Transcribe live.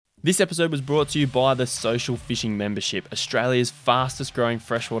This episode was brought to you by the Social Fishing Membership, Australia's fastest growing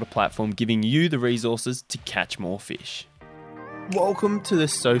freshwater platform, giving you the resources to catch more fish. Welcome to the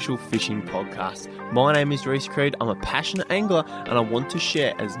Social Fishing Podcast. My name is Reece Creed. I'm a passionate angler and I want to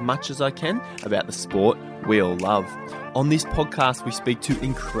share as much as I can about the sport we all love. On this podcast, we speak to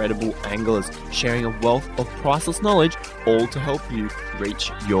incredible anglers, sharing a wealth of priceless knowledge, all to help you reach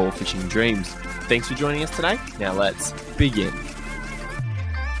your fishing dreams. Thanks for joining us today. Now let's begin.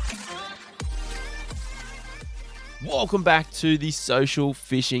 Welcome back to the Social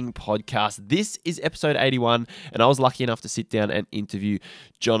Fishing Podcast. This is episode 81, and I was lucky enough to sit down and interview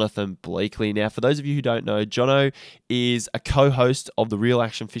Jonathan Bleakley. Now, for those of you who don't know, Jono is a co-host of the Real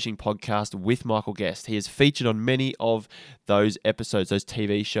Action Fishing Podcast with Michael Guest. He has featured on many of those episodes, those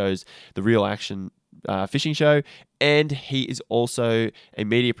TV shows, the Real Action Fishing Show, and he is also a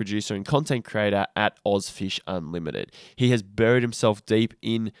media producer and content creator at Ozfish Unlimited. He has buried himself deep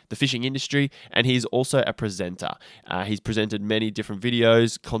in the fishing industry, and he's also a presenter. He's presented many different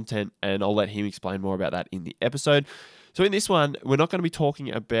videos, content, and I'll let him explain more about that in the episode. So in this one, we're not going to be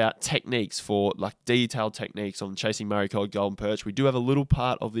talking about techniques for like detailed techniques on chasing Murray cod, golden perch. We do have a little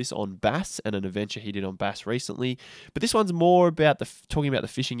part of this on bass and an adventure he did on bass recently. But this one's more about talking about the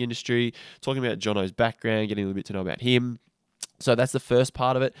fishing industry, talking about Jono's background, getting a little bit to know about him. So that's the first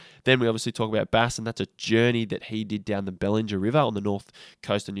part of it. Then we obviously talk about bass, and that's a journey that he did down the Bellinger River on the north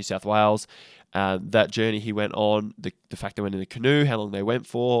coast of New South Wales. That journey he went on, the fact they went in a canoe, how long they went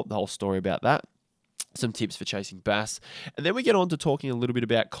for, the whole story about that. Some tips for chasing bass. And then we get on to talking a little bit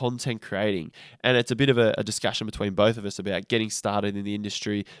about content creating. And it's a bit of a discussion between both of us about getting started in the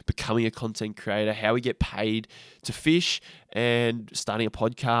industry, becoming a content creator, how we get paid to fish, and starting a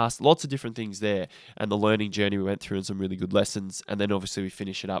podcast. Lots of different things there. And the learning journey we went through and some really good lessons. And then obviously we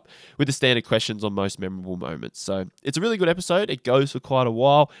finish it up with the standard questions on most memorable moments. So it's a really good episode. It goes for quite a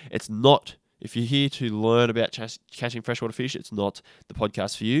while. If you're here to learn about catching freshwater fish, it's not the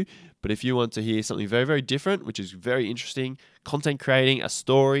podcast for you. But if you want to hear something very, very different, which is very interesting, content creating, a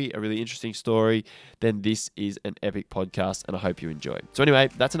story, a really interesting story, then this is an epic podcast, and I hope you enjoy. So anyway,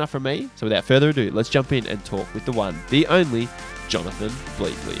 that's enough from me. So without further ado, let's jump in and talk with the one, the only, Jonathan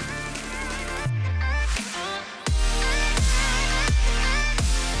Bleakley.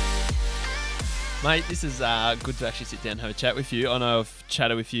 Mate, this is good to actually sit down and have a chat with you. I know I've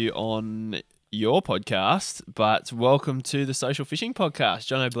chatted with you on your podcast, but welcome to the Social Fishing Podcast,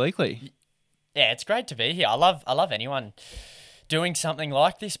 Jono Bleakley. Yeah, it's great to be here. I love anyone doing something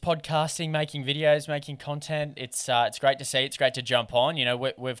like this, podcasting, making videos, making content. It's great to see. It's great to jump on. You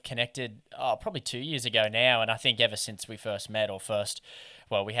know, we've connected probably 2 years ago now, and I think ever since we first met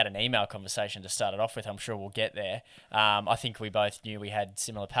we had an email conversation to start it off with. I'm sure we'll get there. I think we both knew we had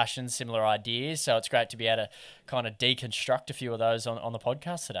similar passions, similar ideas. So it's great to be able to kind of deconstruct a few of those on the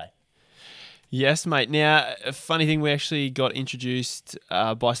podcast today. Yes, mate. Now, a funny thing, we actually got introduced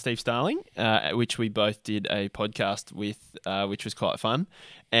by Steve Starling, which we both did a podcast with, which was quite fun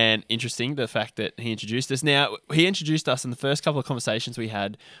and interesting, the fact that he introduced us. Now, he introduced us, and the first couple of conversations we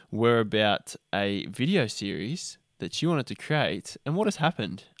had were about a video series that you wanted to create, and what has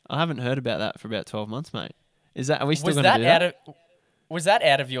happened? I haven't heard about that for about 12 months, mate. Are we still going to do that? Was that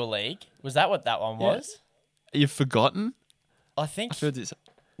out of your league? Was that what that one was? Yeah. You've forgotten? I think... I feel this...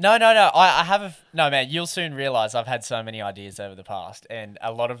 No. I have no, man, you'll soon realise I've had so many ideas over the past, and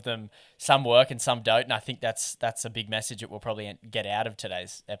a lot of them, some work and some don't, and I think that's a big message that we'll probably get out of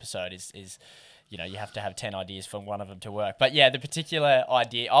today's episode is you know, you have to have 10 ideas for one of them to work. But yeah, the particular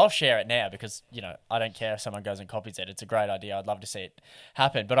idea, I'll share it now because, you know, I don't care if someone goes and copies it. It's a great idea. I'd love to see it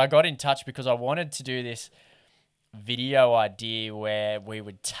happen. But I got in touch because I wanted to do this video idea where we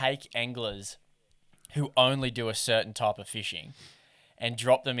would take anglers who only do a certain type of fishing and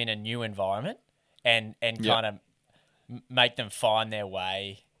drop them in a new environment and kind of make them find their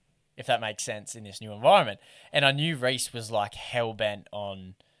way, if that makes sense, in this new environment. And I knew Reece was like hell-bent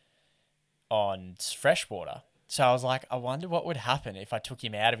on freshwater. So I was like, I wonder what would happen if I took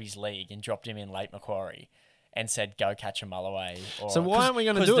him out of his league and dropped him in Lake Macquarie and said, go catch a mulloway. So why aren't we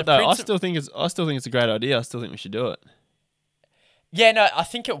going to do it though? I still think it's a great idea. I still think we should do it. Yeah, no, I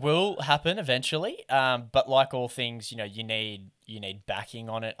think it will happen eventually. But like all things, you know, you need backing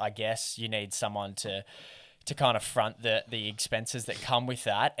on it, I guess. You need someone to kind of front the expenses that come with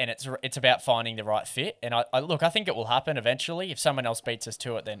that, and it's about finding the right fit. And I think it will happen eventually. If someone else beats us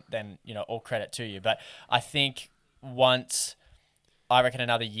to it, then you know, all credit to you. But I think once, I reckon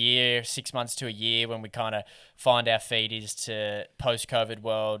another year, 6 months to a year, when we kind of find our feet is to post-COVID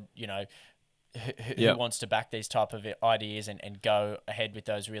world, you know, who wants to back these type of ideas and go ahead with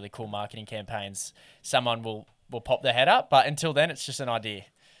those really cool marketing campaigns, someone will pop their head up. But until then, it's just an idea.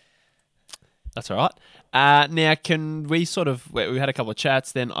 That's all right. Now, can we we had a couple of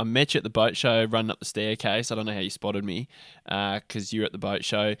chats, then I met you at the boat show running up the staircase. I don't know how you spotted me because you were at the boat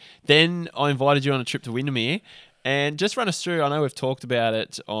show. Then I invited you on a trip to Windermere. And just run us through, I know we've talked about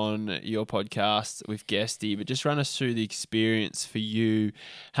it on your podcast with Guesty, but just run us through the experience for you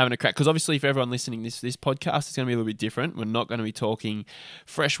having a crack. Because obviously for everyone listening, this podcast is going to be a little bit different. We're not going to be talking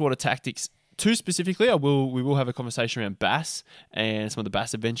freshwater tactics too specifically. We will have a conversation around bass and some of the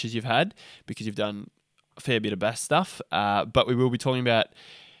bass adventures you've had because you've done a fair bit of bass stuff. But we will be talking about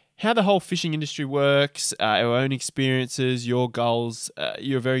how the whole fishing industry works, our own experiences, your goals.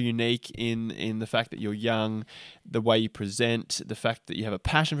 You're very unique in the fact that you're young, the way you present, the fact that you have a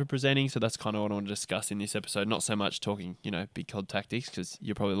passion for presenting. So that's kind of what I want to discuss in this episode. Not so much talking, big cod tactics, because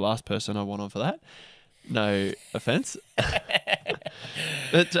you're probably the last person I want on for that. No offense.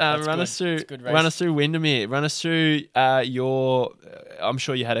 But run us through Windermere. Run us through your. I'm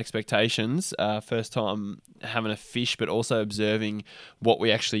sure you had expectations. First time having a fish, but also observing what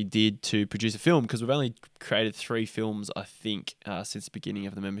we actually did to produce a film, because we've only created 3 films, I think, since the beginning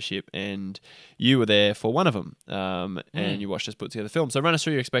of the membership, and you were there for one of them, and you watched us put together the film. So run us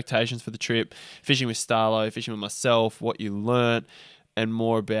through your expectations for the trip, fishing with Starlo, fishing with myself, what you learnt, and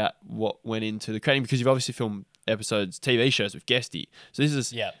more about what went into the creating, because you've obviously filmed episodes, TV shows with Guesty. So this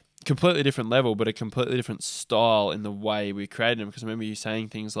is completely different level, but a completely different style in the way we created them. Because I remember you saying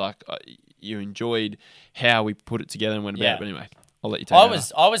things like you enjoyed how we put it together and went about it. But anyway, I'll let you take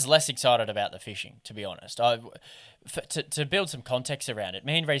it. I was less excited about the fishing, to be honest. To build some context around it,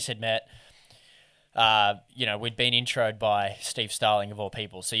 me and Reese had met. We'd been introed by Steve Starling, of all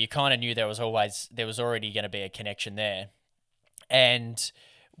people, so you kind of knew there was already going to be a connection there. And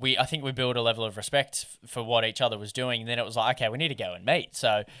I think we built a level of respect for what each other was doing. And then it was like, okay, we need to go and meet.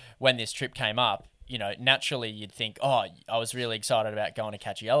 So when this trip came up, naturally you'd think, oh, I was really excited about going to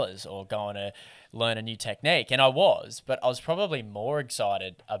catch yellows or going to learn a new technique. And I was, but I was probably more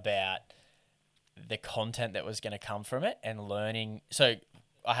excited about the content that was going to come from it and learning. So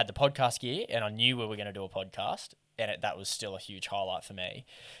I had the podcast gear and I knew we were going to do a podcast, and that was still a huge highlight for me.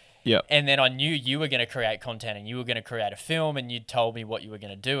 Yeah. And then I knew you were going to create content and you were going to create a film, and you'd told me what you were going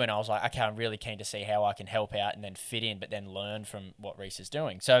to do. And I was like, okay, I'm really keen to see how I can help out and then fit in, but then learn from what Reese is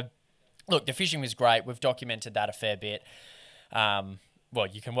doing. So look, the fishing was great. We've documented that a fair bit. Well,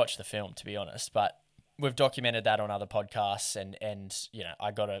 you can watch the film, to be honest, but we've documented that on other podcasts, and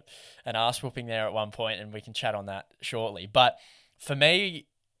I got an ass whooping there at one point, and we can chat on that shortly. But for me,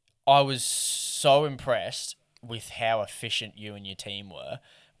 I was so impressed with how efficient you and your team were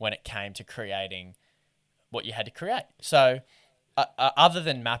when it came to creating what you had to create. So other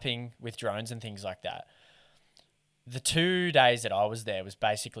than mapping with drones and things like that, the 2 days that I was there was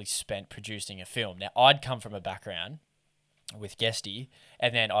basically spent producing a film. Now, I'd come from a background with Guesty,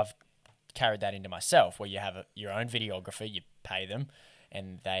 and then I've carried that into myself, where you have your own videographer, you pay them,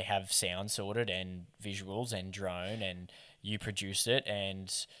 and they have sound sorted and visuals and drone, and you produce it,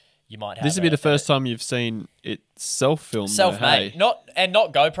 and you might have. This would be the first time you've seen it self-filmed. Self-made, not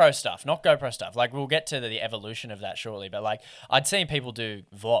GoPro stuff. Like, we'll get to the evolution of that shortly. But like, I'd seen people do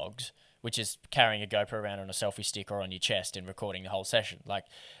vlogs, which is carrying a GoPro around on a selfie stick or on your chest and recording the whole session. Like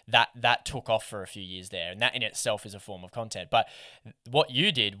that took off for a few years there, and that in itself is a form of content. But what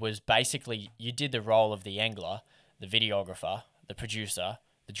you did was basically you did the role of the angler, the videographer, the producer,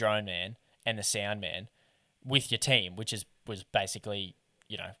 the drone man, and the sound man with your team, which was basically,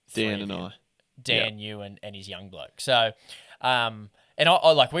 Dan and I. Dan, you, and his young bloke. So, and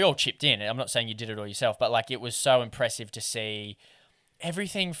I like, we all chipped in. I'm not saying you did it all yourself, but like, it was so impressive to see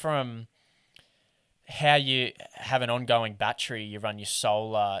everything from how you have an ongoing battery, you run your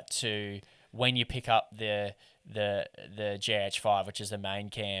solar, to when you pick up the GH5, which is the main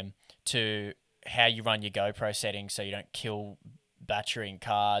cam, to how you run your GoPro settings so you don't kill battery and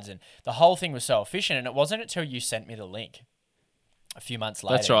cards. And the whole thing was so efficient. And it wasn't until you sent me the link a few months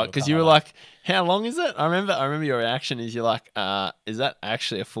later. That's right, because you were like, how long is it? I remember your reaction is you're like, is that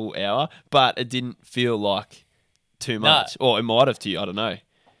actually a full hour? But it didn't feel like too much. Or it might have to you, I don't know.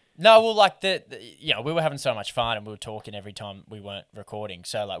 No, well, like, we were having so much fun, and we were talking every time we weren't recording.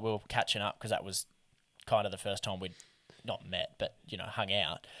 So, like, we were catching up, because that was kind of the first time we'd not met, but, hung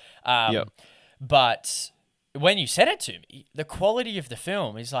out. But when you sent it to me, the quality of the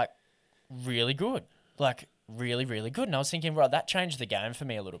film is, like, really good. Like, really, really good. And I was thinking, right, that changed the game for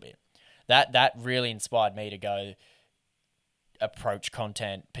me a little bit. That really inspired me to go approach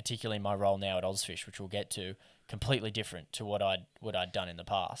content, particularly my role now at Ozfish, which we'll get to, completely different to what I'd done in the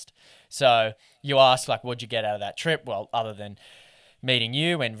past. So you asked, like, what'd you get out of that trip? Well, other than meeting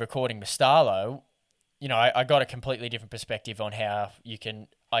you and recording with Starlo, I got a completely different perspective on how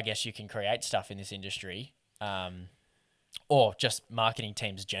I guess you can create stuff in this industry, or just marketing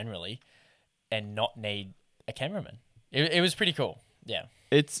teams generally, and not need a cameraman. It was pretty cool. Yeah.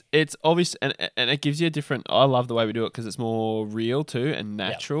 It's obvious, and it gives you a different. I love the way we do it because it's more real too and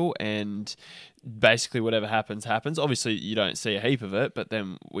natural, and basically whatever happens. Obviously, you don't see a heap of it, but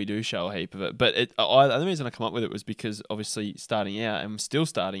then we do show a heap of it. But the reason I come up with it was because obviously starting out, and still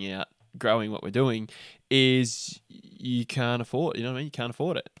starting out, growing what we're doing, is you can't afford. You know what I mean? You can't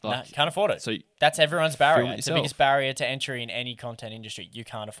afford it. No, can't afford it. So that's everyone's barrier. It's the yourself. biggest barrier to entry in any content industry. You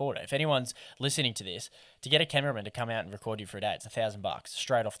can't afford it. If anyone's listening to this, to get a cameraman to come out and record you for a day, it's $1,000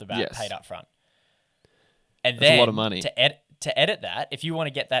 straight off the bat, paid up front. And that's then a lot of money to edit that. If you want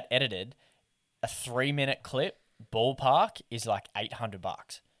to get that edited, a 3-minute clip ballpark is like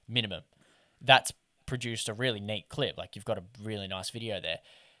 $800 minimum. That's produced a really neat clip. Like you've got a really nice video there.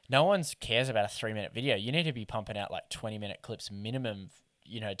 No one cares about a 3-minute video. You need to be pumping out like 20-minute clips minimum,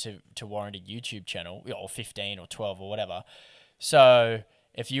 to warrant a YouTube channel, or 15 or 12 or whatever. So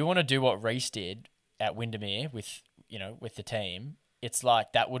if you want to do what Reese did at Windermere with the team, it's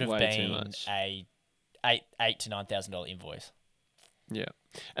like that would have been a $8,000 to $9,000 invoice. Yeah,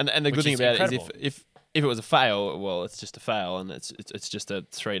 and the good thing about incredible. it is if it was a fail, well, it's just a fail, and it's just a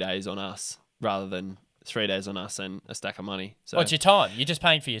 3 days on us rather than 3 days on us and a stack of money. So it's your time. You're just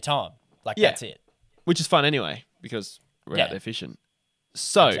paying for your time. That's it. Which is fun anyway because we're out there fishing.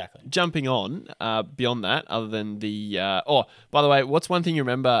 So exactly. Jumping on beyond that, other than the by the way, what's one thing you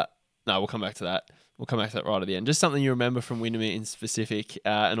remember? No, we'll come back to that. We'll come back to that right at the end. Just something you remember from Windermere in specific,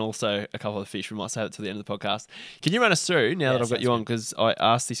 and also a couple of the fish. We might save it to the end of the podcast. Can you run us through now that I've got you on? Because I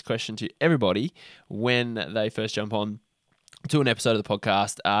asked this question to everybody when they first jump on to an episode of the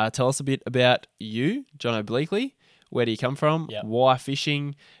podcast. Tell us a bit about you, Jono Bleakley. Where do you come from? Yep. Why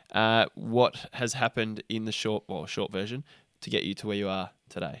fishing? What has happened in the short version to get you to where you are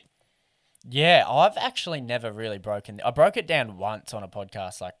today? Yeah, I've actually never really broken. I broke it down once on a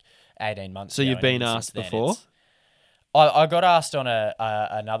podcast like 18 months ago. So you've been asked before? I got asked on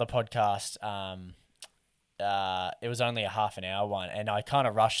another podcast. It was only a half an hour one, and I kind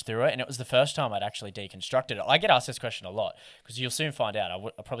of rushed through it, and it was the first time I'd actually deconstructed it. I get asked this question a lot because you'll soon find out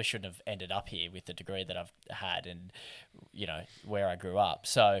I probably shouldn't have ended up here with the degree that I've had and, where I grew up.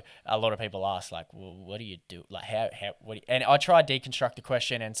 So a lot of people ask, like, well, what do you do? Like, and I try to deconstruct the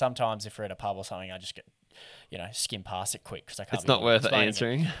question, and sometimes if we're at a pub or something, I just get, skim past it quick because I can't. It's not worth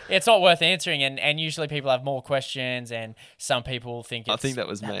answering. It's not worth answering, and usually people have more questions, and some people think I think that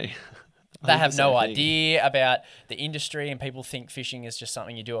was me. They have no idea about the industry, and people think fishing is just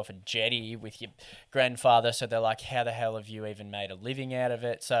something you do off a jetty with your grandfather. So they're like, how the hell have you even made a living out of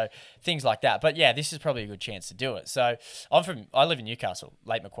it? So things like that. But yeah, this is probably a good chance to do it. So I live in Newcastle,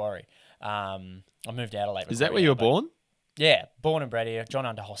 Lake Macquarie. I moved out of Lake Macquarie. Is that where you were born? Yeah, born and bred here. John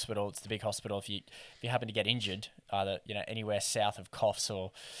Hunter Hospital. It's the big hospital. If you happen to get injured, either anywhere south of Coffs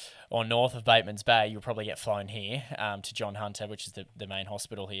or north of Bateman's Bay, you'll probably get flown here to John Hunter, which is the main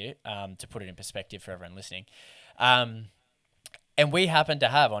hospital here. To put it in perspective for everyone listening, and we happen to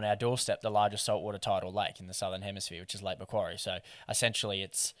have on our doorstep the largest saltwater tidal lake in the southern hemisphere, which is Lake Macquarie. So essentially,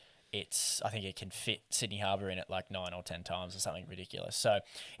 it's I think it can fit Sydney Harbour in it like 9 or 10 times or something ridiculous. So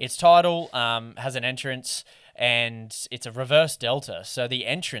it's tidal, has an entrance, and it's a reverse delta. So the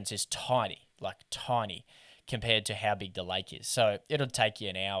entrance is tiny, like tiny, compared to how big the lake is. So it'll take you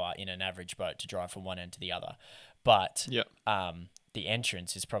an hour in an average boat to drive from one end to the other. But the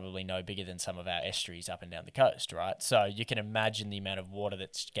entrance is probably no bigger than some of our estuaries up and down the coast, right? So you can imagine the amount of water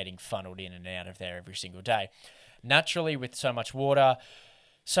that's getting funneled in and out of there every single day. Naturally, with so much water,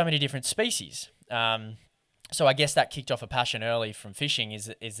 so many different species. So I guess that kicked off a passion early from fishing is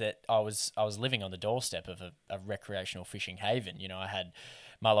that I was living on the doorstep of a recreational fishing haven. I had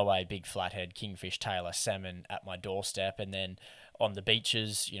mulloway, big flathead, kingfish, tailor, salmon at my doorstep. And then on the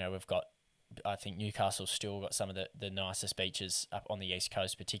beaches, we've got, I think Newcastle's still got some of the nicest beaches up on the East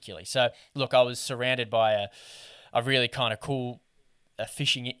Coast particularly. So look, I was surrounded by a really kind of cool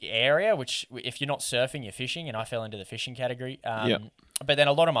fishing area, which if you're not surfing, you're fishing, and I fell into the fishing category. But then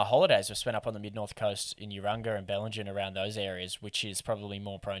a lot of my holidays were spent up on the mid-north coast in Urunga and Bellinger and around those areas, which is probably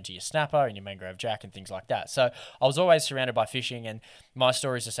more prone to your snapper and your mangrove jack and things like that. So I was always surrounded by fishing, and my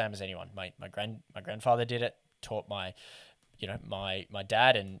story is the same as anyone. My grandfather did it, taught my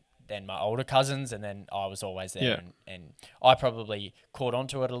dad and then my older cousins, and then I was always there. And I probably caught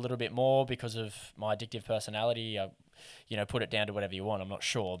onto it a little bit more because of my addictive personality. Put it down to whatever you want, I'm not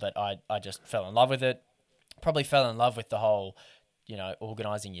sure, but I just fell in love with it. Probably fell in love with the whole,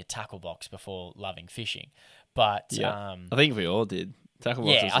 organising your tackle box before loving fishing. But I think we all did, Tackle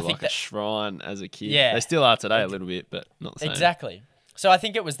Yeah, boxes I were think like a that- shrine as a kid. Yeah. They still are today a little bit, but not the same. Exactly. So I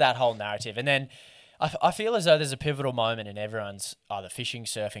think it was that whole narrative. And then I feel as though there's a pivotal moment in everyone's either fishing,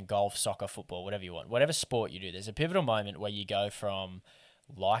 surfing, golf, soccer, football, whatever you want, whatever sport you do, there's a pivotal moment where you go from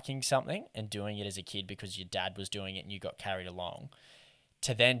liking something and doing it as a kid because your dad was doing it and you got carried along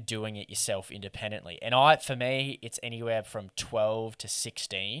to then doing it yourself independently. And for me, it's anywhere from 12 to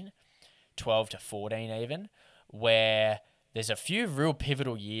 16, 12 to 14 even, where there's a few real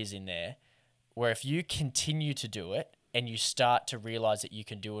pivotal years in there where if you continue to do it and you start to realize that you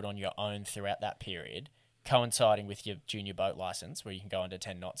can do it on your own throughout that period, coinciding with your junior boat license where you can go under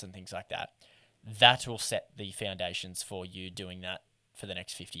 10 knots and things like that, that will set the foundations for you doing that for the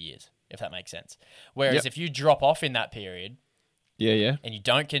next 50 years, if that makes sense. Whereas if you drop off in that period and you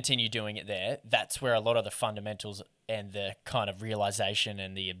don't continue doing it there, that's where a lot of the fundamentals and the kind of realization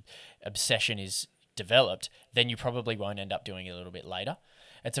and the obsession is developed, then you probably won't end up doing it a little bit later.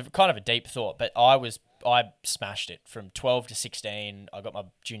 It's a kind of a deep thought, but I smashed it from 12 to 16. I got my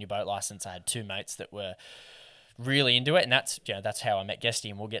junior boat license. I had two mates that were really into it, and that's how I met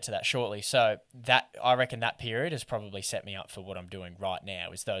Guesty, and we'll get to that shortly. So that I reckon that period has probably set me up for what I'm doing right now.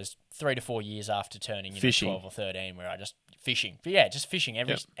 Is those 3 to 4 years after turning 12 or 13, where I just fishing. But yeah, just fishing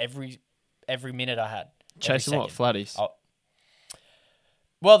every minute I had. Chasing what? Flatties?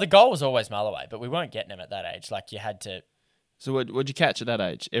 Well, the goal was always mulloway, but we weren't getting them at that age. Like you had to. So what'd you catch at that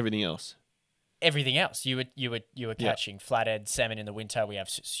age? Everything else? Everything else, you were catching flathead, salmon in the winter. We have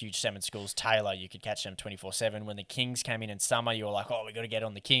huge salmon schools. Taylor, you could catch them 24/7. When the kings came in summer, you were like, oh, we got to get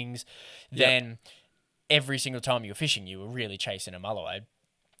on the kings. Then every single time you were fishing, you were really chasing a mulloway.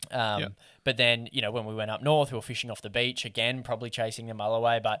 But then, when we went up north, we were fishing off the beach again, probably chasing the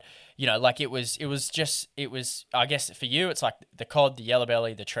mulloway. But, like it was, I guess for you, it's like the cod, the yellow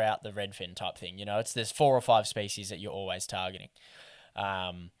belly, the trout, the redfin type thing. There's 4 or 5 species that you're always targeting.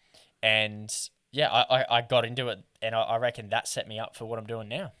 And yeah, I got into it, and I reckon that set me up for what I'm doing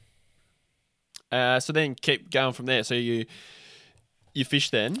now. So then keep going from there. So you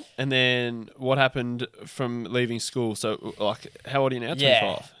fished then, and then what happened from leaving school? So like, how old are you now?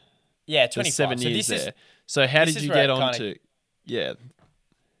 25? Yeah, 25. So 7 years there. So how did you get on to... Yeah.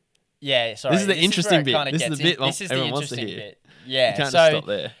 Yeah, sorry. This is the interesting bit. This is the bit this is the everyone wants to interesting hear. bit. Yeah, you can't just stop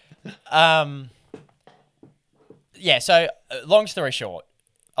there. So long story short,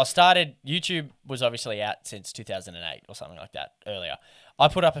 YouTube was obviously out since 2008 or something like that earlier. I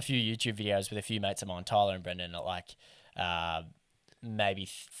put up a few YouTube videos with a few mates of mine, Tyler and Brendan, at like maybe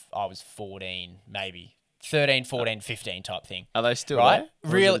I was 14, maybe 13, 14, 15 type thing. Are they still right?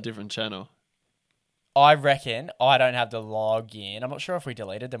 there? Or is it a different channel? I reckon. I don't have the login. I'm not sure if we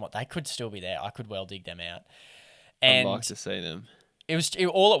deleted them. They could still be there. I could well dig them out. And I'd like to see them.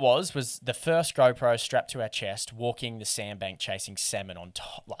 All it was the first GoPro strapped to our chest, walking the sandbank, chasing salmon on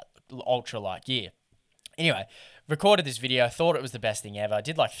top, like ultra light gear. Anyway, recorded this video. Thought it was the best thing ever. I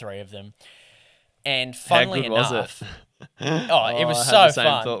did like 3 of them, and funnily enough, was it? It was I had so the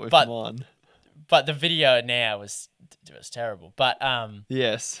same thought with fun. mine. But the video now was terrible. But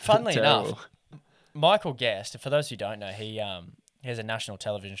yes, funnily terrible. enough, Michael Guest, for those who don't know, he has a national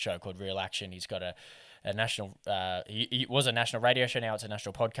television show called Real Action. He's got a national, he was a national radio show. Now it's a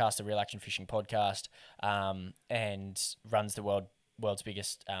national podcast, the Real Action Fishing Podcast, and runs the world's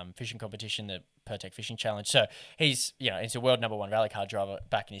biggest fishing competition, the Pertec Fishing Challenge. So he's a world number 1 rally car driver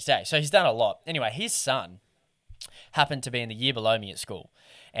back in his day. So he's done a lot. Anyway, his son happened to be in the year below me at school,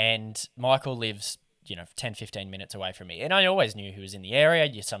 and Michael lives 10, 15 minutes away from me. And I always knew he was in the area.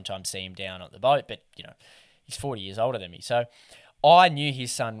 You sometimes see him down at the boat, but, he's 40 years older than me. So I knew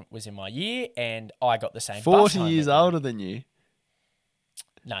his son was in my year, and I got the same 40 years older than you?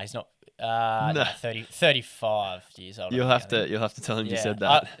 No, he's not. No. 35 years older. You'll have to tell him you said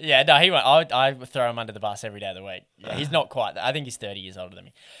that. He won't. I throw him under the bus every day of the week. Yeah, he's not quite. I think he's 30 years older than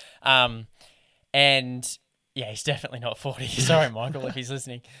me. And yeah, he's definitely not 40. Sorry, Michael, if he's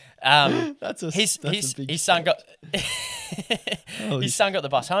listening. His son got his son got the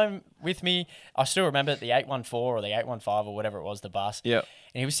bus home with me. I still remember the 814 or the 815 or whatever it was, the bus. Yeah.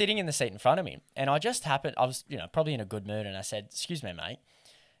 And he was sitting in the seat in front of me, and I was probably in a good mood, and I said, "Excuse me, mate."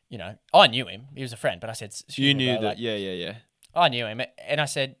 I knew him. He was a friend, but I said, "Excuse me, you knew bro, that." Yeah. I knew him, and I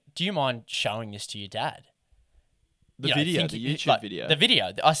said, "Do you mind showing this to your dad?" The YouTube video. The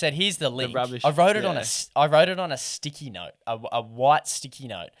video. I said, "Here's the link." rubbish, I wrote it on a sticky note, a white sticky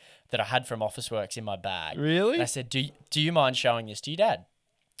note that I had from Officeworks in my bag. Really? And I said, "Do you mind showing this to your dad?"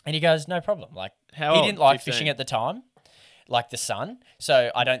 And he goes, "No problem." Like How he old? didn't like 15? fishing at the time, like the son.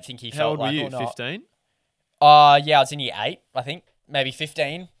 So I don't think he How felt old like. were you? 15? Yeah, I was in year 8, I think, maybe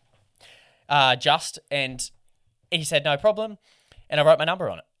 15. And he said, "No problem." And I wrote my number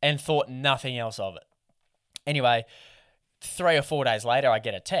on it and thought nothing else of it. Anyway, 3 or 4 days later, I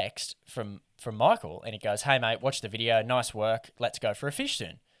get a text from Michael, and he goes, "Hey mate, watch the video. Nice work. Let's go for a fish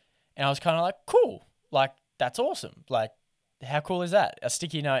soon." And I was kind of like, "Cool. Like, that's awesome. Like, how cool is that? A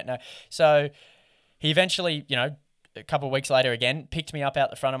sticky note." No. So he eventually, a couple of weeks later again, picked me up out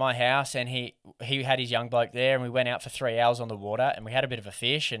the front of my house, and he had his young bloke there, and we went out for 3 hours on the water, and we had a bit of a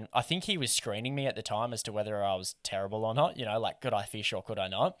fish. And I think he was screening me at the time as to whether I was terrible or not, like, could I fish or could I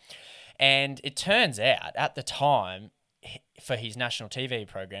not? And it turns out at the time, for his national TV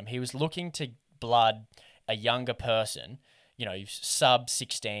program, he was looking to blood a younger person, sub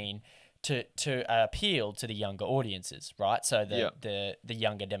 16, to appeal to the younger audiences, right? So the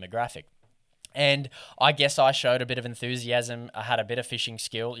younger demographic. And I guess I showed a bit of enthusiasm. I had a bit of fishing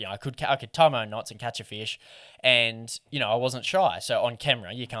skill. I could tie my own knots and catch a fish, and I wasn't shy. So on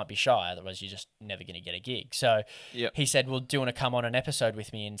camera, you can't be shy, otherwise you're just never going to get a gig. So he said, "Well, do you want to come on an episode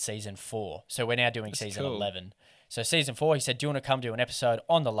with me in season 4?" So we're now doing season 11. So season 4, he said, "Do you want to come do an episode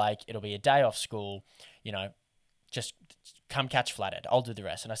on the lake? It'll be a day off school. Just come catch flathead. I'll do the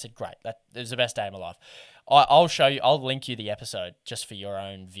rest." And I said, "Great. That was the best day of my life." I'll show you. I'll link you the episode just for your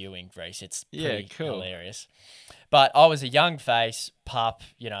own viewing, Reese. It's pretty hilarious. But I was a young face pup.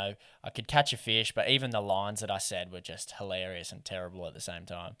 I could catch a fish, but even the lines that I said were just hilarious and terrible at the same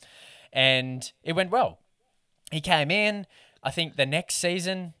time. And it went well. He came in. I think the next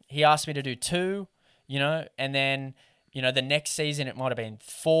season he asked me to do 2. And then the next season it might have been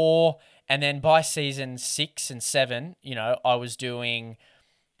 4. And then by season 6 and 7, I was doing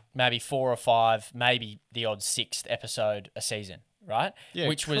maybe 4 or 5, maybe the odd 6th episode a season, right? Yeah,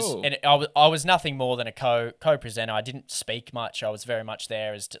 which cool. was, and I was nothing more than a co-presenter. I didn't speak much. I was very much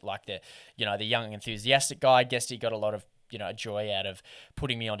there as like the young enthusiastic guy. I guess he got a lot of joy out of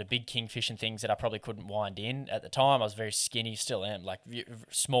putting me onto big kingfish and things that I probably couldn't wind in at the time. I was very skinny, still am, like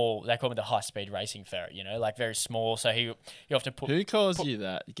small. They call me the high-speed racing ferret, like very small. So you have to put. Who calls you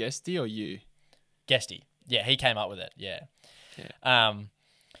that, Guesty or you? Guesty, yeah, he came up with it, yeah.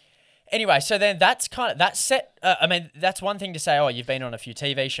 Anyway, so then that's set. That's one thing to say. Oh, you've been on a few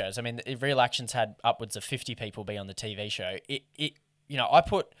TV shows. I mean, Real Action's had upwards of 50 people be on the TV show. I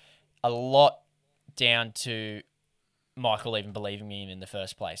put a lot down to Michael even believing me in the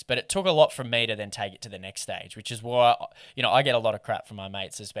first place. But it took a lot from me to then take it to the next stage, which is why, I get a lot of crap from my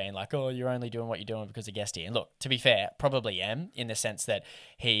mates as being like, "Oh, you're only doing what you're doing because of Guesty." And look, to be fair, probably am, in the sense that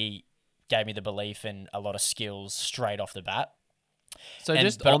he gave me the belief and a lot of skills straight off the bat. So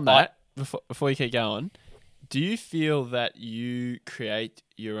before you keep going, do you feel that you create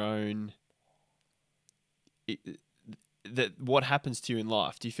your own... that what happens to you in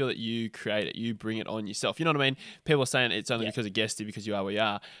life, do you feel that you create it, you bring it on yourself? You know what I mean? People are saying it's only because of Guesty, because you are where you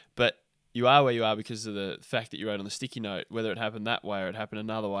are, but you are where you are because of the fact that you wrote on the sticky note, whether it happened that way or it happened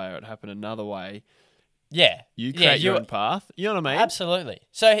another way or it happened another way. Yeah. You create your own path. You know what I mean? Absolutely.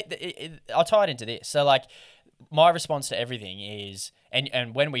 So I'll tie it into this. So like my response to everything is,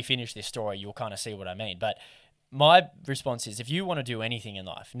 and when we finish this story, you'll kind of see what I mean, but my response is, if you want to do anything in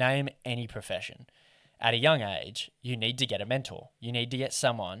life, name any profession, at a young age, you need to get a mentor. You need to get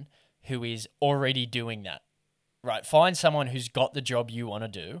someone who is already doing that, right? Find someone who's got the job you want to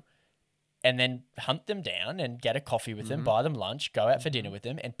do, and then hunt them down and get a coffee with them, buy them lunch, go out for dinner with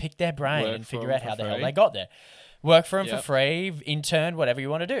them, and pick their brain and figure out how the hell they got there. Work for them for free, intern, whatever you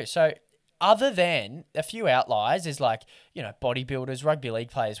want to do. So other than a few outliers is like, bodybuilders, rugby league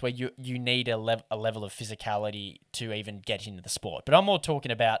players, where you need a level of physicality to even get into the sport. But I'm more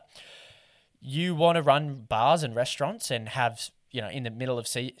talking about, you want to run bars and restaurants and have, in the middle of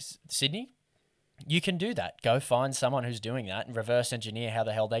Sydney, you can do that. Go find someone who's doing that and reverse engineer how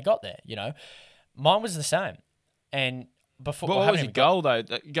the hell they got there. Mine was the same. And before, what was your goal though?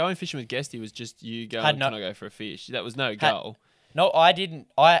 Going fishing with Guesty was just you going, can I go for a fish? That was no goal. No, I didn't.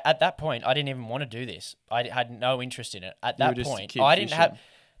 At that point, I didn't even want to do this. I had no interest in it. At that point, I didn't have.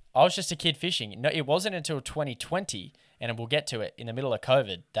 I was just a kid fishing. No, it wasn't until 2020. And we'll get to it in the middle of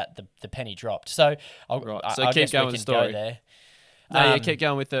COVID that the penny dropped. So I keep going with the story. Go there. No, keep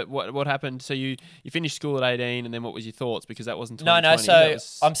going with it. What happened? So you finished school at 18, and then what was your thoughts? Because that wasn't 2020. So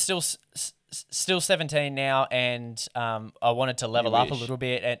I'm still 17 now, and I wanted to level up a little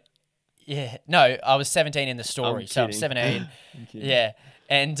bit. And I was 17 in the story, so I'm 17. Yeah,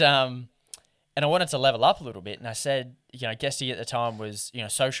 and I wanted to level up a little bit, and I said, Guesty at the time was,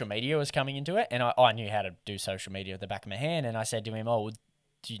 social media was coming into it, and I knew how to do social media at the back of my hand, and I said to him, "Oh, well,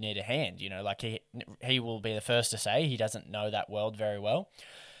 do you need a hand?" Like he will be the first to say he doesn't know that world very well.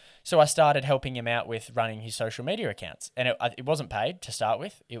 So I started helping him out with running his social media accounts, and it wasn't paid to start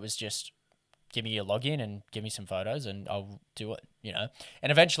with. It was just give me your login and give me some photos and I'll do it,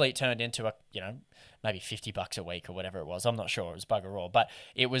 And eventually it turned into maybe $50 a week or whatever it was. I'm not sure. It was bugger all, but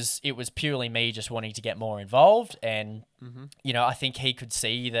it was purely me just wanting to get more involved. And, I think he could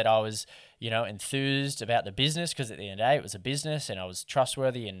see that I was, enthused about the business, because at the end of the day, it was a business and I was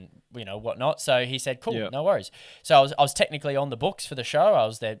trustworthy and, whatnot. So he said, cool, no worries. So I was technically on the books for the show. I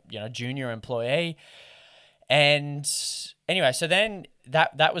was their, junior employee. And anyway, so then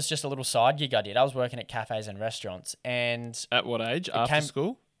that was just a little side gig I did. I was working at cafes and restaurants. And at what age? After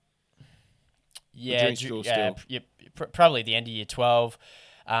school? Yeah, during school still? Probably the end of year 12.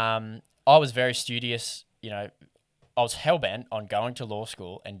 I was very studious. I was hellbent on going to law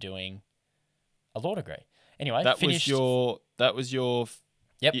school and doing a law degree. Anyway, that finished. was your.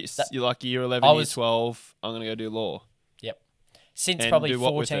 Yep. You're like year 11, year 12. I'm gonna go do law. Yep. Since And probably do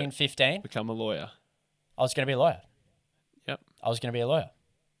what with 14, it? 15, Become a lawyer. I was going to be a lawyer. Yep. I was going to be a lawyer.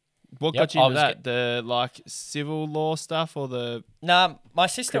 What got you into that? The civil law stuff or the? No, my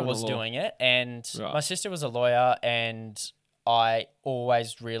sister criminal was law? doing it, and Right. my sister was a lawyer, and I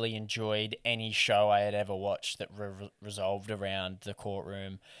always really enjoyed any show I had ever watched that resolved around the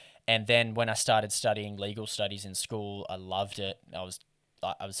courtroom. And then when I started studying legal studies in school, I loved it. I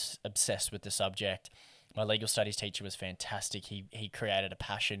was obsessed with the subject. My legal studies teacher was fantastic. He created a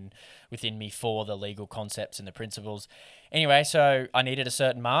passion within me for the legal concepts and the principles. Anyway, so I needed a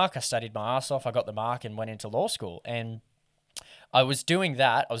certain mark. I studied my ass off. I got the mark and went into law school. And I was doing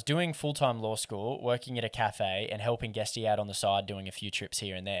that. I was doing full-time law school, working at a cafe and helping Guesty out on the side, doing a few trips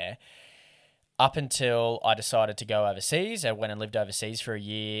here and there, up until I decided to go overseas. I went and lived overseas for a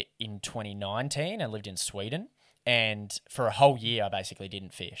year in 2019. I lived in Sweden. And for a whole year, I basically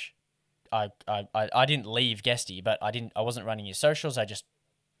didn't fish. I didn't leave Guesty, but I wasn't running his socials.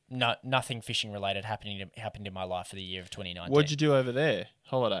 Nothing fishing related happened in my life for the year of 2019. What'd you do over there?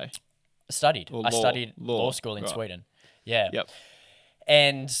 Holiday? I studied Law. law school in Right. Sweden. Yeah. Yep.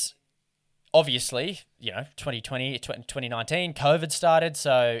 And obviously, 2019, COVID started.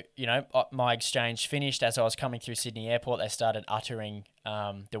 So, my exchange finished. As I was coming through Sydney Airport, they started uttering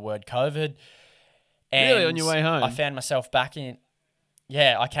the word COVID. And Really? On your way home? I found myself back in...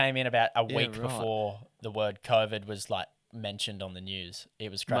 Yeah, I came in about a week right. before the word COVID was mentioned on the news.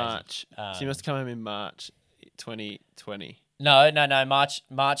 It was crazy. March. So you must have come home in March 2020. No.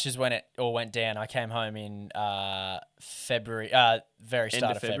 March is when it all went down. I came home in February. Very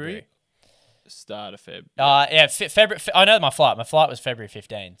start of February. Start of Feb. Yeah, February. I know my flight. My flight was February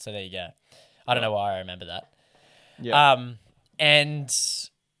 15. So there you go. I don't know why I remember that. Yeah. And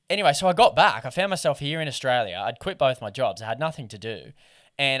anyway, so I got back. I found myself here in Australia. I'd quit both my jobs. I had nothing to do.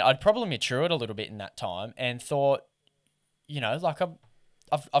 And I'd probably matured a little bit in that time and thought, I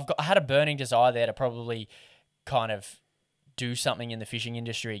had a burning desire there to probably kind of do something in the fishing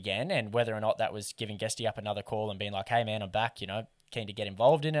industry again. And whether or not that was giving Guesty up another call and being like, hey man, I'm back, keen to get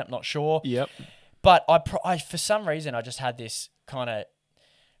involved in it. I'm not sure. Yep. But I for some reason, I just had this kind of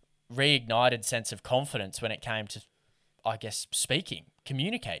reignited sense of confidence when it came to, I guess, speaking,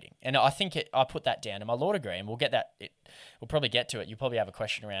 communicating. And I think I put that down in my law degree, and we'll probably get to it. You'll probably have a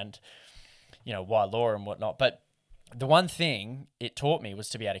question around, why law and whatnot. But the one thing it taught me was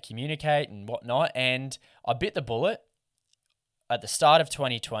to be able to communicate and whatnot. And I bit the bullet at the start of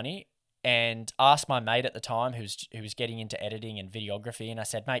 2020 and asked my mate at the time who was getting into editing and videography. And I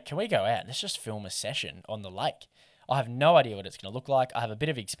said, mate, can we go out and let's just film a session on the lake? I have no idea what it's going to look like. I have a bit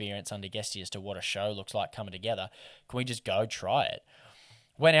of experience under Guesty as to what a show looks like coming together. Can we just go try it?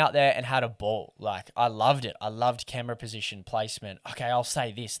 Went out there and had a ball. I loved it. I loved camera position, placement. Okay, I'll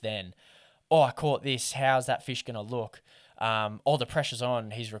say this then. Oh, I caught this. How's that fish going to look? The pressure's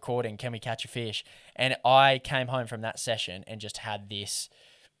on. He's recording. Can we catch a fish? And I came home from that session and just had this.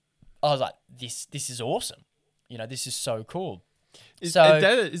 I was like, this is awesome. This is so cool. Is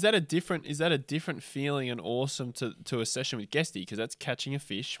that a different feeling and awesome to a session with Guesty, because that's catching a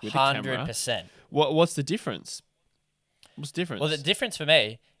fish with a camera. 100%. What's the difference? What's the difference? Well, the difference for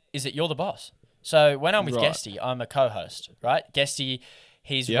me is that you're the boss. So when I'm with Right. Guesty, I'm a co-host, right? Guesty,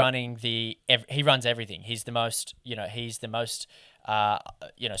 he's running he runs everything. He's the most,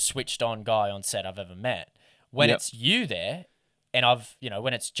 switched on guy on set I've ever met. When it's you there, and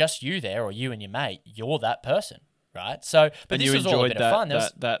when it's just you there or you and your mate, you're that person, right? So, but and this you was all a enjoyed bit of fun.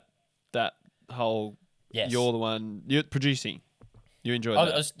 that whole. Yes. You're the one. You're producing. You enjoyed I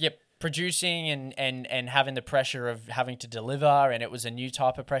that. was producing and having the pressure of having to deliver, and it was a new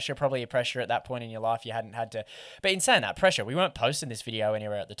type of pressure, probably a pressure at that point in your life you hadn't had to. But in saying that pressure, we weren't posting this video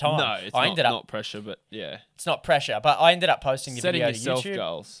anywhere at the time. No, it's not pressure, but yeah, it's not pressure. But I ended up posting the setting video yourself to YouTube.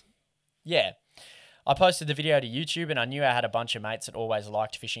 goals. Yeah, I posted the video to YouTube, and I knew I had a bunch of mates that always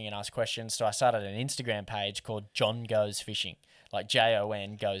liked fishing and asked questions. So I started an Instagram page called John Goes Fishing, like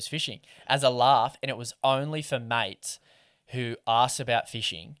Jon Goes Fishing, as a laugh. And it was only for mates who ask about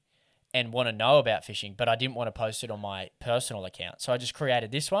fishing and want to know about fishing, but I didn't want to post it on my personal account. So I just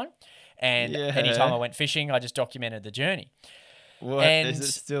created this one. And anytime I went fishing, I just documented the journey. What, and is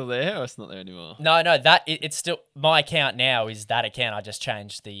it still there or it's not there anymore? No, it's still my account now is that account. I just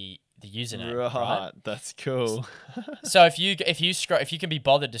changed the username. Right? That's cool. So if you can be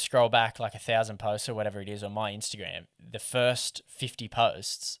bothered to scroll back like 1,000 posts or whatever it is on my Instagram, the first 50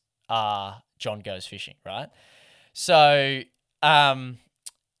 posts are John Goes Fishing, right? So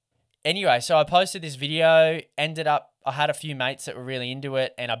anyway, so I posted this video, I had a few mates that were really into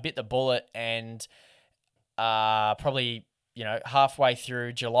it, and I bit the bullet, and probably, halfway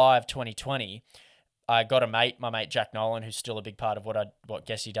through July of 2020, I got my mate Jack Nolan, who's still a big part of what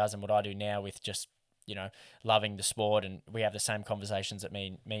Gessie does and what I do now with just, loving the sport, and we have the same conversations that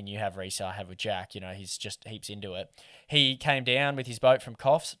me and you have, Reese, I have with Jack. He's just heaps into it. He came down with his boat from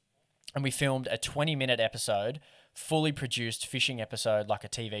Coffs, and we filmed a 20-minute episode, fully produced fishing episode like a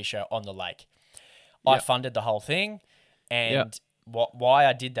TV show on the lake. Yep. I funded the whole thing, and why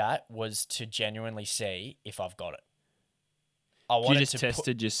I did that was to genuinely see if I've got it. You just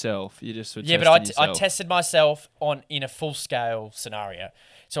tested yourself. You just were but I tested myself in a full scale scenario.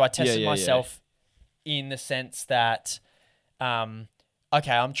 So I tested myself in the sense that,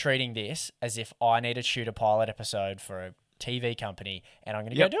 okay, I'm treating this as if I need to shoot a pilot episode for a TV company, and I'm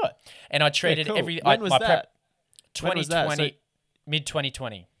going to go do it. And I treated every. When was that? 2020, mid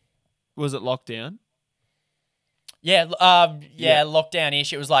 2020. Was it lockdown? Yeah,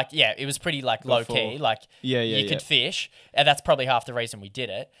 lockdown-ish. It was like, it was pretty like low key. Like, you could fish, and that's probably half the reason we did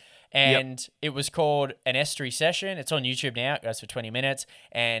it. And it was called an estuary session. It's on YouTube now. It goes for 20 minutes,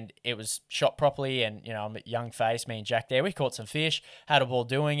 and it was shot properly. And I'm a young face, me and Jack there. We caught some fish, had a ball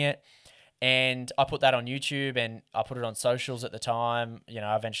doing it, and I put that on YouTube, and I put it on socials at the time.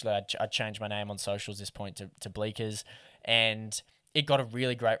 Eventually I changed my name on socials at this point to Bleakers, and it got a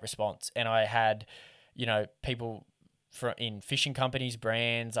really great response. And I had, people in fishing companies,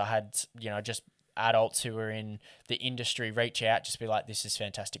 brands. I had, just adults who were in the industry reach out, just be like, this is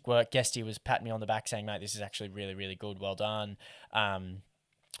fantastic work. Guesty was patting me on the back saying, mate, this is actually really, really good. Well done.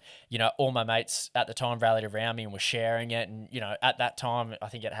 All my mates at the time rallied around me and were sharing it. And, at that time, I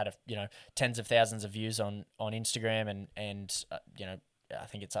think it had, tens of thousands of views on Instagram and I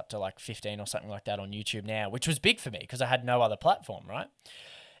think it's up to like 15 or something like that on YouTube now, which was big for me because I had no other platform, right?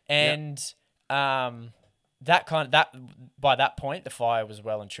 And, by that point, the fire was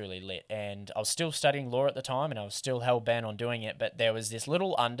well and truly lit, and I was still studying law at the time, and I was still hell bent on doing it. But there was this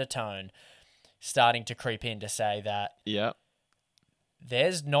little undertone starting to creep in to say that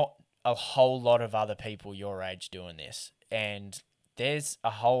there's not a whole lot of other people your age doing this, and there's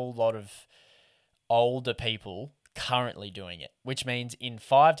a whole lot of older people currently doing it, which means in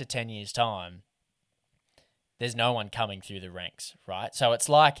 5 to 10 years' time, there's no one coming through the ranks, right? So it's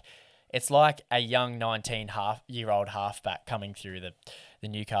like a young 19-year-old halfback coming through the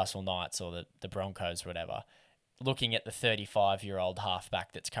Newcastle Knights or the Broncos, whatever, looking at the 35-year-old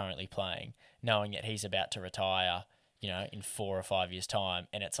halfback that's currently playing, knowing that he's about to retire, in 4 or 5 years' time.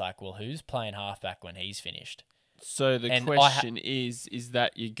 And it's like, well, who's playing halfback when he's finished? So the question is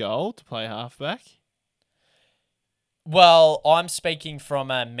that your goal, to play halfback? Well, I'm speaking from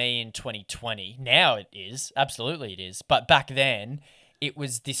me in 2020. Now it is. Absolutely it is. But back then, it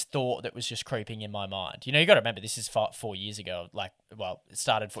was this thought that was just creeping in my mind. You got to remember, this is 4 years ago. It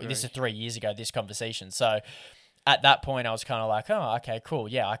started this is 3 years ago, this conversation. So at that point, I was kind of like, oh, okay, cool.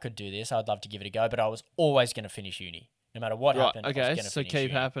 Yeah, I could do this. I'd love to give it a go. But I was always going to finish uni. No matter what happened, okay, I was going to finish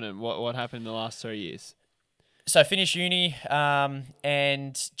uni. Happening. What happened in the last 3 years? So finish uni,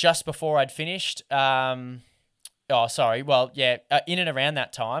 and just before I'd finished... in and around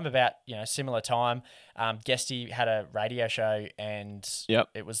that time, about, similar time, Guesty had a radio show, and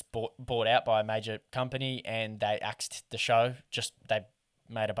it was bought out by a major company, and they axed the show. They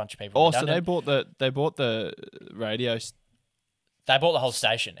made a bunch of people redundant. So they bought the radio. They bought the whole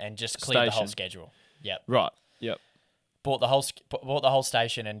station and just cleared the whole schedule. Yep. Right. Yep. Bought the whole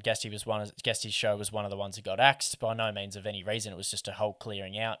station, and Guesty's show was one of the ones that got axed. By no means of any reason. It was just a whole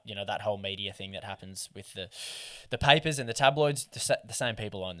clearing out. That whole media thing that happens with the papers and the tabloids. The same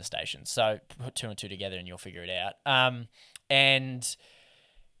people own the station. So put 2 and 2 together, and you'll figure it out. And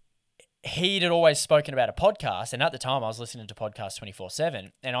he'd had always spoken about a podcast, and at the time I was listening to podcasts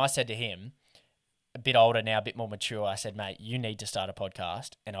 24/7, and I said to him, a bit older now, a bit more mature, I said, mate, you need to start a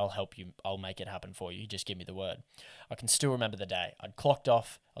podcast and I'll help you. I'll make it happen for you. Just give me the word. I can still remember the day. I'd clocked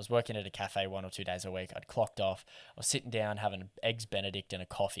off. I was working at a cafe 1 or 2 days a week. I'd clocked off. I was sitting down having eggs Benedict and a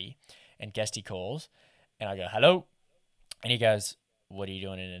coffee, and Guesty calls and I go, hello. And he goes, what are you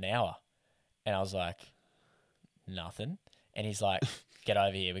doing in an hour? And I was like, nothing. And he's like, get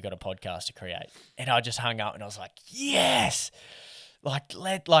over here. We've got a podcast to create. And I just hung up and I was like, yes.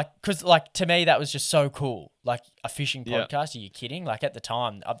 Because to me, that was just so cool. Like a fishing podcast. Are you kidding? Like at the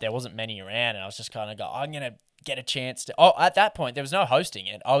time, there wasn't many around, and I was just kind of go, I'm going to get a chance to. Oh, at that point, there was no hosting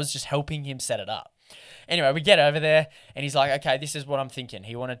it. I was just helping him set it up. Anyway, we get over there and he's like, okay, this is what I'm thinking.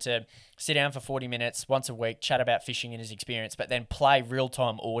 He wanted to sit down for 40 minutes once a week, chat about fishing and his experience, but then play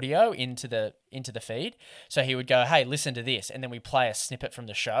real-time audio into the feed. So he would go, hey, listen to this. And then we play a snippet from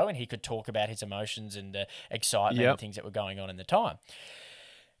the show and he could talk about his emotions and the excitement and things that were going on in the time.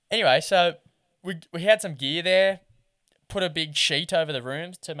 Anyway, so we had some gear there, put a big sheet over the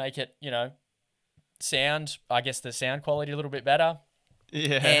rooms to make it, sound, I guess the sound quality a little bit better.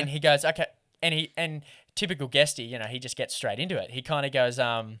 Yeah. And he goes, okay. And typical Guesty, he just gets straight into it. He kind of goes,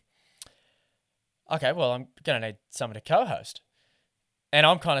 okay, well, I'm going to need someone to co-host. And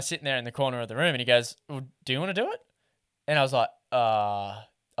I'm kind of sitting there in the corner of the room and he goes, well, do you want to do it? And I was like,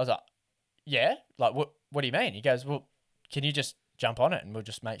 yeah. Like, what do you mean? He goes, well, can you just jump on it and we'll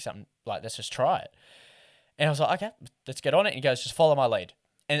just make something, like, let's just try it. And I was like, okay, let's get on it. And he goes, just follow my lead.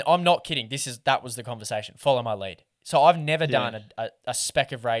 And I'm not kidding. That was the conversation. Follow my lead. So I've never done a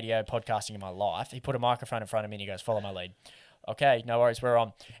speck of radio podcasting in my life. He put a microphone in front of me and he goes, follow my lead. Okay, no worries, we're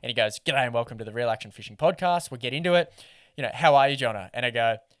on. And he goes, g'day and welcome to the Real Action Fishing Podcast. We'll get into it. How are you, Jono? And I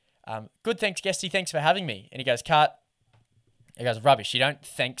go, good, thanks, Guesty. Thanks for having me. And he goes, cut. He goes, rubbish. You don't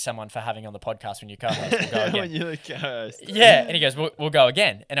thank someone for having on the podcast when you're co-host. We'll go again. When you're the co-host. Yeah. And he goes, we'll go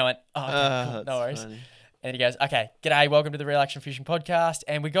again. And I went, oh, okay, cool, no worries. Funny. And he goes, okay, g'day, welcome to the Real Action Fishing Podcast.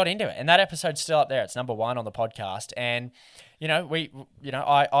 And we got into it. And that episode's still up there. It's number 1 on the podcast. And,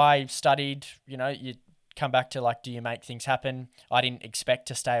 I studied, you come back to like, do you make things happen? I didn't expect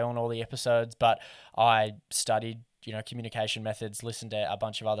to stay on all the episodes, but I studied, communication methods, listened to a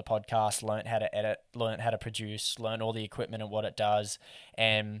bunch of other podcasts, learned how to edit, learned how to produce, learned all the equipment and what it does,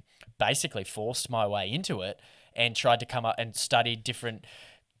 and basically forced my way into it and tried to come up and study different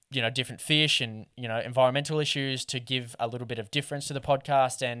fish and, environmental issues to give a little bit of difference to the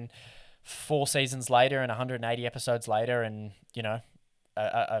podcast. And 4 seasons later and 180 episodes later and,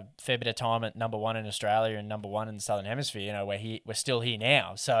 a fair bit of time at number 1 in Australia and number 1 in the Southern Hemisphere, we're still here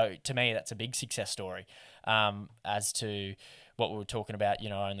now. So to me, that's a big success story as to what we were talking about,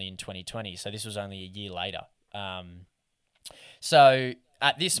 only in 2020. So this was only a year later. So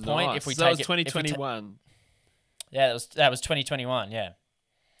at this point, if we that take was 2021. that was 2021, yeah.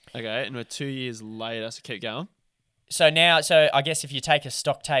 Okay, and we're 2 years later, so keep going. So I guess if you take a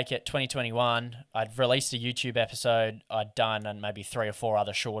stock take at 2021, I'd released a YouTube episode. I'd done maybe 3 or 4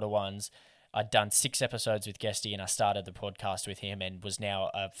 other shorter ones. I'd done 6 episodes with Guesty and I started the podcast with him and was now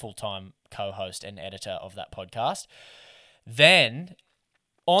a full-time co-host and editor of that podcast. Then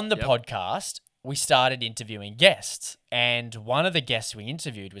on the podcast, we started interviewing guests. And one of the guests we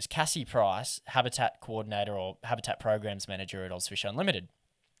interviewed was Cassie Price, Habitat Coordinator or Habitat Programs Manager at Ozfish Unlimited.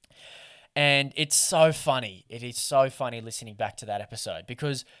 And it's so funny. It is so funny listening back to that episode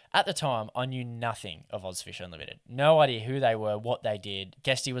because at the time I knew nothing of Ozfish Unlimited. No idea who they were, what they did.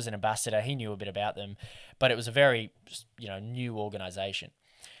 Guesty was an ambassador. He knew a bit about them, but it was a very, new organization.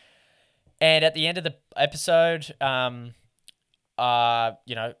 And at the end of the episode,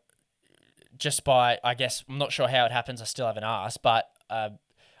 just by, I guess, I'm not sure how it happens. I still haven't asked, but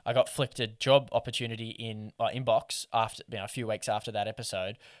I got flicked a job opportunity in my inbox after a few weeks after that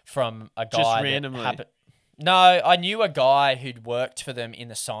episode from a guy. Just randomly? No, I knew a guy who'd worked for them in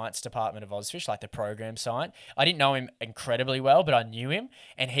the science department of Ozfish, like the program science. I didn't know him incredibly well, but I knew him,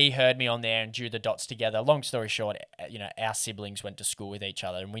 and he heard me on there and drew the dots together. Long story short, our siblings went to school with each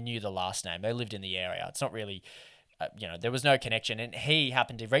other, and we knew the last name. They lived in the area. It's not really, there was no connection, and he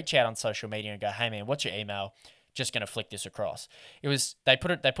happened to reach out on social media and go, "Hey man, what's your email? Just going to flick this across." It was they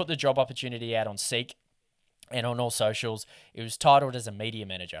put the job opportunity out on Seek and on all socials. It was titled as a media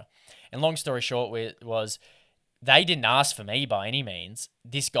manager. And long story short was they didn't ask for me by any means.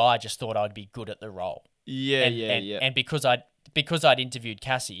 This guy just thought I'd be good at the role. Yeah. And because I'd interviewed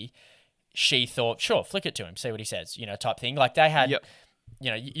Cassie, she thought, sure, flick it to him, see what he says, type thing. Like they had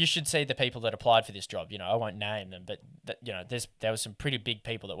you should see the people that applied for this job. I won't name them, but there was some pretty big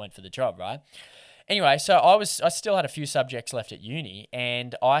people that went for the job, right? Anyway, so I still had a few subjects left at uni,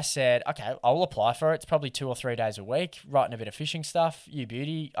 and I said, okay, I'll apply for it. It's probably 2 or 3 days a week, writing a bit of fishing stuff. You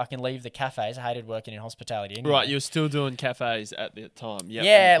beauty, I can leave the cafes. I hated working in hospitality anyway. Right, you were still doing cafes at the time. Yep,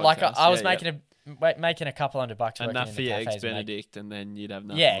 yeah, in the like podcast. I was making a couple $100 working enough in for the your cafes. eggs Benedict, and then you'd have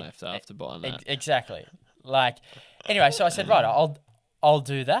nothing left after buying that. Exactly. Like, anyway, so I said, right, I'll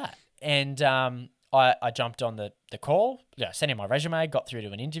do that, and I jumped on the call. Yeah, sent in my resume, got through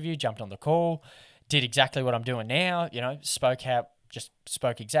to an interview, jumped on the call. Did exactly what I'm doing now, spoke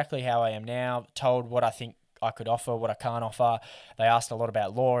exactly how I am now, told what I think I could offer, what I can't offer. They asked a lot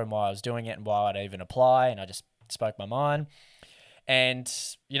about law and why I was doing it and why I'd even apply, and I just spoke my mind. And,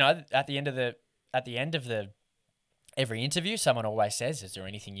 at the end of every interview, someone always says, is there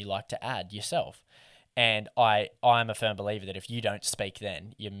anything you like to add yourself? And I'm a firm believer that if you don't speak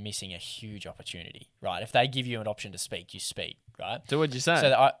then, you're missing a huge opportunity, right? If they give you an option to speak, you speak, right? So what'd you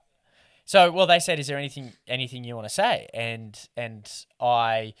say? Well, they said, is there anything you want to say? And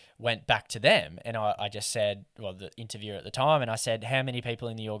I went back to them and I just said, well, the interviewer at the time, and I said, how many people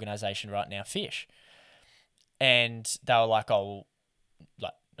in the organisation right now fish? And they were like, oh,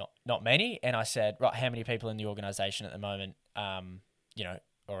 like not many. And I said, right, how many people in the organisation at the moment,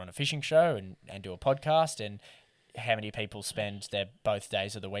 are on a fishing show and do a podcast, and how many people spend their both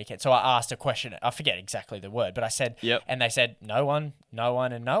days of the weekend? So I asked a question. I forget exactly the word, but I said, yep. And they said, no one,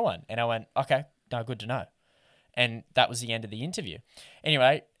 and no one. And I went, okay, no, good to know. And that was the end of the interview.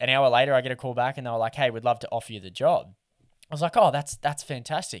 Anyway, an hour later, I get a call back and they were like, hey, we'd love to offer you the job. I was like, oh, that's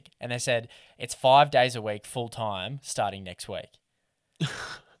fantastic. And they said, it's 5 days a week, full time, starting next week.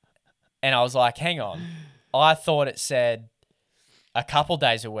 And I was like, hang on. I thought it said a couple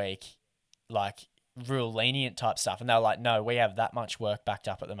days a week, like real lenient type stuff. And they were like, no, we have that much work backed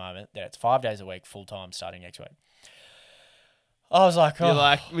up at the moment that it's 5 days a week, full time, starting next week. I was like,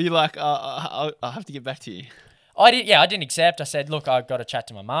 oh. Were you like, I'll have to get back to you? I didn't accept. I said, look, I've got to chat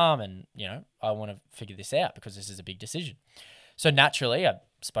to my mum and, I want to figure this out because this is a big decision. So naturally, I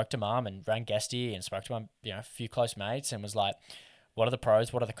spoke to mum and rang Guesty and spoke to my, a few close mates and was like, what are the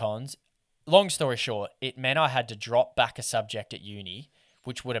pros? What are the cons? Long story short, it meant I had to drop back a subject at uni,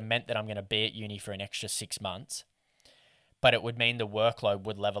 which would have meant that I'm going to be at uni for an extra 6 months. But it would mean the workload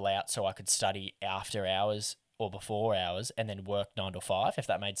would level out so I could study after hours or before hours and then work 9 to 5, if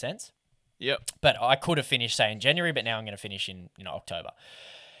that made sense. Yep. But I could have finished, say, in January, but now I'm going to finish in October.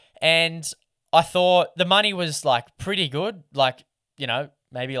 And I thought the money was like pretty good, like,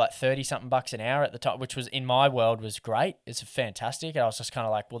 maybe like 30-something bucks an hour at the top, which was in my world was great. It's fantastic. And I was just kind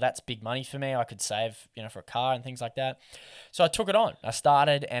of like, well, that's big money for me. I could save, for a car and things like that. So I took it on. I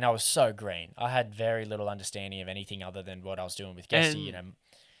started and I was so green. I had very little understanding of anything other than what I was doing with Guesty.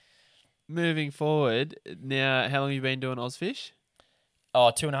 Moving forward, now, how long have you been doing Ozfish?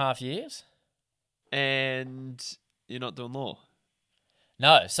 Oh, 2.5 years. And you're not doing law?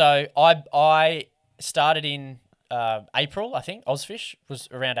 No. So I started in April, I think. Ozfish was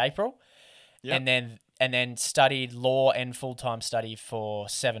around April. Yep. And then studied law and full-time study for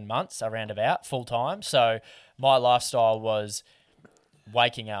 7 months, around about full-time. So my lifestyle was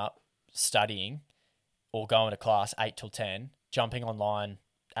waking up, studying, or going to class 8 till 10, jumping online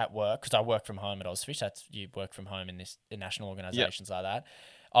at work, because I work from home at Ozfish. That's, you work from home in national organisations like that.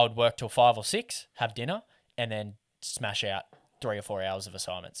 I would work till 5 or 6, have dinner, and then smash out 3 or 4 hours of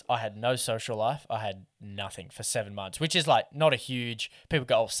assignments. I had no social life. I had nothing for 7 months, which is like not a huge, people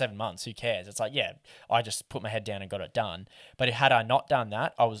go, 7 months, who cares? It's like, yeah, I just put my head down and got it done. But had I not done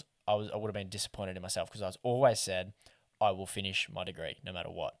that, I would have been disappointed in myself, because I was always said, I will finish my degree no matter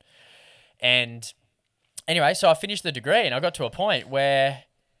what. And anyway, so I finished the degree and I got to a point where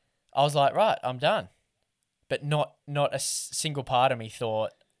I was like, right, I'm done. But not a single part of me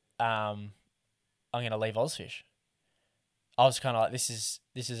thought, I'm going to leave Ozfish. I was kind of like, this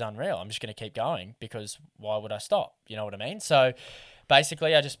is unreal. I'm just going to keep going, because why would I stop? You know what I mean? So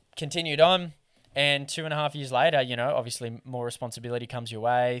basically I just continued on, and 2.5 years later, obviously more responsibility comes your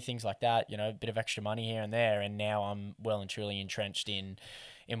way, things like that, a bit of extra money here and there. And now I'm well and truly entrenched in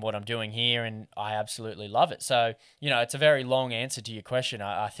what I'm doing here, and I absolutely love it. So, it's a very long answer to your question.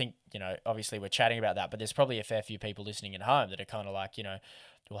 I think, obviously we're chatting about that, but there's probably a fair few people listening at home that are kind of like,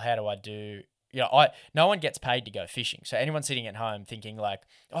 well, how do I do... no one gets paid to go fishing. So anyone sitting at home thinking like,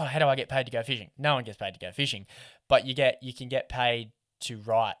 oh, how do I get paid to go fishing? No one gets paid to go fishing, but you can get paid to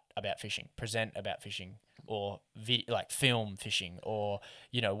write about fishing, present about fishing, or film fishing, or,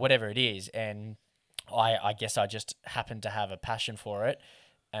 whatever it is. And I guess I just happen to have a passion for it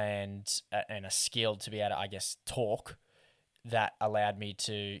and a skill to be able to, I guess, talk, that allowed me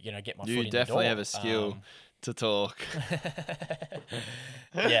to, get my foot in the door. You definitely have a skill to talk.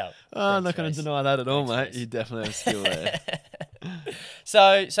 Yeah. I'm not Thanks, going Reece. to deny that at all, Thanks, mate. Reece. You definitely have a skill there.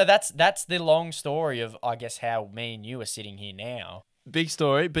 So that's the long story of, I guess, how me and you are sitting here now. Big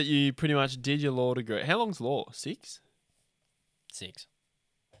story, but you pretty much did your law degree. How long's law? 6? 6.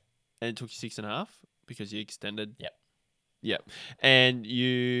 And it took you 6.5 because you extended. Yep. Yep. And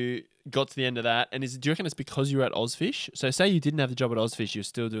you got to the end of that. And do you reckon it's because you were at Ozfish? So say you didn't have the job at Ozfish, you're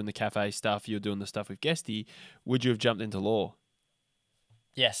still doing the cafe stuff, you're doing the stuff with Guesty. Would you have jumped into law?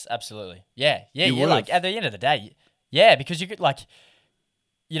 Yes, absolutely. Yeah. You Like would've. at the end of the day, yeah, because you could I'd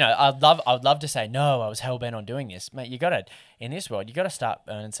love to say no, I was hell bent on doing this, mate. In this world, you got to start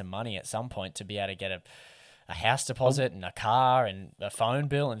earning some money at some point to be able to get a house deposit and a car and a phone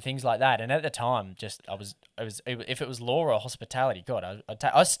bill and things like that. And at the time, if it was law or hospitality, God,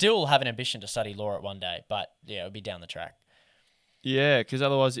 I still have an ambition to study law at one day, but yeah, it would be down the track. Yeah, because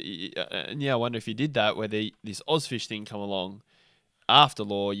otherwise, I wonder if you did that, where this Ozfish thing come along after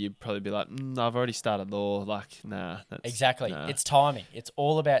law, you'd probably be like, I've already started law. Like, nah. Exactly. Nah. It's timing. It's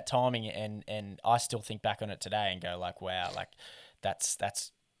all about timing. And I still think back on it today and go like, wow, like that's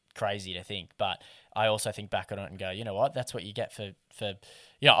crazy to think. But I also think back on it and go, you know what? That's what you get for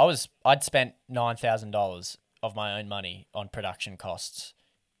I'd spent $9,000 of my own money on production costs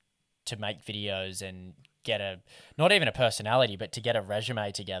to make videos and get not even a personality, but to get a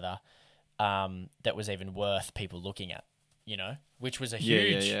resume together that was even worth people looking at, which was a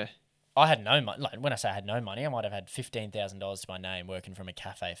huge. Yeah. I had no money. Like, when I say I had no money, I might have had $15,000 to my name working from a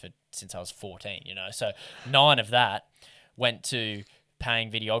cafe since I was 14. So 9 of that went to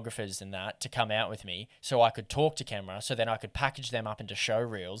paying videographers and that to come out with me, so I could talk to camera, so then I could package them up into show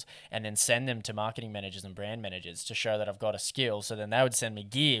reels and then send them to marketing managers and brand managers to show that I've got a skill. So then they would send me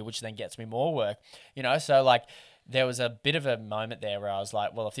gear, which then gets me more work. So like there was a bit of a moment there where I was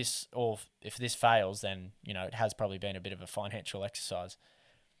like, well, if this fails, then it has probably been a bit of a financial exercise.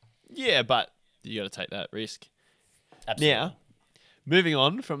 Yeah, but you got to take that risk. Absolutely. Now, moving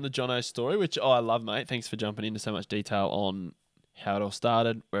on from the Jono story, which I love, mate. Thanks for jumping into so much detail on how it all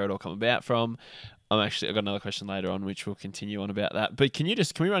started, where it all come about from. I've got another question later on, which we'll continue on about that. But can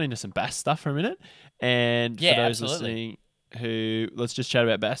we run into some bass stuff for a minute? And for those listening let's just chat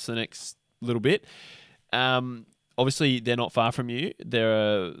about bass for the next little bit. Obviously, they're not far from you.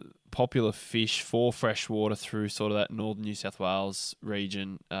 They're a popular fish for freshwater through sort of that northern New South Wales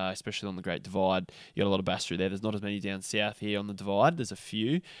region, especially on the Great Divide. You got a lot of bass through there. There's not as many down south here on the Divide. There's a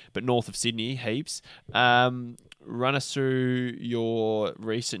few, but north of Sydney, heaps. Run us through your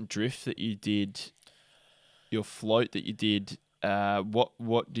recent drift that you did, your float that you did.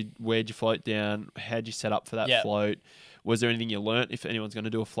 Where'd you float down? How'd you set up for that float? Was there anything you learnt if anyone's going to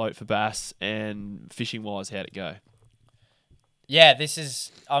do a float for bass? And fishing wise, how'd it go? Yeah,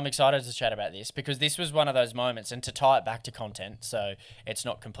 I'm excited to chat about this because this was one of those moments, and to tie it back to content, so it's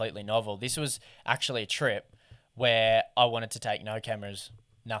not completely novel. This was actually a trip where I wanted to take no cameras,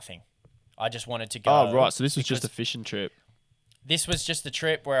 nothing. I just wanted to go. Oh, right. So this was just a fishing trip. This was just the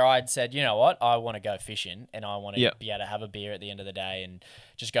trip where I'd said, you know what, I want to go fishing and I want to be able to have a beer at the end of the day and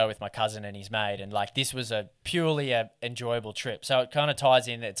just go with my cousin and his mate. And like, this was purely a enjoyable trip. So it kind of ties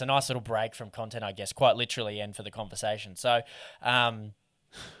in. It's a nice little break from content, I guess, quite literally, and for the conversation. So,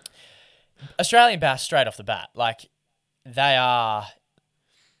 Australian bass straight off the bat, like they are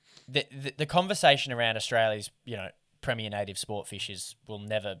the conversation around Australia's, premier native sport fishes will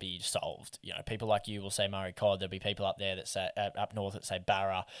never be solved. People like you will say Murray cod. There'll be people up there that say up north that say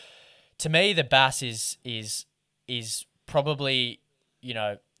barra. To me, the bass is probably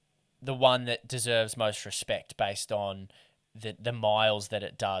the one that deserves most respect based on the miles that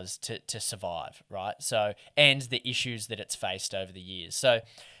it does to survive, right? So, and the issues that it's faced over the years. So,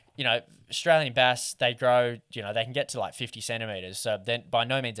 Australian bass, they grow, they can get to like 50 centimeters. So then by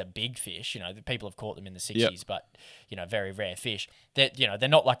no means a big fish, people have caught them in the 60s, but, very rare fish. They're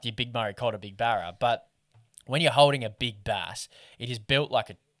not like the big Murray cod or big barra, but when you're holding a big bass, it is built like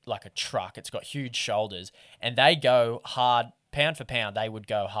a truck. It's got huge shoulders and they go hard, pound for pound. They would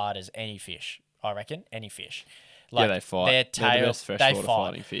go hard as any fish, I reckon, any fish. Like they fight. Their tail, they're the best freshwater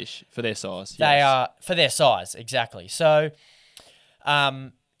fighting fish for their size. They are for their size, exactly. So,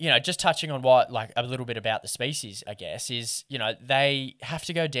 just touching on like a little bit about the species, I guess, is, they have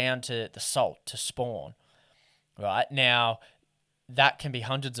to go down to the salt to spawn, right? Now, that can be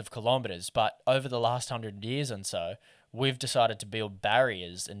hundreds of kilometers, but over the last 100 years and so, we've decided to build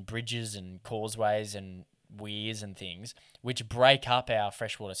barriers and bridges and causeways and weirs and things which break up our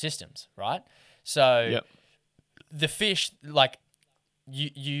freshwater systems, right? So the fish, like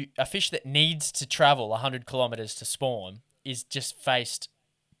a fish that needs to travel 100 kilometers to spawn is just faced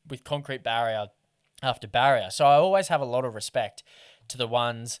with concrete barrier after barrier. So I always have a lot of respect to the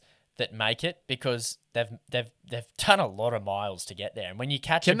ones that make it because they've done a lot of miles to get there. And when you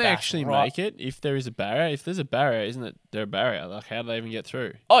catch Can a they bass actually right, make it if there is a barrier? If there's a barrier, isn't it there a barrier? Like, how do they even get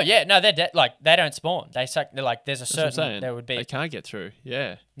through? oh yeah, no, like they don't spawn. They're like there's a That's what I'm certain saying. there would be They can't get through.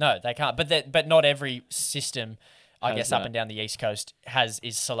 Yeah. no, they can't. But not every system, I Has guess, up that. and down the East Coast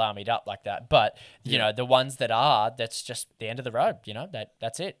is salamied up like that. But you Yeah. know, the ones that are, that's just the end of the road. You know,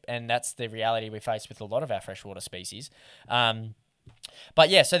 that's it, and that's the reality we face with a lot of our freshwater species. But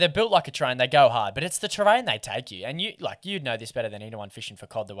yeah, so they're built like a train. They go hard, but it's the terrain they take you. And you'd know this better than anyone fishing for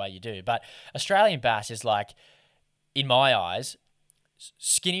cod the way you do. But Australian bass is like, in my eyes,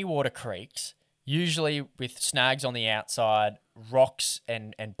 skinny water creeks, usually with snags on the outside, rocks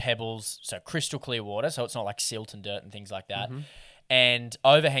and pebbles, so crystal clear water, so it's not like silt and dirt and things like that, and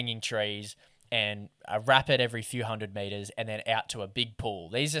overhanging trees and a rapid every few hundred meters, and then out to a big pool.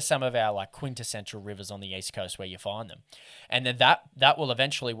 These are some of our like quintessential rivers on the East Coast where you find them. And then that will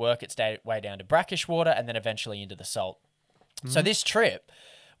eventually work its way down to brackish water and then eventually into the salt. So this trip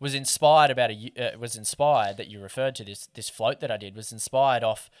was inspired that you referred to this float that I did was inspired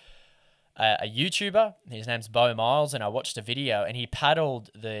off a YouTuber. His name's Beau Miles, and I watched a video, and he paddled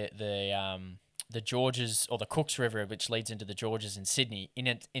the Georges or the Cooks River, which leads into the Georges in Sydney, in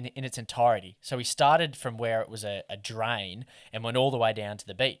its entirety. So he started from where it was a drain and went all the way down to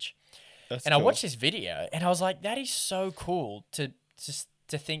the beach. That's And cool. I watched this video, and I was like, that is so cool to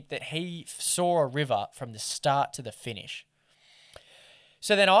think that he saw a river from the start to the finish.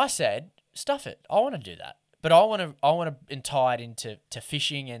 So then I said, stuff it. I want to do that. But I want to tie it into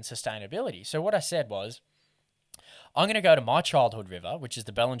fishing and sustainability. So what I said was, I'm going to go to my childhood river, which is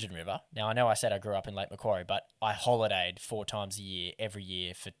the Bellinger River. Now, I know I said I grew up in Lake Macquarie, but I holidayed 4 times a year, every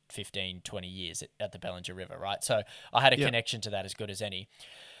year for 15, 20 years at the Bellinger River, right? So I had a connection to that as good as any.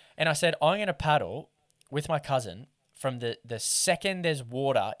 And I said, I'm going to paddle with my cousin from the second there's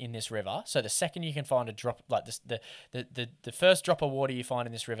water in this river. So the second you can find a drop, like this, the first drop of water you find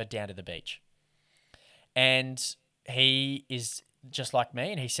in this river, down to the beach. And he is just like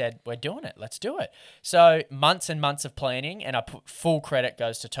me, and he said, we're doing it, let's do it. So months and months of planning, and I put full credit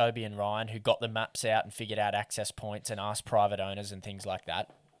goes to Toby and Ryan, who got the maps out and figured out access points and asked private owners and things like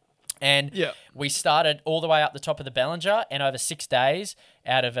that. And we started all the way up the top of the Bellinger, and over 6 days,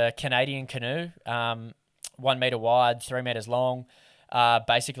 out of a Canadian canoe, 1 meter wide, 3 meters long,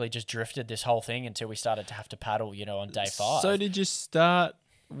 basically just drifted this whole thing until we started to have to paddle, on day 5. So did you start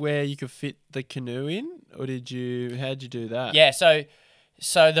where you could fit the canoe in, or how'd you do that? Yeah, so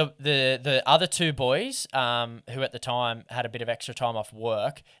the other 2 boys, who at the time had a bit of extra time off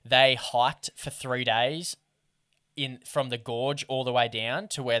work, they hiked for 3 days from the gorge all the way down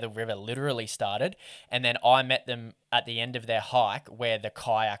to where the river literally started, and then I met them at the end of their hike where the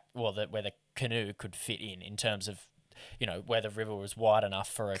where the canoe could fit in terms of where the river was wide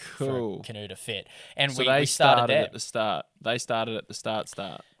enough for a canoe to fit. And so we started there at the start. They started at the start.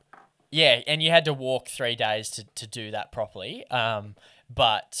 Yeah, and you had to walk 3 days to do that properly.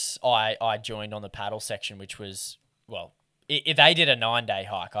 But I joined on the paddle section, which was, they did a 9-day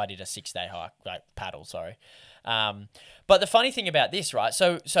hike. I did a 6-day hike, like paddle, sorry. But the funny thing about this, right?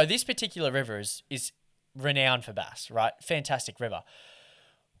 So this particular river is renowned for bass, right? Fantastic river.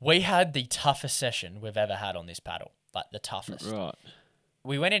 We had the toughest session we've ever had on this paddle, like the toughest. Right.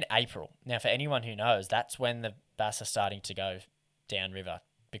 We went in April. Now, for anyone who knows, that's when the bass are starting to go downriver,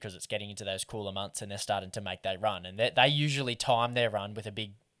 because it's getting into those cooler months and they're starting to make their run. And they usually time their run with a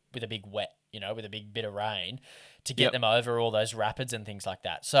big wet, with a big bit of rain to get them over all those rapids and things like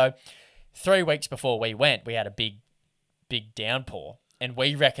that. So 3 weeks before we went, we had a big downpour, and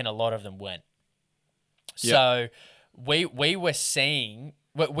we reckon a lot of them went. So we were seeing,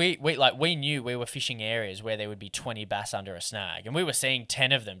 we knew we were fishing areas where there would be 20 bass under a snag, and we were seeing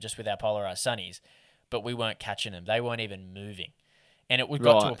 10 of them just with our polarized sunnies, but we weren't catching them. They weren't even moving. And we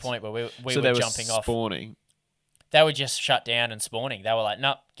got to a point where we were jumping off. Spawning. They were just shut down and spawning. They were like,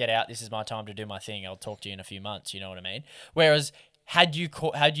 nope, get out. This is my time to do my thing. I'll talk to you in a few months. You know what I mean? Whereas had you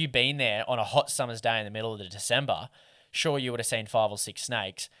been there on a hot summer's day in the middle of the December, sure, you would have seen 5 or 6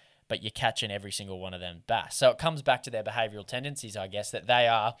 snakes, but you're catching every single one of them bass. So it comes back to their behavioural tendencies, I guess, that they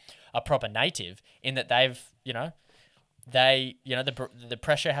are a proper native in that they've, the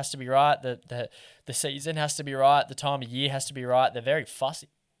pressure has to be right, the season has to be right, the time of year has to be right. They're very fussy,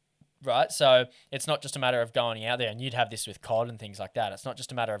 right? So it's not just a matter of going out there, and you'd have this with cod and things like that. It's not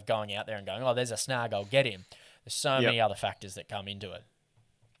just a matter of going out there and going, oh, there's a snag, I'll get him. There's so many other factors that come into it.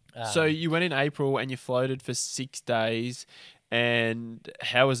 So you went in April and you floated for 6 days. And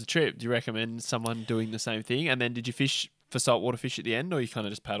how was the trip? Do you recommend someone doing the same thing? And then did you fish for saltwater fish at the end, or you kind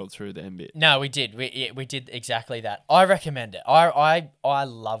of just paddled through the end bit? No, we did. We did exactly that. I recommend it. I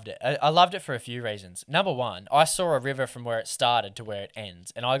loved it. I loved it for a few reasons. Number one, I saw a river from where it started to where it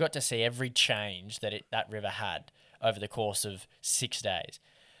ends, and I got to see every change that river had over the course of 6 days.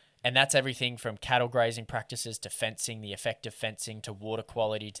 And that's everything from cattle grazing practices to fencing, the effect of fencing, to water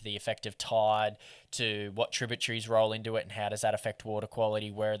quality, to the effect of tide, to what tributaries roll into it and how does that affect water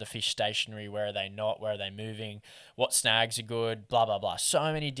quality, where are the fish stationary, where are they not, where are they moving, what snags are good, blah, blah, blah.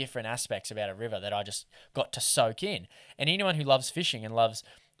 So many different aspects about a river that I just got to soak in. And anyone who loves fishing and loves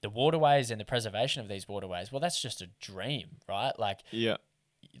the waterways and the preservation of these waterways, well, that's just a dream, right? Yeah.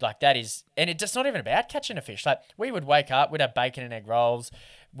 Like that is, and it's not even about catching a fish. Like we would wake up, we'd have bacon and egg rolls,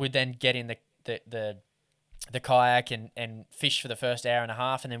 we'd then get in the kayak and fish for the first hour and a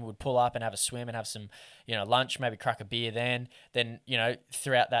half, and then we'd pull up and have a swim and have some, lunch, maybe crack a beer then,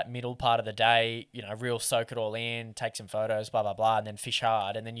 throughout that middle part of the day, real soak it all in, take some photos, blah, blah, blah, and then fish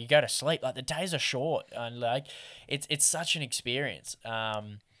hard, and then you go to sleep. Like the days are short, and like it's such an experience.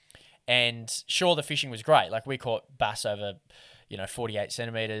 And sure, the fishing was great. Like we caught bass over 48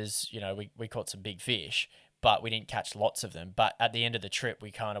 centimeters, we caught some big fish, but we didn't catch lots of them. But at the end of the trip,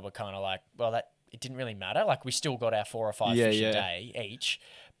 we were like, well, it didn't really matter. Like we still got our 4 or 5 fish a day each,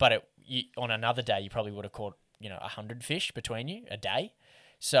 but on another day, you probably would have caught, 100 fish between you a day.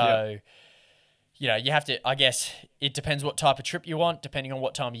 So, you have to, I guess it depends what type of trip you want, depending on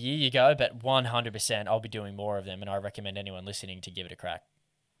what time of year you go, but 100% I'll be doing more of them. And I recommend anyone listening to give it a crack.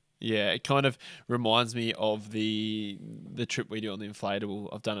 Yeah, it kind of reminds me of the trip we do on the inflatable.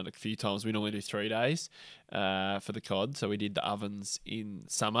 I've done it a few times. We normally do 3 days for the cod. So we did the ovens in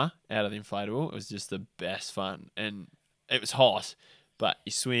summer out of the inflatable. It was just the best fun. And it was hot, but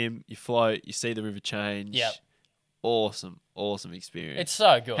you swim, you float, you see the river change. Yep. Awesome experience. It's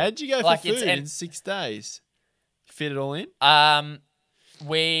so good. How'd you go for food in 6 days? Fit it all in? How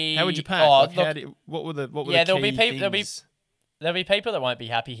would you pack? What were the key things? There'll be people that won't be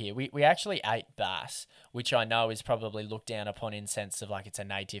happy here. We actually ate bass, which I know is probably looked down upon in sense of like it's a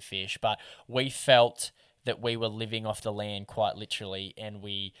native fish, but we felt that we were living off the land quite literally, and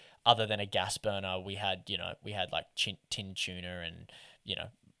we, other than a gas burner, we had like tin tuna and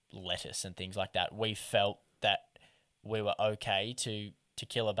lettuce and things like that. We felt that we were okay to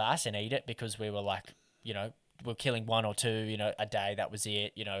kill a bass and eat it because we were like, we're killing 1 or 2 a day. That was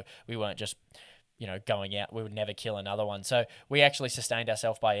it. We weren't just going out, we would never kill another one. So we actually sustained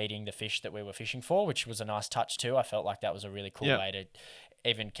ourselves by eating the fish that we were fishing for, which was a nice touch too. I felt like that was a really cool way to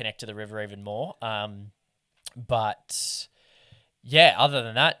even connect to the river even more. But yeah, other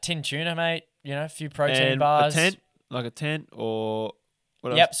than that, tin tuna, mate, a few protein bars. A tent or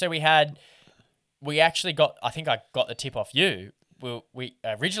what else? Yep. So we actually got, I think I got the tip off you. We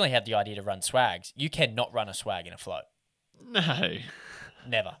originally had the idea to run swags. You cannot run a swag in a float. No.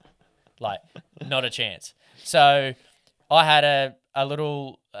 Never. Like, not a chance. So I had a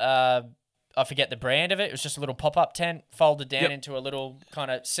little, I forget the brand of it. It was just a little pop-up tent folded down into a little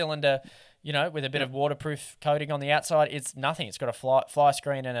kind of cylinder, with a bit of waterproof coating on the outside. It's nothing. It's got a fly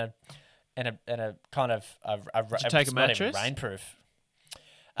screen and a kind of Did you take a mattress? Rainproof.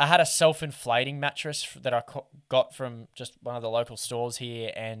 I had a self-inflating mattress that I got from just one of the local stores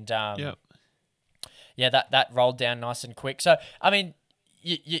here, and that rolled down nice and quick. So I mean,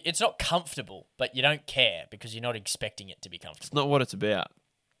 it's not comfortable, but you don't care because you're not expecting it to be comfortable. It's not what it's about.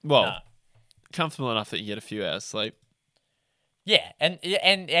 Well, comfortable enough that you get a few hours sleep. Yeah, and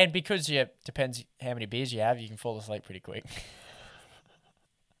because depends how many beers you have, you can fall asleep pretty quick.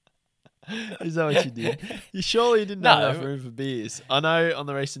 Is that what you did? You surely didn't have enough room for beers. I know on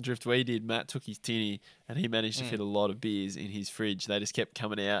the recent drift we did, Matt took his tinny and he managed to fit a lot of beers in his fridge. They just kept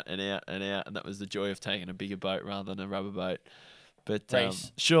coming out and out and out, and that was the joy of taking a bigger boat rather than a rubber boat. But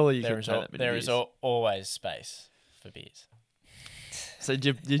surely you can take that many beers. There is always space for beers. So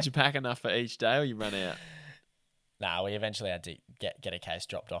did you pack enough for each day, or you run out? No, we eventually had to get a case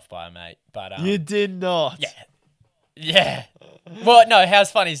dropped off by a mate. But you did not. Yeah. Well, no. How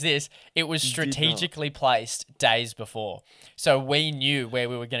funny is this? It was strategically placed days before, so we knew where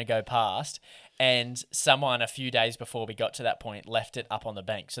we were going to go past. And someone a few days before we got to that point left it up on the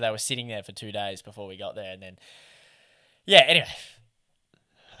bank, so they were sitting there for 2 days before we got there, and then. Yeah, anyway.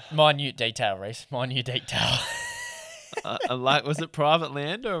 Minute detail, Reese. Minute detail. Was it private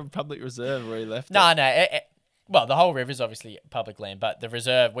land or public reserve where he left it? No. Well, the whole river is obviously public land, but the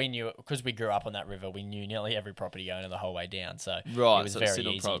reserve, we knew, because we grew up on that river, we knew nearly every property owner the whole way down. So it was very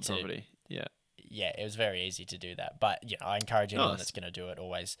easy to... property. Yeah. Yeah, it was very easy to do that. But, I encourage anyone that's going to do it,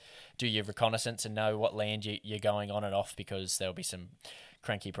 always do your reconnaissance and know what land you're going on and off, because there'll be some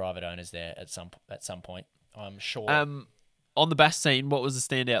cranky private owners there at some point, I'm sure. on the bass scene, what was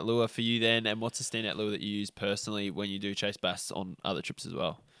the standout lure for you then, and what's the standout lure that you use personally when you do chase bass on other trips as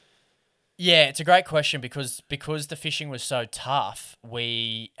well? Yeah, it's a great question because the fishing was so tough,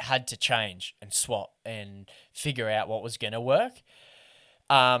 we had to change and swap and figure out what was going to work.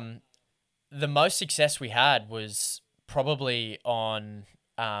 The most success we had was probably on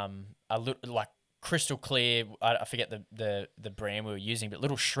like crystal clear. I forget the brand we were using, but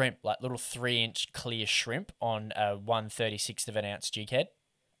little shrimp, like little 3-inch clear shrimp on a 1/36 of an ounce jig head,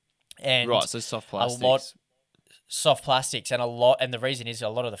 and Right, so soft a plastics. lot soft plastics and a lot. And the reason is a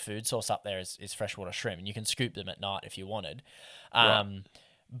lot of the food source up there is freshwater shrimp, and you can scoop them at night if you wanted. Right.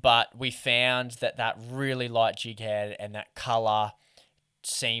 But we found that really light jig head and that color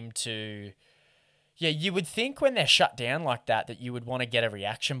seemed to. Yeah, you would think when they're shut down like that you would want to get a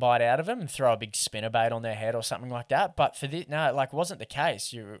reaction bite out of them and throw a big spinnerbait on their head or something like that. But for this, no, like wasn't the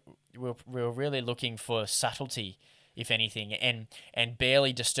case. We were really looking for subtlety, if anything, and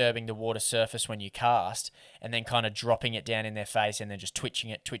barely disturbing the water surface when you cast, and then kind of dropping it down in their face and then just twitching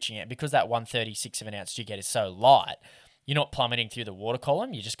it. Because that 1/36 of an ounce jig head is so light, you're not plummeting through the water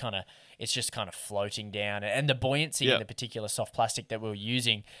column. It's just kind of floating down, and the buoyancy in the particular soft plastic that we were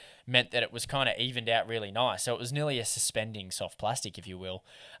using meant that it was kind of evened out really nice. So it was nearly a suspending soft plastic, if you will.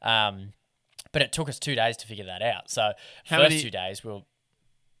 But it took us 2 days to figure that out. So first 2 days we'll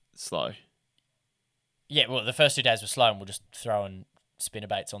slow. Yeah, well, the first 2 days were slow, and we're just throwing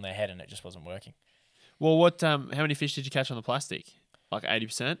spinnerbaits on their head, and it just wasn't working. Well, how many fish did you catch on the plastic? Like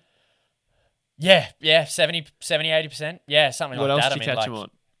 80%? Yeah, 70, 80%. Yeah, something what like else that. did you catch them on?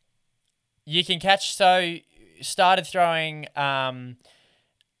 You can catch, started throwing,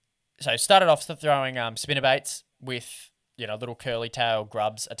 started off throwing spinnerbaits with, little curly tail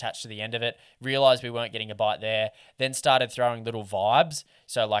grubs attached to the end of it. Realized we weren't getting a bite there. Then started throwing little vibes,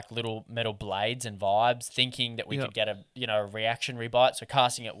 so like little metal blades and vibes, thinking that we could get a reactionary bite. So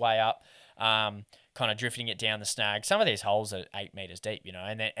casting it way up, kind of drifting it down the snag. Some of these holes are 8 meters deep,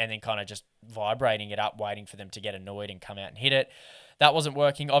 and then kind of just vibrating it up, waiting for them to get annoyed and come out and hit it. That wasn't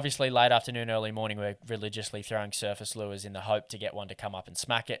working. Obviously, late afternoon, early morning, we're religiously throwing surface lures in the hope to get one to come up and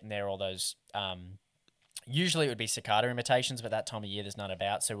smack it. And there are all those. Usually it would be cicada imitations, but that time of year there's none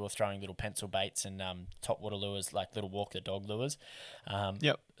about. So we're throwing little pencil baits and topwater lures, like little walk the dog lures,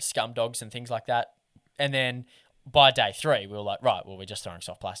 scum dogs and things like that. And then by day 3, we were like, right, well, we're just throwing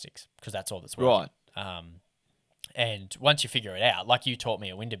soft plastics because that's all that's working. Right. And once you figure it out, like you taught me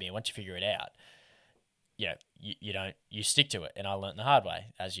at Windermere, once you figure it out, you stick to it. And I learned the hard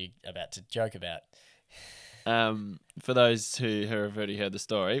way, as you're about to joke about. For those who have already heard the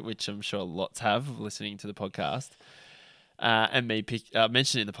story, which I'm sure lots have listening to the podcast, and me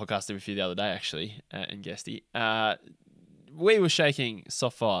mentioned it in the podcast with you the other day, actually, and Guesty, we were shaking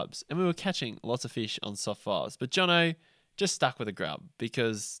soft vibes and we were catching lots of fish on soft vibes, but Jono just stuck with a grub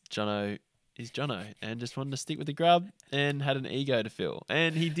because Jono is Jono and just wanted to stick with the grub and had an ego to fill.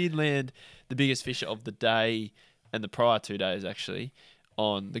 And he did land the biggest fish of the day and the prior 2 days, actually,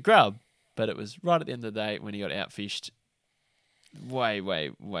 on the grub. But it was right at the end of the day when he got outfished. Way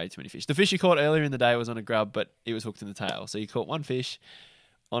too many fish. The fish he caught earlier in the day was on a grub, but it was hooked in the tail. So you caught one fish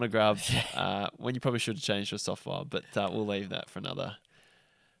on a grub when you probably should have changed to a soft vibe. But we'll leave that for another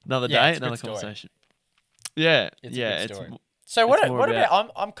day, another conversation. Yeah, it's a good story. So what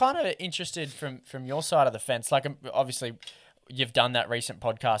about? I'm kind of interested from your side of the fence. Like, obviously, you've done that recent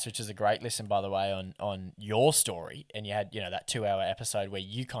podcast, which is a great listen, by the way, on your story, and you had that 2-hour episode where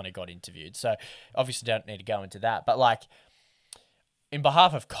you kind of got interviewed. So obviously, don't need to go into that. But like, in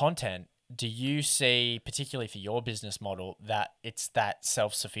behalf of content, do you see, particularly for your business model, that it's that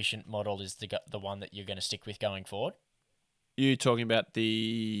self-sufficient model is the one that you're going to stick with going forward? You talking about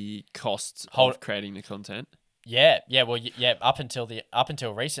the costs of creating the content? Yeah. Well, up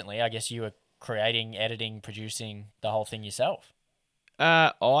until recently, I guess you were creating, editing, producing the whole thing yourself.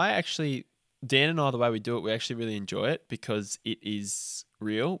 Dan and I, the way we do it, we actually really enjoy it because it is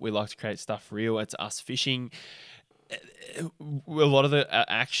real. We like to create stuff real. It's us fishing. A lot of the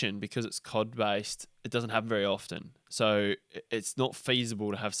action, because it's cod based, it doesn't happen very often. So it's not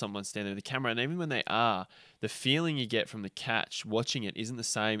feasible to have someone stand there with a camera. And even when they are, the feeling you get from the catch watching it isn't the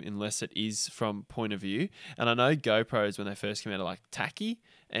same unless it is from point of view. And I know GoPros, when they first came out, are like tacky,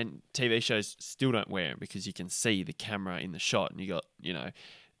 and TV shows still don't wear them because you can see the camera in the shot, and you got,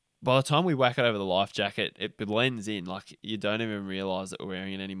 by the time we whack it over the life jacket, it blends in. Like, you don't even realize that we're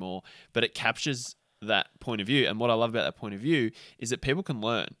wearing it anymore, but it captures that point of view. And what I love about that point of view is that people can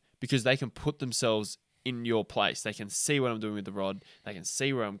learn because they can put themselves in your place. They can see what I'm doing with the rod. They can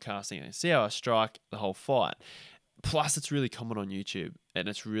see where I'm casting. They can see how I strike the whole fight. Plus, it's really common on YouTube, and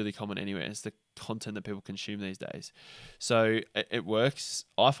it's really common anywhere. It's the content that people consume these days. So it works.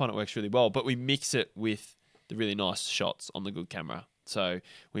 I find it works really well, but we mix it with the really nice shots on the good camera. So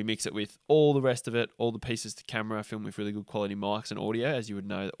we mix it with all the rest of it, all the pieces to camera, film with really good quality mics and audio. As you would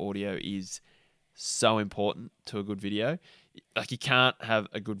know, the audio is so important to a good video. Like, you can't have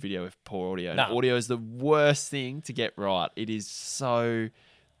a good video with poor audio. No. And audio is the worst thing to get right. It is so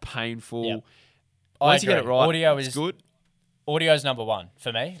painful. Yep. Once you get it right, audio it's is good. Audio is number one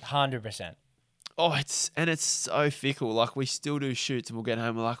for me, 100%. Oh, it's so fickle. Like, we still do shoots and we'll get home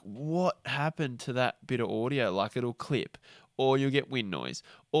and we're like, what happened to that bit of audio? Like, it'll clip, or you'll get wind noise,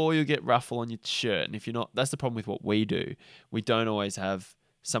 or you'll get ruffle on your shirt. And if you're not, that's the problem with what we do. We don't always have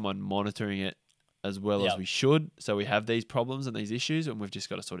someone monitoring it as well as we should. So we have these problems and these issues, and we've just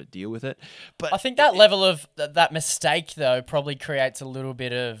got to sort of deal with it. But I think that level of that mistake, though, probably creates a little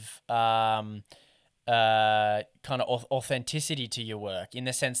bit of kind of authenticity to your work, in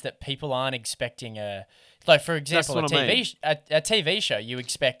the sense that people aren't expecting like, for example, a TV show. You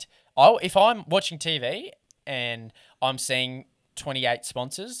expect, if I'm watching TV and I'm seeing 28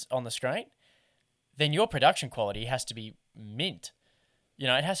 sponsors on the screen, then your production quality has to be mint. You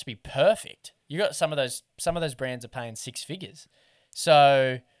know, it has to be perfect. You got some of those brands are paying six figures,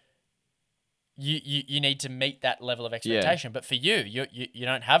 so you need to meet that level of expectation. Yeah. But for you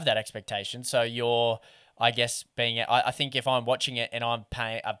don't have that expectation, so you're, I guess, I think if I'm watching it and I'm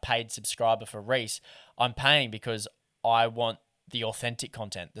paying a paid subscriber for Reese, I'm paying because I want the authentic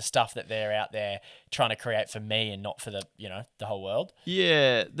content, the stuff that they're out there trying to create for me and not for the whole world.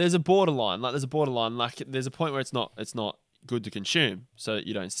 Yeah, there's a borderline. Like, there's a point where it's not good to consume, so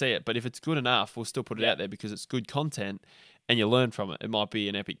you don't see it. But if it's good enough, we'll still put it out there because it's good content and you learn from it. It might be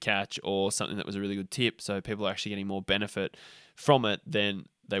an epic catch or something that was a really good tip, so people are actually getting more benefit from it than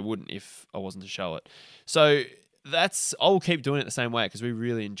they wouldn't if I wasn't to show it. So I'll keep doing it the same way because we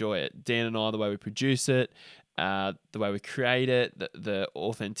really enjoy it. Dan and I, the way we produce it, the way we create it, the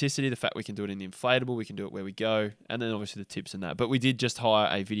authenticity, the fact we can do it in the inflatable, we can do it where we go, and then obviously the tips and that. But we did just hire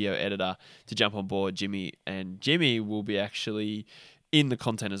a video editor to jump on board, Jimmy, and Jimmy will be actually in the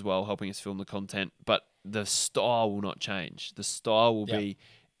content as well, helping us film the content, but the style will not change. The style will be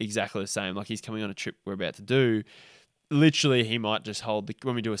exactly the same. Like, he's coming on a trip we're about to do. Literally, he might just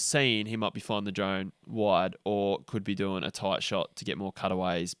when we do a scene, he might be flying the drone wide, or could be doing a tight shot to get more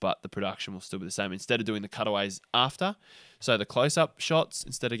cutaways, but the production will still be the same. Instead of doing the cutaways after, so the close-up shots,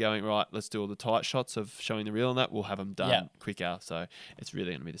 instead of going, right, let's do all the tight shots of showing the reel on that, we'll have them done quicker. So it's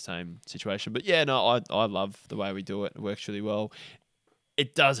really going to be the same situation. But yeah, no, I love the way we do it. It works really well.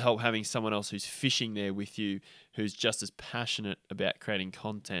 It does help having someone else who's fishing there with you, who's just as passionate about creating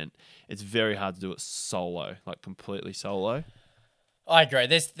content. It's very hard to do it solo, like completely solo. I agree.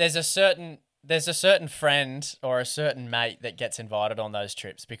 There's a certain friend or a certain mate that gets invited on those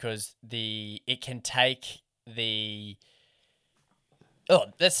trips because it can take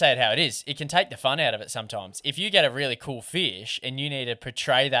let's say it how it is. It can take the fun out of it sometimes. If you get a really cool fish and you need to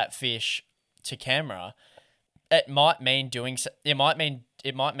portray that fish to camera, it might mean doing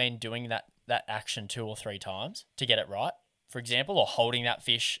that action 2 or 3 times to get it right, for example, or holding that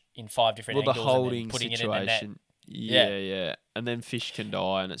fish in 5 different angles the holding and then putting situation, it in the net. Yeah. And then fish can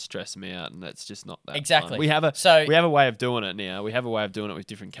die and it stresses me out, and that's just not that exactly. fun. We have a way of doing it now. We have a way of doing it with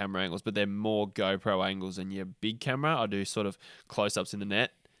different camera angles, but they're more GoPro angles than your big camera. I do sort of close-ups in the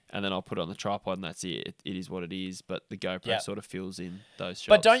net, and then I'll put it on the tripod, and that's it. It is what it is, but the GoPro sort of fills in those shots.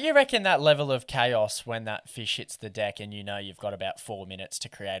 But don't you reckon that level of chaos when that fish hits the deck and you've got about 4 minutes to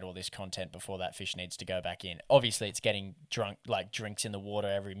create all this content before that fish needs to go back in? Obviously, it's getting drunk, like drinks in the water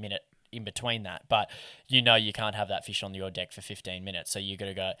every minute in between that, but you can't have that fish on your deck for 15 minutes. So you got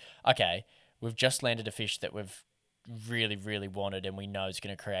to go, okay, we've just landed a fish that we've really, really wanted and we know is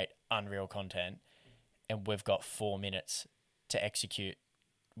going to create unreal content, and we've got 4 minutes to execute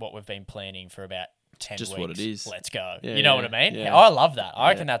what we've been planning for about 10 just weeks. What it is. Let's go. Yeah, you know what I mean? Yeah. I love that. I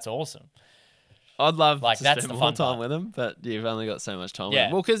reckon that's awesome. I'd love to that's spend the more fun time part. with them, but you've only got so much time with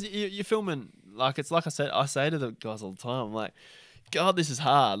them. Well, because you're filming, like, it's like I say to the guys all the time, I'm like, God, this is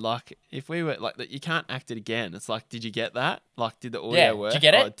hard. Like, if we were like that, you can't act it again. It's like, did you get that? Like, did the audio work? Did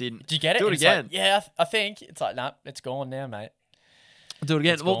you get it? It didn't. Did you get it? Do it again. Like, I think it's like, nah, it's gone now, mate. Do it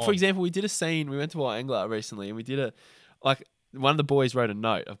again. It's well, gone. For example, we did a scene. We went to our angler recently, and we did one of the boys wrote a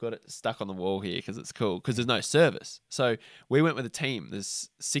note. I've got it stuck on the wall here because it's cool, because there's no service. So we went with a team. There's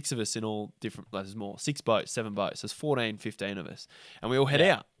 6 of us in all different, there's more, 6 boats, 7 boats. There's 14, 15 of us. And we all head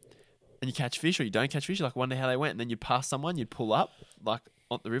out. And you catch fish or you don't catch fish. You wonder how they went. And then you pass someone, you'd pull up like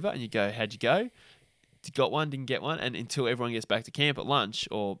on the river and you go, how'd you go? got one, didn't get one, and until everyone gets back to camp at lunch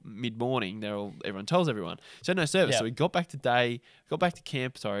or mid-morning, everyone tells everyone. So no service. Yeah. So we got back to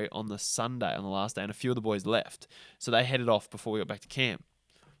camp, on the Sunday, on the last day, and a few of the boys left. So they headed off before we got back to camp.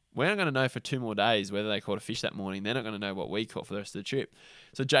 We're not going to know for 2 more days whether they caught a fish that morning. They're not going to know what we caught for the rest of the trip.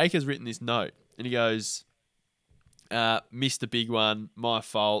 So Jake has written this note, and he goes, missed a big one, my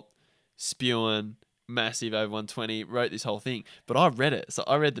fault, spewing, massive over 120, wrote this whole thing. But I read it. So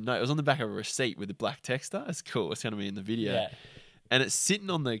I read the note. It was on the back of a receipt with the black texter. It's cool. It's going to be in the video. Yeah. And it's sitting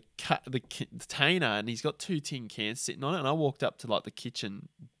on the container, and he's got 2 tin cans sitting on it. And I walked up to like the kitchen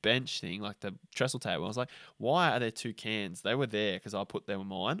bench thing, like the trestle table. I was like, why are there 2 cans? They were there because they were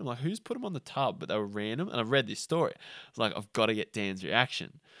mine. I'm like, who's put them on the tub? But they were random. And I read this story. I was like, I've got to get Dan's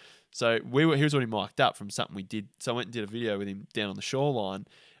reaction. So he was already mic'd up from something we did. So I went and did a video with him down on the shoreline,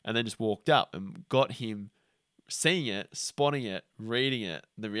 and then just walked up and got him seeing it, spotting it, reading it,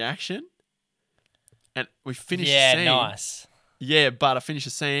 the reaction. And we finished the scene. Yeah, nice. Yeah, but I finished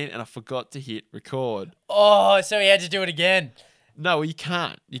the scene and I forgot to hit record. Oh, so he had to do it again. No, well, you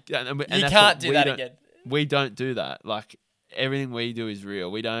can't. You can't do that again. We don't do that. Like, everything we do is real.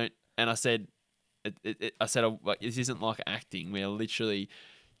 We don't. And I said, like, this isn't like acting. We are literally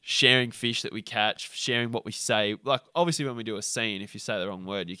sharing fish that we catch, sharing what we say. Like, obviously, when we do a scene, if you say the wrong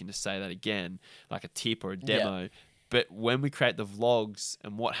word, you can just say that again, like a tip or a demo. Yeah. But when we create the vlogs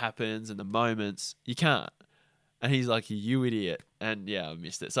and what happens and the moments, you can't. And he's like, you idiot. And yeah, I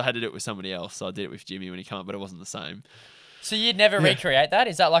missed it. So I had to do it with somebody else. So I did it with Jimmy when he can't, but it wasn't the same. So you'd never recreate that?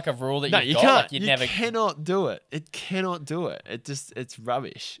 Is that like a rule that you got? Can't. Like you cannot do it. It cannot do it. It's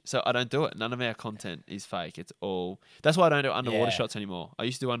rubbish. So I don't do it. None of our content is fake. It's all. That's why I don't do underwater shots anymore. I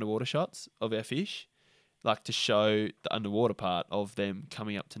used to do underwater shots of our fish, like to show the underwater part of them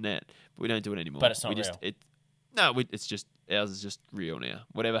coming up to net. But we don't do it anymore. But it's not real. It's just, ours is just real now.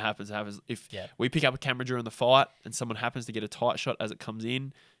 Whatever happens, happens. If we pick up a camera during the fight and someone happens to get a tight shot as it comes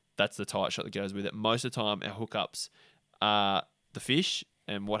in, that's the tight shot that goes with it. Most of the time, our hookups are the fish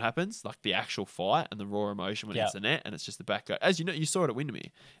and what happens, like the actual fight and the raw emotion when it's the net, and it's just the back go. As you know, you saw it at Windermere.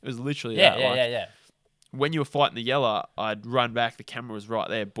 It was literally that. Yeah. When you were fighting the yeller, I'd run back, the camera was right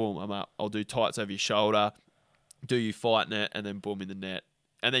there, boom, I'm up. I'll do tights over your shoulder, do you fighting it, and then boom in the net.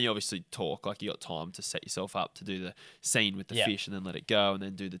 And then you obviously talk, like you got time to set yourself up to do the scene with the fish and then let it go and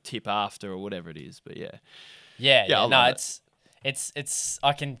then do the tip after or whatever it is. But yeah. No, it's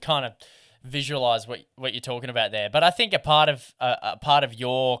I can kind of visualize what you're talking about there. But I think a part of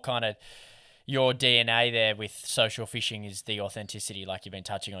your kind of your DNA there with social fishing is the authenticity, like you've been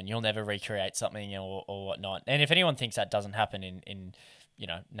touching on. You'll never recreate something or whatnot. And if anyone thinks that doesn't happen in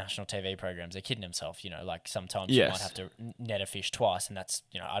national TV programs, they're kidding themselves. Like sometimes you might have to net a fish twice, and that's,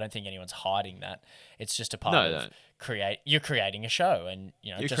 I don't think anyone's hiding that. It's just a part of you're creating a show, and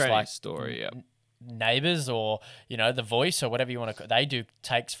you're just creating like a story, Neighbours or The Voice or whatever you want to. They do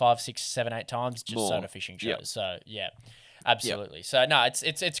takes 5, 6, 7, 8 times just soda fishing shows. Yep. So yeah, absolutely. Yep. So no,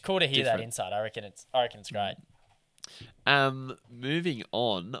 it's cool to hear that insight. I reckon it's great. Moving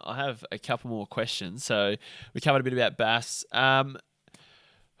on, I have a couple more questions. So we covered a bit about bass.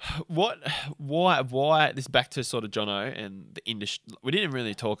 Why this back to sort of Jono and the industry. We didn't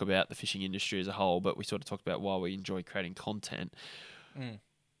really talk about the fishing industry as a whole, but we sort of talked about why we enjoy creating content.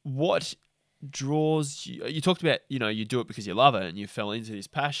 What draws you? You talked about, you do it because you love it and you fell into this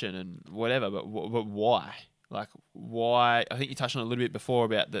passion and whatever, but why? Like, why? I think you touched on it a little bit before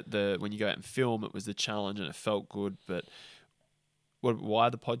about the when you go out and film, it was the challenge and it felt good, but why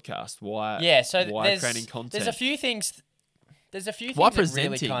the podcast? Why? Yeah, so why creating content? There's a few things that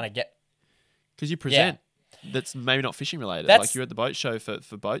really kind of get... Because you present that's maybe not fishing related. Like you're at the boat show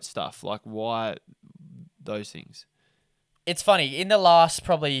for boat stuff. Like, why those things? It's funny. In the last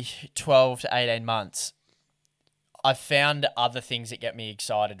probably 12 to 18 months, I've found other things that get me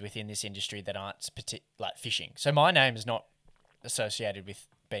excited within this industry that aren't like fishing. So my name is not associated with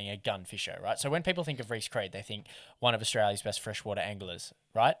being a gun fisher, right? So when people think of Reece Creed, they think one of Australia's best freshwater anglers,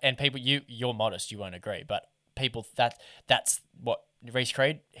 right? And people, you're modest, you won't agree, but people, that's what Reece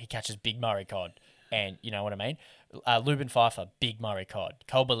Creed, he catches big Murray cod, and you know what I mean. Lubin Pfeiffer, big Murray cod.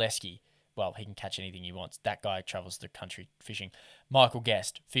 Cole Bolesky, well, he can catch anything he wants. That guy travels the country fishing. Michael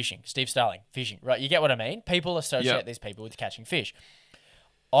Guest, fishing. Steve Starling, fishing. Right, you get what I mean? People associate these people with catching fish.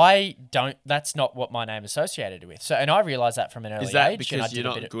 I don't. That's not what my name is associated with. So, and I realised that from an early age. Is that because you're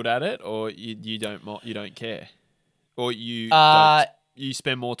not good at it, or you don't care, or you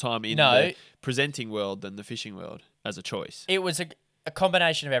spend more time in the presenting world than the fishing world as a choice? It was a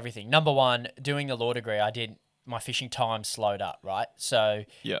combination of everything. Number one, doing the law degree, my fishing time slowed up, right? So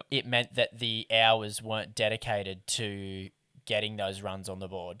it meant that the hours weren't dedicated to getting those runs on the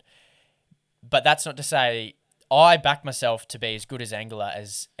board. But that's not to say I back myself to be as good as angler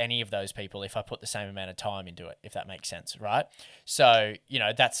as any of those people if I put the same amount of time into it, if that makes sense, right? So,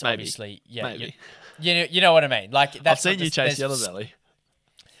 that's Maybe. obviously, yeah. Maybe. You know what I mean? Like, I've that's seen you chase yellow belly.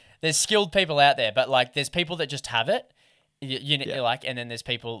 There's skilled people out there, but like, there's people that just have it, Yeah. like, and then there's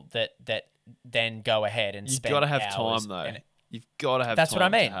people that then go ahead and You've spend got to have hours time, though. and You've got to have That's time what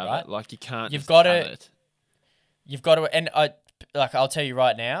I mean, to have right? it. Like, you can't You've just got to- have it. you've got to, and I'll tell you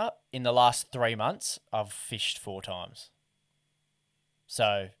right now, in the last 3 months, I've fished 4 times.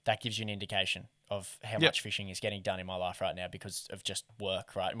 So that gives you an indication of how much fishing is getting done in my life right now because of just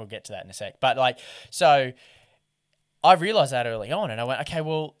work, right? And we'll get to that in a sec. But like, so I realized that early on and I went, okay,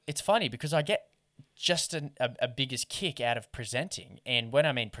 well, it's funny because I get just a biggest kick out of presenting. And when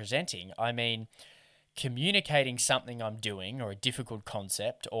I mean presenting, I mean communicating something I'm doing or a difficult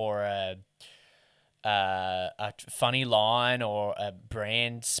concept or a funny line or a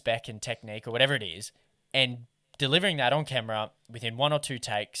brand spec and technique or whatever it is, and delivering that on camera within 1 or 2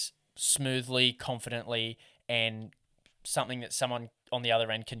 takes smoothly, confidently, and something that someone on the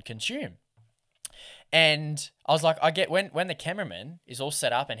other end can consume. And I was like, I get when the cameraman is all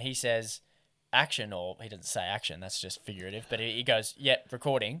set up and he says action, or he doesn't say action, that's just figurative, but he goes, yep,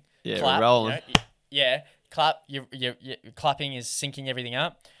 recording, Yeah, clap, we're rolling. Clap, your clapping is syncing everything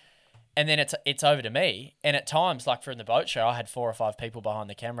up. And then it's over to me. And at times, like for the boat show, I had 4 or 5 people behind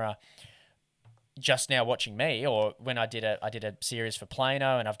the camera just now watching me, or when I did a series for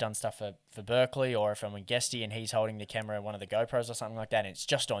Plano and I've done stuff for Berkeley, or if I'm in Guesty and he's holding the camera, one of the GoPros or something like that, and it's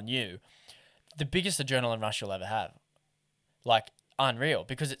just on you. The biggest adrenaline rush you'll ever have. Like, unreal,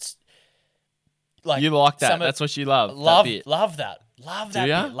 because it's like... You like that. That's what you love. Love that bit. Love that. Love that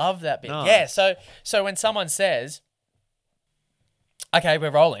ya? bit. Love that bit. Nice. Yeah, so when someone says, okay,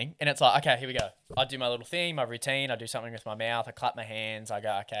 we're rolling, and it's like, okay, here we go. I do my little thing, my routine, I do something with my mouth, I clap my hands, I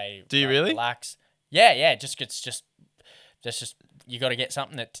go, okay. Do you really? Relax. Yeah, just you got to get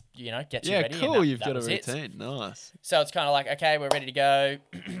something that, gets you ready. Yeah, cool. And You've got a was it. routine. Nice. So it's kind of like, okay, we're ready to go.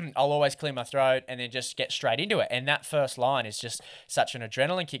 I'll always clear my throat and then just get straight into it. And that first line is just such an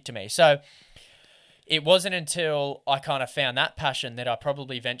adrenaline kick to me. So it wasn't until I kind of found that passion that I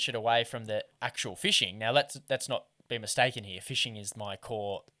probably ventured away from the actual fishing. Now, let's not be mistaken here. Fishing is my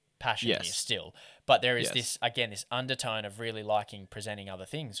core passion here still. But there is this undertone of really liking presenting other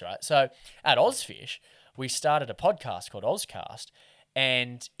things, right? So at Ozfish, we started a podcast called Ozcast,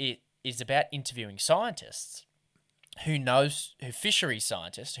 and it is about interviewing scientists fishery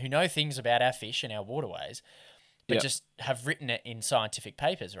scientists who know things about our fish and our waterways, but just have written it in scientific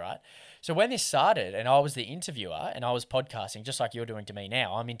papers, right? So when this started and I was the interviewer and I was podcasting, just like you're doing to me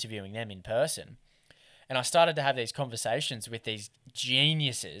now, I'm interviewing them in person. And I started to have these conversations with these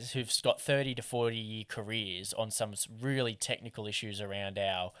geniuses who've got 30 to 40-year careers on some really technical issues around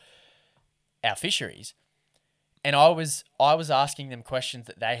our fisheries. And I was asking them questions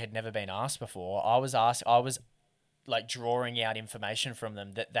that they had never been asked before. I was like drawing out information from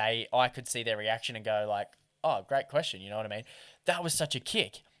them that I could see their reaction and go like, oh, great question. You know what I mean? That was such a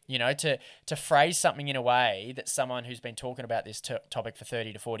kick, to phrase something in a way that someone who's been talking about this topic for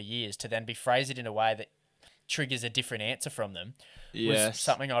 30 to 40 years to then phrase it in a way that triggers a different answer from them was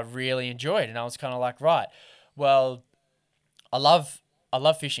something I really enjoyed. And I was kind of like, right, well, I love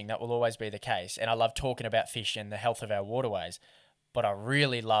fishing. That will always be the case. And I love talking about fish and the health of our waterways. But I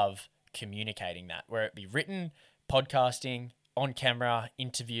really love communicating that, where it be written, podcasting, on camera,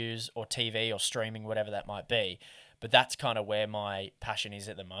 interviews, or TV or streaming, whatever that might be. But that's kind of where my passion is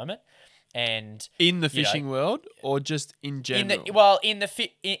at the moment. And in the fishing world, or just in general? In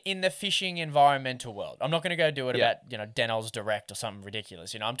the fishing environmental world. I'm not going to go do it about Denol's Direct or something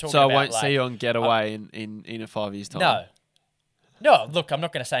ridiculous. I'm talking. So about, I won't see you on Getaway in 5 years' time. No. Look, I'm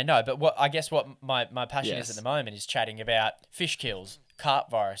not going to say no. But what my passion is at the moment is chatting about fish kills, carp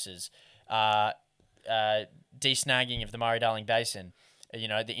viruses, desnagging of the Murray-Darling Basin,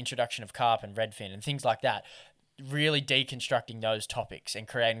 the introduction of carp and redfin and things like that. Really deconstructing those topics and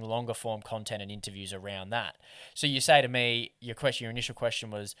creating longer form content and interviews around that. So you say to me, your initial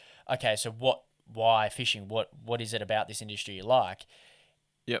question was, okay, so why fishing? What is it about this industry you like?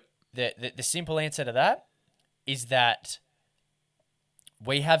 Yep. The simple answer to that is that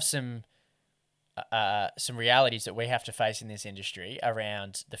we have some realities that we have to face in this industry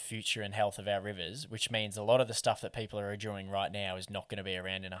around the future and health of our rivers, which means a lot of the stuff that people are enjoying right now is not going to be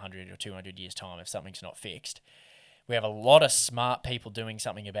around in 100 or 200 years' time if something's not fixed. We have a lot of smart people doing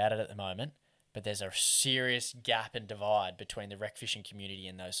something about it at the moment, but there's a serious gap and divide between the wreck fishing community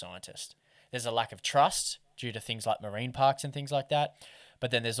and those scientists. There's a lack of trust due to things like marine parks and things like that,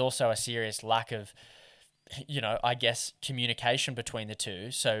 but then there's also a serious lack of I guess communication between the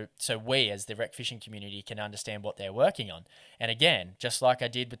two. So we as the rec fishing community can understand what they're working on. And again, just like I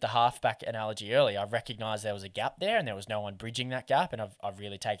did with the halfback analogy earlier, I recognized there was a gap there and there was no one bridging that gap. And I've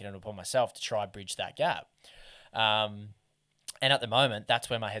really taken it upon myself to try bridge that gap. And at the moment, that's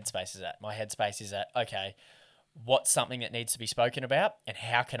where my headspace is at. My headspace is at, okay, what's something that needs to be spoken about and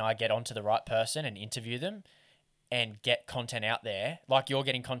how can I get onto the right person and interview them and get content out there? Like you're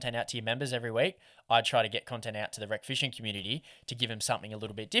getting content out to your members every week. I try to get content out to the rec fishing community to give them something a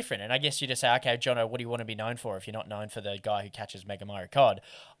little bit different. And I guess you just say, okay, Jono, what do you want to be known for if you're not known for the guy who catches Mega Mario Cod?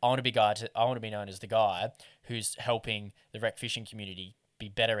 I want to be known as the guy who's helping the rec fishing community be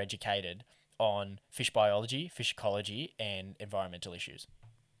better educated on fish biology, fish ecology, and environmental issues.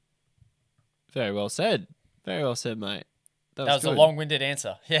 Very well said. Very well said, mate. That was a long-winded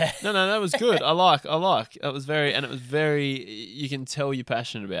answer. Yeah. No, that was good. I like. It was very, you can tell you're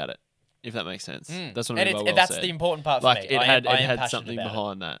passionate about it, if that makes sense. That's what I mean by well that's said. the important part for me. It had something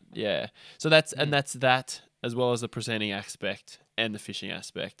behind that. Yeah. So that's that, as well as the presenting aspect and the fishing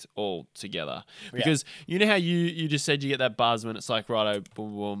aspect all together. Because you know how you just said you get that buzz when it's like, righto,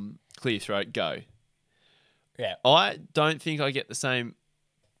 boom, boom, clear your throat, go. Yeah. I don't think I get the same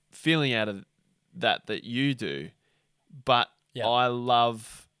feeling out of that you do, but I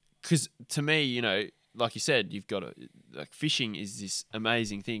love, because to me, like you said, you've got fishing is this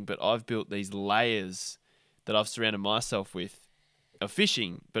amazing thing, but I've built these layers that I've surrounded myself with of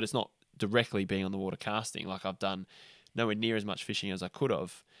fishing, but it's not directly being on the water casting. Like I've done nowhere near as much fishing as I could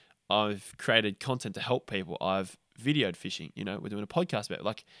have. I've created content to help people. I've videoed fishing. We're doing a podcast about it.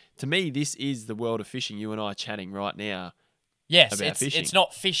 Like, to me, this is the world of fishing. You and I are chatting right now. Yes, about fishing. It's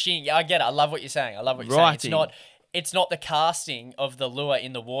not fishing. I get it. I love what you're saying. It's not the casting of the lure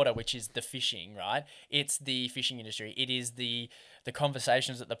in the water, which is the fishing, right? It's the fishing industry. It is the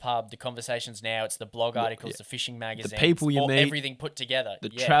conversations at the pub, the conversations now. It's the blog articles, the fishing magazines, the people you meet, everything put together. The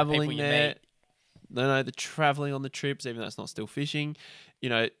traveling there. No, the traveling on the trips, even though it's not still fishing,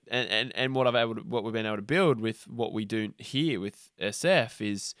 and what we've been able to build with what we do here with SF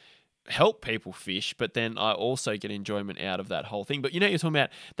is help people fish, but then I also get enjoyment out of that whole thing. But you're talking about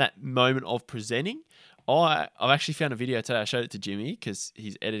that moment of presenting. I've actually found a video today. I showed it to Jimmy because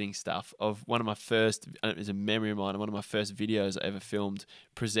he's editing stuff of one of my first, it was a memory of mine, one of my first videos I ever filmed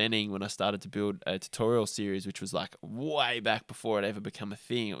presenting when I started to build a tutorial series, which was like way back before it ever become a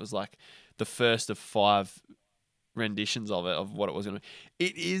thing. It was like the first of 5 renditions of it, of what it was going to be.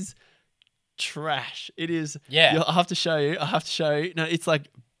 It is trash. It is. Yeah. I have to show you. No, it's like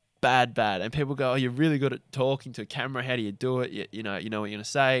bad. And people go, oh, you're really good at talking to a camera. How do you do it? You know what you're going to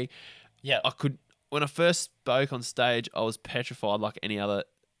say. Yeah. When I first spoke on stage, I was petrified like any other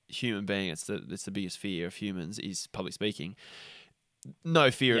human being. It's the biggest fear of humans is public speaking. No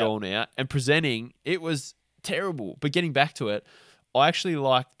fear at all now. And presenting, it was terrible. But getting back to it, I actually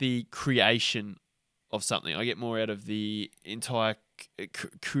like the creation of something. I get more out of the entire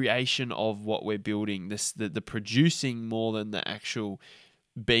creation of what we're building. The producing more than the actual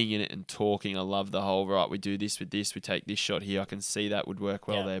being in it and talking. I love the whole, right, we do this with this, we take this shot here, I can see that would work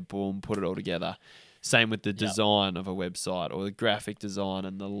well there, boom, put it all together. Same with the design of a website or the graphic design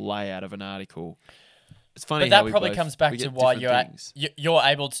and the layout of an article. It's funny, but that probably comes back to why you're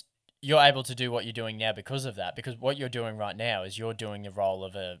able to do what you're doing now because of that. Because what you're doing right now is you're doing the role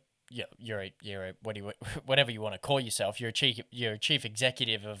of you're a whatever you want to call yourself. You're a chief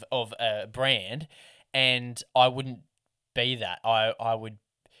executive of a brand, and I wouldn't be that.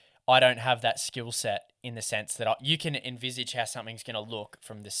 I don't have that skill set in the sense that you can envisage how something's going to look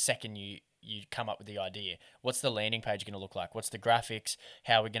from the second you come up with the idea. What's the landing page going to look like? What's the graphics?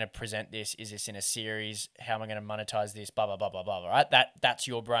 How are we going to present this? Is this in a series? How am I going to monetize this? Blah, blah, blah, blah, blah, right? That's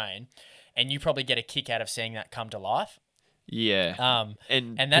your brain. And you probably get a kick out of seeing that come to life. Yeah.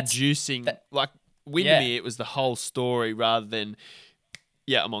 And that's producing, like Windermere, it was the whole story rather than,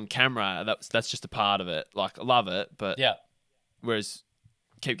 I'm on camera. That's just a part of it. Like, I love it, but whereas,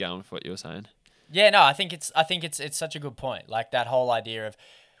 keep going with what you were saying. Yeah, no, I think it's such a good point. Like that whole idea of,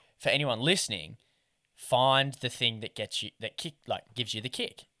 for anyone listening, find the thing that gives you the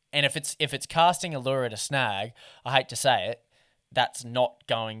kick. And if it's casting a lure at a snag, I hate to say it, that's not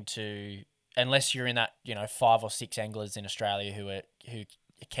going to, unless you're in that 5 or 6 anglers in Australia who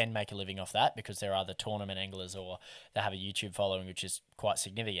can make a living off that because they're either tournament anglers or they have a YouTube following which is quite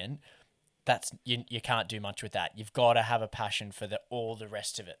significant. That's you can't do much with that. You've got to have a passion for all the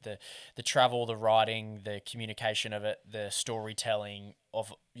rest of it, the travel, the writing, the communication of it, the storytelling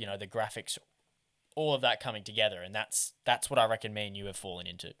of the graphics, all of that coming together, and that's what I reckon me and you have fallen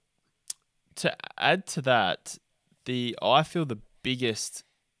into. To add to that, I feel the biggest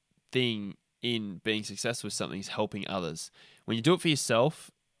thing in being successful with something is helping others. When you do it for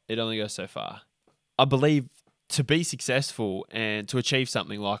yourself, it only goes so far. I believe to be successful and to achieve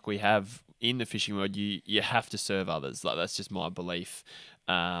something like we have in the fishing world, you have to serve others. Like, that's just my belief.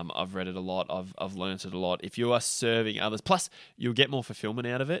 I've read it a lot. I've learned it a lot. If you are serving others, plus you'll get more fulfillment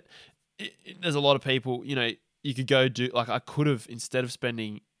out of it. There's a lot of people, you could go do, like I could have, instead of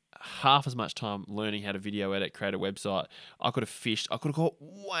spending half as much time learning how to video edit, create a website, I could have fished. I could have caught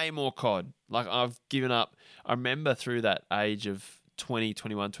way more cod. Like, I've given up. I remember through that age of 20,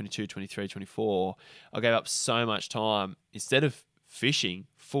 21, 22, 23, 24, I gave up so much time. Instead of fishing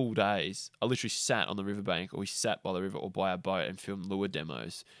full days, I literally sat on the riverbank, or we sat by the river or by our boat and filmed lure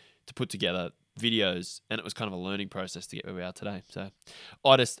demos to put together videos, and it was kind of a learning process to get where we are today. So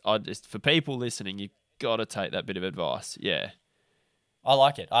I just for people listening, you've got to take that bit of advice. Yeah. I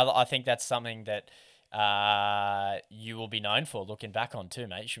like it. I think that's something that you will be known for looking back on too,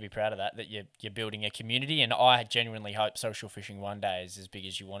 mate. You should be proud of that you're building a community, and I genuinely hope social fishing one day is as big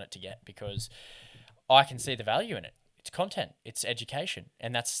as you want it to get, because I can see the value in it. It's content, it's education,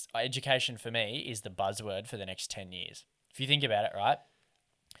 and that's education for me is the buzzword for the next 10 years. If you think about it, right?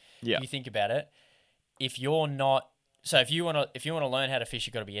 Yeah. If you think about it, if you want to learn how to fish,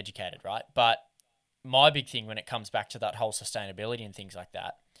 you've got to be educated, right? But my big thing when it comes back to that whole sustainability and things like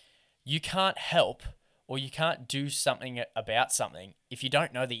that, you can't help or you can't do something about something if you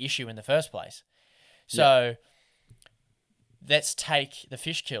don't know the issue in the first place. So let's take the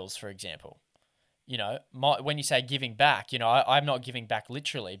fish kills, for example. When you say giving back, I'm not giving back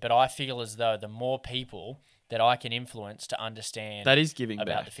literally, but I feel as though the more people that I can influence to understand that is giving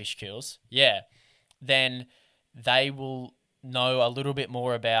about back. The fish kills, then they will know a little bit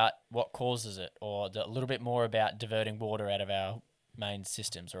more about what causes it, or a little bit more about diverting water out of our main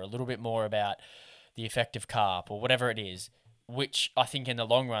systems, or a little bit more about the effect of carp, or whatever it is, which I think in the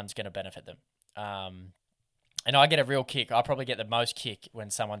long run is going to benefit them. And I get a real kick. I probably get the most kick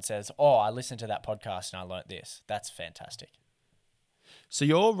when someone says, "Oh, I listened to that podcast and I learnt this." That's fantastic. So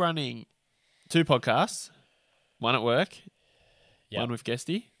you're running 2 podcasts, one at work, one with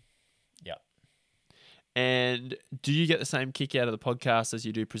Guesty. Yep. And do you get the same kick out of the podcast as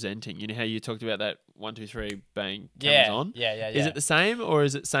you do presenting? You know how you talked about that 1, 2, 3, bang, cameras on? Yeah. Is it the same, or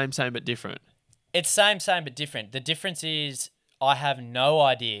is it same but different? It's same but different. The difference is I have no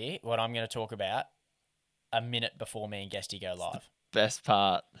idea what I'm going to talk about a minute before me and Guesty go live. Best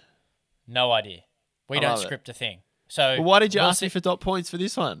part. No idea. We don't script a thing. So why did you ask me for dot points for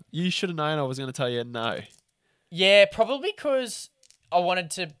this one? You should have known I was going to tell you no. Yeah, probably because I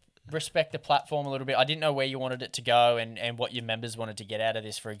wanted to respect the platform a little bit. I didn't know where you wanted it to go and what your members wanted to get out of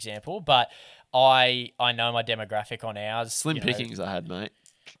this, for example. But I know my demographic on ours. Slim pickings I had, mate.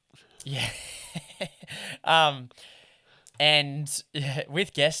 Yeah. And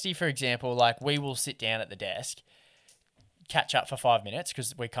with Guesty, for example, like we will sit down at the desk, catch up for 5 minutes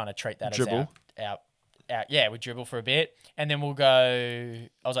because we kind of treat that dribble. as our we dribble for a bit, and then we'll go.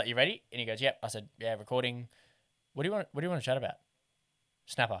 I was like, "You ready?" And he goes, "Yep." I said, "Yeah, recording. What do you want to chat about?"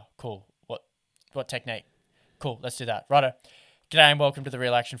 Snapper, cool. What technique? Cool. Let's do that. Righto. G'day and welcome to the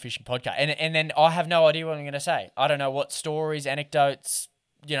Real Action Fishing Podcast. And then I have no idea what I'm going to say. I don't know what stories, anecdotes,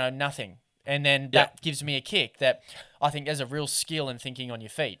 nothing. And then that gives me a kick that I think there's a real skill in thinking on your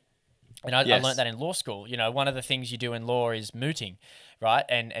feet. And I learned that in law school. One of the things you do in law is mooting, right?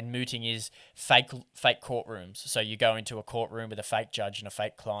 And mooting is fake courtrooms. So you go into a courtroom with a fake judge and a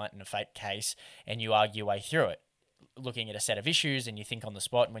fake client and a fake case, and you argue your way through it, looking at a set of issues, and you think on the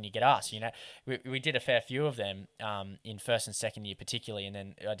spot. And when you get asked, we did a fair few of them in first and second year particularly, and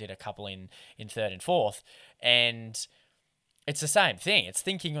then I did a couple in third and fourth. And it's the same thing. It's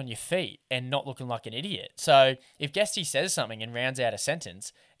thinking on your feet and not looking like an idiot. So if Guesty says something and rounds out a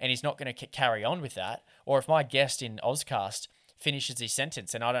sentence and he's not going to carry on with that, or if my guest in Ozcast finishes his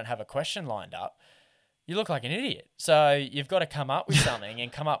sentence and I don't have a question lined up, you look like an idiot. So you've got to come up with something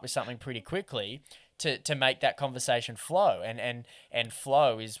and come up with something pretty quickly to make that conversation flow. And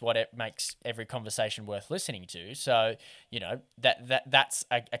flow is what it makes every conversation worth listening to. So, that's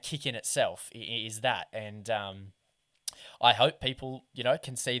a kick in itself is that. And, I hope people,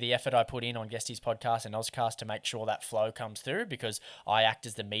 can see the effort I put in on Guesty's podcast and Ozcast to make sure that flow comes through, because I act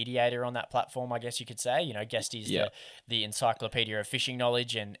as the mediator on that platform, I guess you could say. Guesty's the encyclopedia of fishing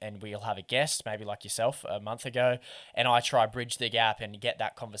knowledge, and we'll have a guest, maybe like yourself a month ago, and I try bridge the gap and get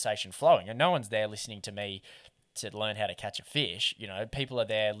that conversation flowing. And no one's there listening to me to learn how to catch a fish. People are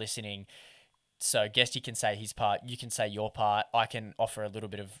there listening. So Guesty can say his part, you can say your part, I can offer a little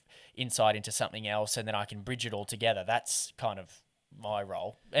bit of insight into something else, and then I can bridge it all together. That's kind of my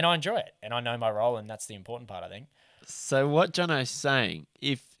role, and I enjoy it, and I know my role, and that's the important part, I think. So what Jono's saying,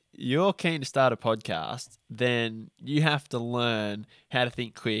 if you're keen to start a podcast, then you have to learn how to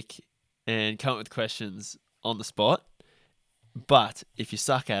think quick and come up with questions on the spot. But if you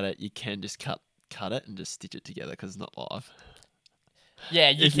suck at it, you can just cut it and just stitch it together because it's not live. Yeah,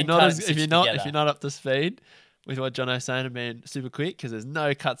 you if can you're not cut as, it and if you're stitch not together. if you're not up to speed with what Jono's saying and being super quick, because there's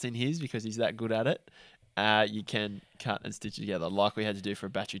no cuts in his because he's that good at it, you can cut and stitch it together like we had to do for a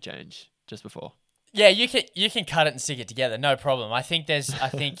battery change just before. Yeah, you can cut it and stick it together, no problem. I think I'm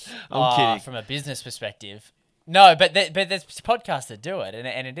kidding. from a business perspective. No, but there's podcasts that do it,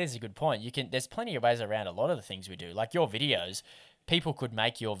 and it is a good point. There's plenty of ways around a lot of the things we do. Like your videos, people could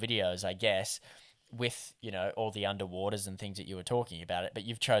make your videos, I guess, with, all the underwaters and things that you were talking about it, but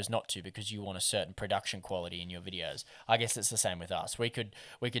you've chose not to because you want a certain production quality in your videos. I guess it's the same with us. We could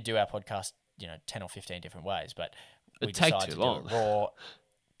do our podcast, 10 or 15 different ways, but we decide to do it raw.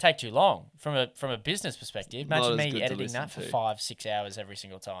 Take too long from a business perspective. Imagine me editing that for 5-6 hours every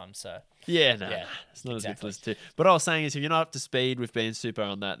single time. So no, it's not as good to listen to. But what I was saying is, if you're not up to speed with being super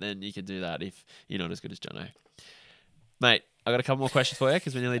on that, then you can do that if you're not as good as Jono. Mate, I got a couple more questions for you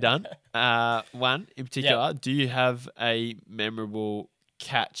because we're nearly done. One in particular, do you have a memorable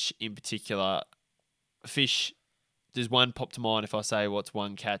catch in particular? Fish. Does one pop to mind if I say what's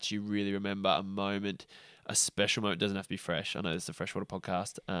one catch you really remember, a moment? A special moment. It doesn't have to be fresh. I know this is a freshwater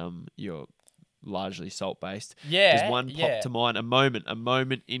podcast. You're largely salt based. Yeah. Does one pop to mind? A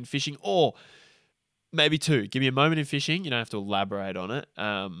moment in fishing, or maybe two. Give me a moment in fishing. You don't have to elaborate on it.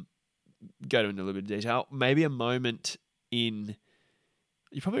 Go into a little bit of detail. Maybe a moment in.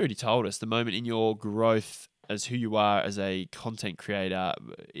 You probably already told us the moment in your growth as who you are as a content creator.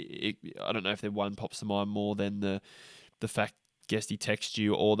 I don't know if the one pops to mind more than the fact Guesty texts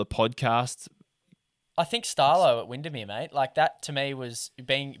you or the podcast. I think Starlo at Windermere, mate. Like that to me was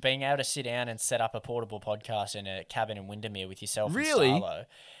being able to sit down and set up a portable podcast in a cabin in Windermere with yourself and Starlo.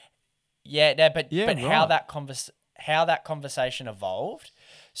 Yeah, no, but right. how that conversation evolved.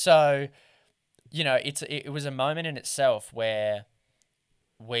 So, it was a moment in itself where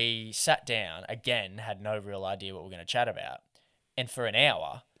we sat down, again, had no real idea what we were going to chat about. And for an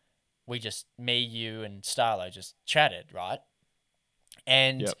hour, me, you and Starlo just chatted, right?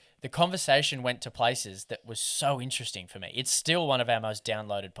 And the conversation went to places that was so interesting for me. It's still one of our most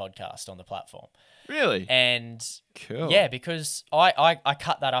downloaded podcasts on the platform. Really? And cool. Yeah, because I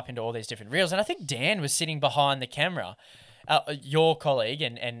cut that up into all these different reels. And I think Dan was sitting behind the camera, your colleague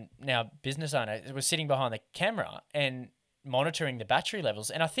and now business owner was sitting behind the camera and monitoring the battery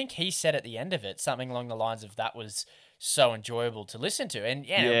levels. And I think he said at the end of it something along the lines of that was so enjoyable to listen to.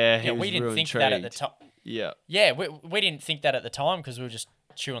 And we didn't think that at the time. Yeah, we didn't think that at the time because we were just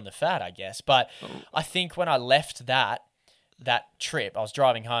chewing the fat, I guess. But I think when I left that trip, I was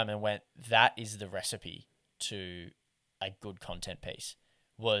driving home and went, that is the recipe to a good content piece.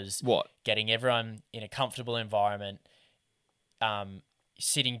 Was what? Getting everyone in a comfortable environment,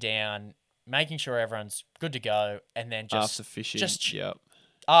 sitting down, making sure everyone's good to go, and then just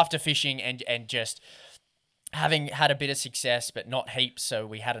after fishing and just having had a bit of success, but not heaps, so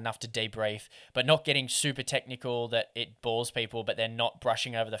we had enough to debrief, but not getting super technical that it bores people, but then not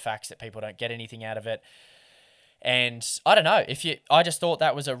brushing over the facts that people don't get anything out of it. And I don't know, I just thought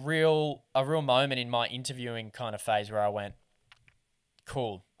that was a real moment in my interviewing kind of phase where I went,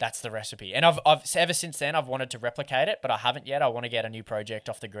 cool, that's the recipe. And I've ever since then I've wanted to replicate it, but I haven't yet. I want to get a new project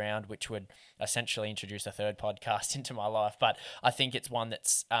off the ground, which would essentially introduce a third podcast into my life. But I think it's one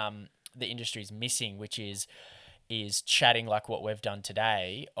that's the industry's missing, which is chatting like what we've done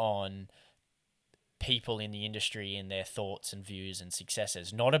today on people in the industry and their thoughts and views and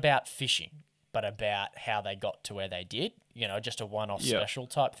successes. Not about fishing, but about how they got to where they did. Just a one-off special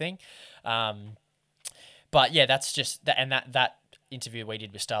type thing. But yeah, that's just that, and that interview we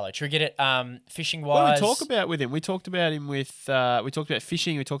did with Starlo triggered it. Fishing wise, what did we talk about with him? We talked about him with we talked about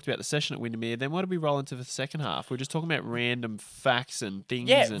fishing. We talked about the session at Windermere. Then what did we roll into the second half? We were just talking about random facts and things.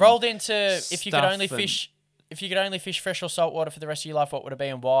 Yeah, and rolled into if you could only fish fresh or saltwater for the rest of your life, what would it be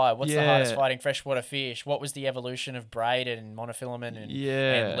and why? What's the hardest fighting freshwater fish? What was the evolution of braided and monofilament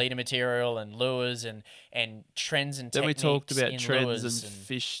and leader material and lures and trends and techniques? Then we talked about trends and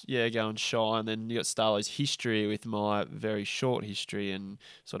fish, going shy. And then you got Starlo's history with my very short history and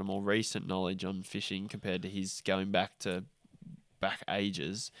sort of more recent knowledge on fishing compared to his going back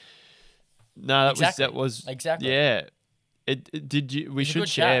ages. No, that was exactly. Yeah. We should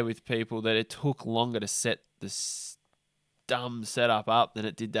share with people that it took longer to set this dumb setup up than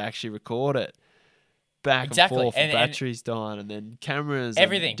it did to actually record it. Back and forth, and batteries dying, and then cameras.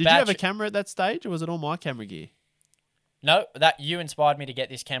 Everything. Did you have a camera at that stage, or was it all my camera gear? No, that you inspired me to get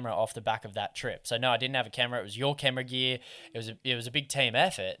this camera off the back of that trip. So no, I didn't have a camera. It was your camera gear. It was a big team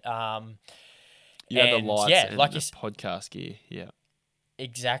effort. You had the And lights yeah, and like the you podcast gear. Yeah.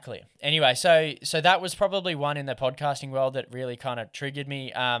 exactly. Anyway, so that was probably one in the podcasting world that really kind of triggered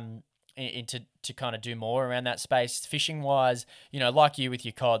me into to kind of do more around that space. Fishing wise, like you with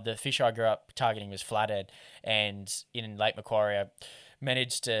your cod, the fish I grew up targeting was flathead, and in Lake Macquarie, I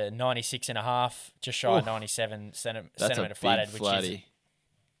managed to 96 and a half, just shy of 97 That's centimeter a flathead, big which is flatty.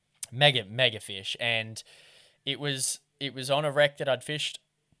 mega fish. And it was on a wreck that I'd fished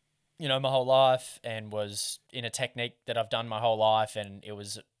my whole life, and was in a technique that I've done my whole life. And it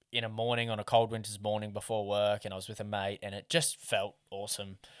was in a morning, on a cold winter's morning before work, and I was with a mate, and it just felt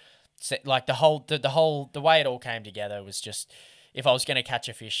awesome. Like the way it all came together was just, if I was going to catch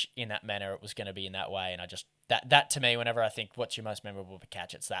a fish in that manner, it was going to be in that way. And I just, that to me, whenever I think what's your most memorable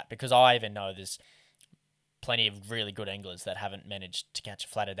catch, it's that, because I even know there's plenty of really good anglers that haven't managed to catch a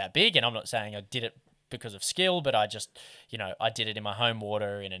flathead that big. And I'm not saying I did it because of skill, but I just, I did it in my home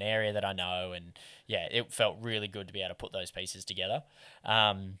water in an area that I know. And yeah, it felt really good to be able to put those pieces together.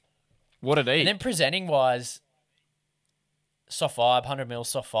 What did it eat? And then presenting wise, soft vibe, 100 mil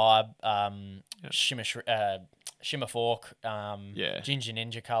soft vibe, shimmer fork, ginger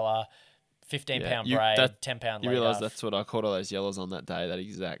ninja color, 15 pound braid, 10 pound leader. You realise that's what I caught all those yellows on that day, that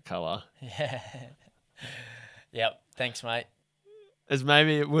exact colour. Yeah. Yep. Thanks, mate. As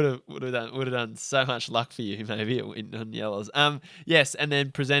maybe it would have done so much luck for you. Maybe it went on yellows. Yes, and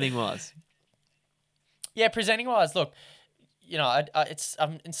then presenting wise. Yeah, presenting wise. Look,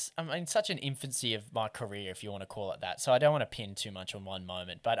 I'm in such an infancy of my career, if you want to call it that. So I don't want to pin too much on one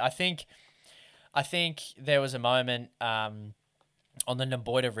moment, but I think there was a moment on the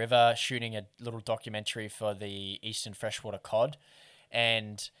Namboida River shooting a little documentary for the Eastern Freshwater Cod,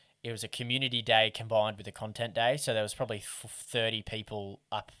 and it was a community day combined with a content day. So there was probably 30 people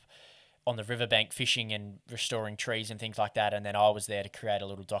up on the riverbank fishing and restoring trees and things like that, and then I was there to create a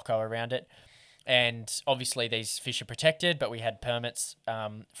little doco around it. And obviously these fish are protected, but we had permits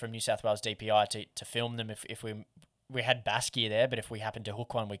from New South Wales DPI to film them if we had bass gear there, but if we happened to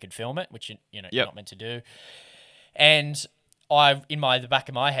hook one, we could film it, which you're not meant to do. And the back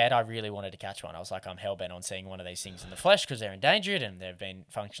of my head, I really wanted to catch one. I was like, I'm hell-bent on seeing one of these things in the flesh because they're endangered and they've been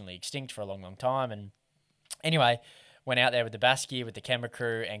functionally extinct for a long time. And anyway, went out there with the bass gear with the camera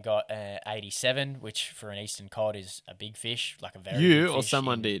crew and got 87, which for an eastern cod is a big fish, like a very big fish. You or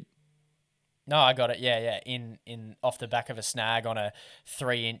someone did? No, I got it. Yeah. In off the back of a snag on a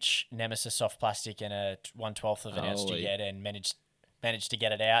 3-inch Nemesis soft plastic and a 1/12 of an ounce jig, and managed to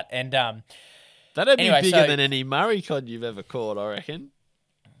get it out. And that'd be bigger than any Murray cod you've ever caught, I reckon.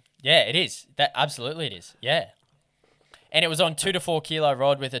 Yeah, it is. That absolutely it is. Yeah. And it was on 2 to 4 kilo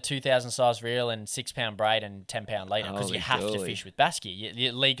rod with a 2000 size reel and 6 pound braid and 10 pound leader, because you have to fish with bass gear.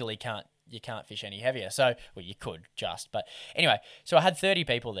 You legally can't fish any heavier. So, well, you could but anyway, so I had 30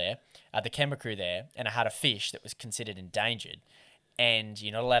 people there, the camera crew there, and I had a fish that was considered endangered, and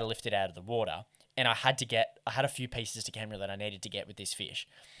you're not allowed to lift it out of the water. And I had a few pieces to camera that I needed to get with this fish.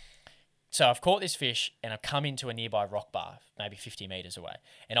 So I've caught this fish and I've come into a nearby rock bar, maybe 50 meters away,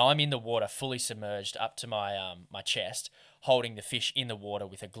 and I'm in the water, fully submerged up to my my chest, holding the fish in the water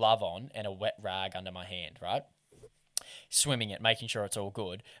with a glove on and a wet rag under my hand, right? Swimming it, making sure it's all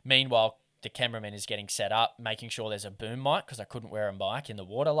good. Meanwhile, the cameraman is getting set up, making sure there's a boom mic, because I couldn't wear a mic in the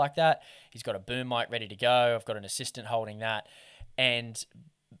water like that. He's got a boom mic ready to go. I've got an assistant holding that. And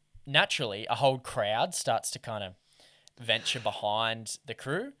naturally, a whole crowd starts to kind of venture behind the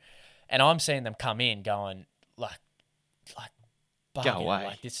crew. And I'm seeing them come in going, like, go away.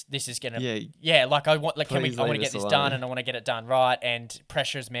 Like this is gonna, I want to get this done, and I want to get it done right, and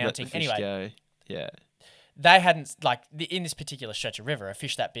pressure's mounting. Anyway, they hadn't, in this particular stretch of river, a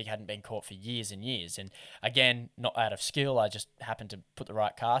fish that big hadn't been caught for years and years. And again, not out of skill, I just happened to put the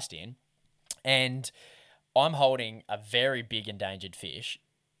right cast in, and I'm holding a very big endangered fish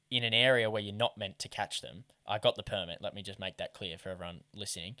in an area where you're not meant to catch them. I got the permit. Let me just make that clear for everyone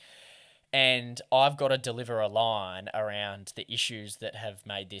listening. And I've got to deliver a line around the issues that have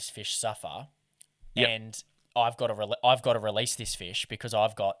made this fish suffer. Yep. And I've got to release this fish, because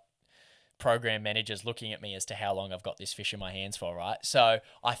I've got program managers looking at me as to how long I've got this fish in my hands for, right? So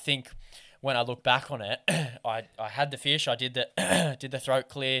I think when I look back on it, I had the fish, I did the throat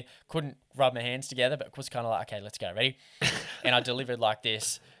clear, couldn't rub my hands together, but was kind of like, okay, let's go, ready? And I delivered like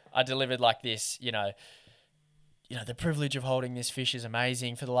this, the privilege of holding this fish is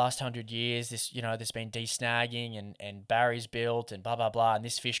amazing. For the last 100 years, there's been desnagging and barriers built and blah, blah, blah. And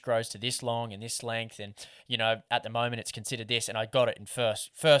this fish grows to this long and this length. And, at the moment it's considered this. And I got it in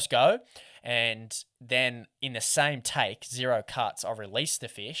first go. And then in the same take, 0 cuts, I released the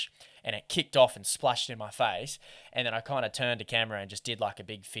fish and it kicked off and splashed in my face. And then I kind of turned to camera and just did like a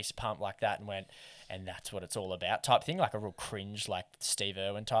big fist pump like that and went, and that's what it's all about type thing, like a real cringe, like Steve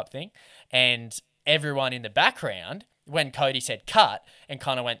Irwin type thing. And everyone in the background, when Cody said cut and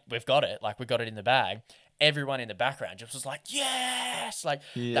kind of went, we've got it, like we got it in the bag, everyone in the background just was like, yes, like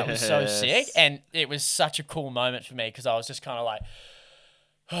that was so sick. And it was such a cool moment for me because I was just kind of like,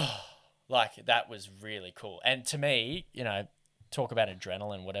 oh, like that was really cool. And to me, talk about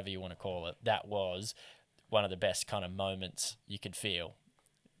adrenaline, whatever you want to call it, that was one of the best kind of moments you could feel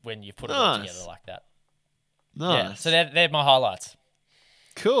when you put it all together like that. Nice. Yeah, so they're my highlights.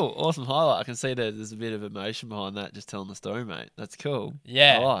 Cool. Awesome highlight. I can see that there's a bit of emotion behind that, just telling the story, mate. That's cool.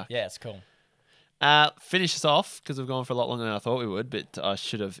 Yeah. Yeah, it's cool. Finish us off, because we've gone for a lot longer than I thought we would, but I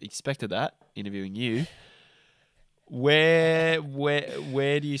should have expected that, interviewing you. Where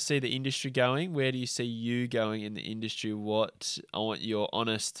do you see the industry going? Where do you see you going in the industry? I want your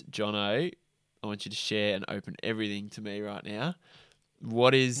honest, Jono. I want you to share and open everything to me right now.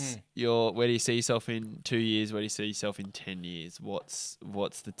 What is where do you see yourself in 2 years? Where do you see yourself in 10 years? What's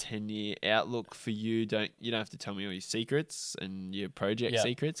the 10-year outlook for you? You don't have to tell me all your secrets and your project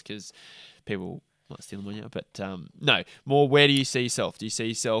secrets, because people might steal them on you. But no, more, where do you see yourself? Do you see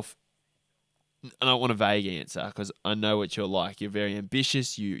yourself, I don't want a vague answer because I know what you're like. You're very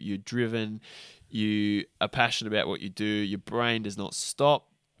ambitious, you're driven, you are passionate about what you do, your brain does not stop,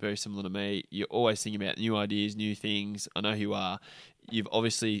 very similar to me. You're always thinking about new ideas, new things. I know who you are. You've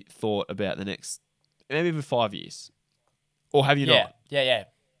obviously thought about the next, maybe even 5 years. Or have you not? Yeah.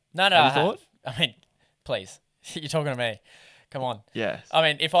 No, have I you thought? I mean, please. You're talking to me. Come on. Yes. I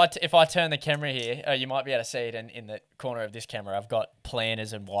mean, if I turn the camera here, you might be able to see it in the corner of this camera. I've got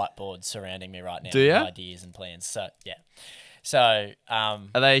planners and whiteboards surrounding me right now. Do you? Ideas and plans. So, yeah. So, are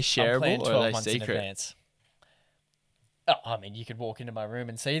they shareable or are they secret? Oh, I mean, you could walk into my room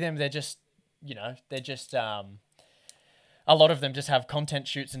and see them. They're just, a lot of them just have content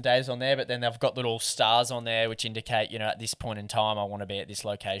shoots and days on there, but then they've got little stars on there which indicate, at this point in time I want to be at this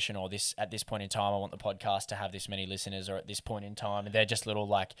location, or at this point in time I want the podcast to have this many listeners, or at this point in time. And they're just little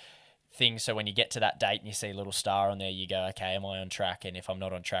like things. So when you get to that date and you see a little star on there, you go, okay, am I on track? And if I'm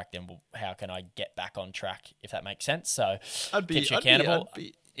not on track, then how can I get back on track, if that makes sense? So I'd be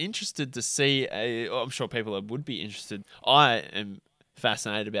interested to see I'm sure people would be interested. I am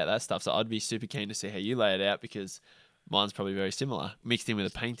fascinated about that stuff, so I'd be super keen to see how you lay it out, because mine's probably very similar, mixed in with a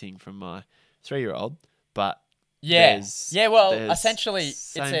painting from my 3-year-old. But essentially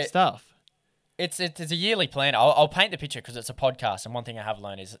same stuff. It's a yearly plan. I'll paint the picture because it's a podcast, and one thing I have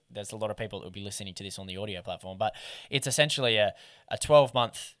learned is there's a lot of people that will be listening to this on the audio platform, but it's essentially a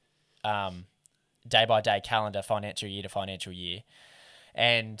 12-month day-by-day calendar, financial year to financial year.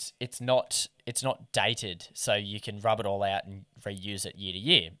 And it's not dated, so you can rub it all out and reuse it year to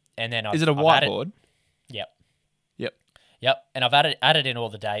year. And then is it a whiteboard? Yep. And I've added in all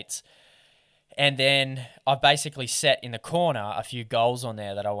the dates. And then I've basically set in the corner a few goals on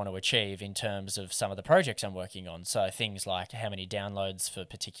there that I want to achieve in terms of some of the projects I'm working on. So things like how many downloads for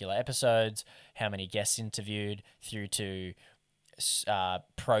particular episodes, how many guests interviewed, through to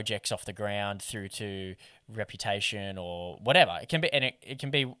projects off the ground, through to reputation or whatever. It can be, and it can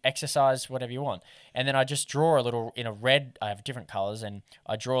be exercise, whatever you want. And then I just draw a little in a red. I have different colors, and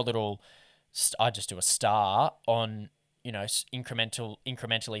I draw a little. I just do a star on,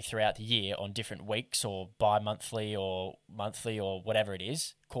 incrementally throughout the year on different weeks, or bi-monthly or monthly or whatever it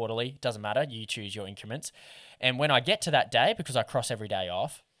is, quarterly, doesn't matter. You choose your increments. And when I get to that day, because I cross every day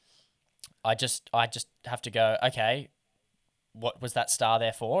off, I just have to go, okay, what was that star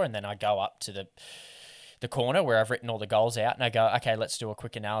there for? And then I go up to the corner where I've written all the goals out, and I go, okay, let's do a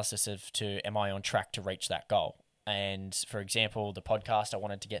quick analysis am I on track to reach that goal? And for example, the podcast, I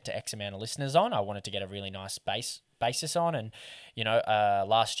wanted to get to X amount of listeners on. I wanted to get a really nice basis on. And,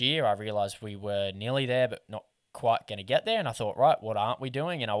 last year I realized we were nearly there, but not quite going to get there. And I thought, right, what aren't we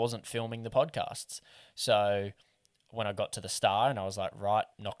doing? And I wasn't filming the podcasts. So when I got to the star and I was like, right,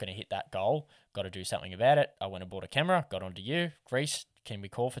 not going to hit that goal, got to do something about it. I went and bought a camera, got onto you, Greece, can we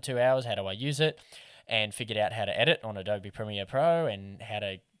call for 2 hours? How do I use it? And figured out how to edit on Adobe Premiere Pro and how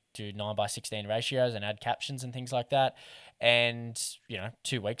to do 9:16 ratios and add captions and things like that. And,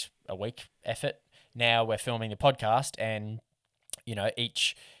 2 weeks, a week effort. Now we're filming the podcast, and,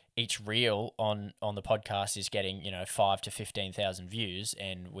 each reel on the podcast is getting 5 to 15,000 views,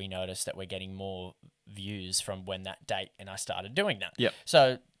 and we notice that we're getting more views from when that date and I started doing that. Yep.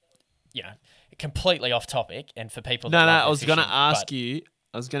 So, completely off topic, and for people that No, love their I was going to fishing, ask you.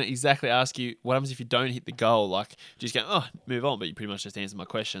 I was going to exactly ask you what happens if you don't hit the goal. Like, just go, move on. But you pretty much just answered my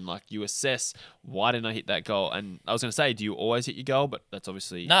question. Like, you assess, why didn't I hit that goal? And I was going to say, do you always hit your goal? But that's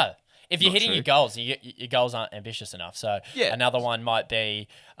obviously no. If you're hitting true. your goals, your goals aren't ambitious enough. So another one might be,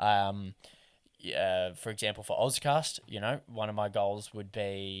 for example, for Ozcast, one of my goals would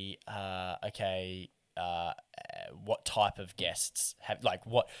be, what type of guests have, like,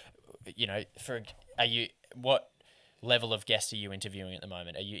 what level of guests are you interviewing at the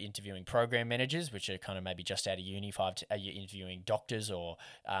moment? Are you interviewing program managers, which are kind of maybe just out of uni? Are you interviewing doctors or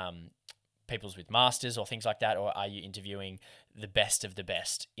peoples with masters or things like that? Or are you interviewing the best of the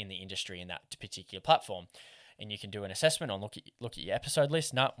best in the industry in that particular platform? And you can do an assessment on look at your episode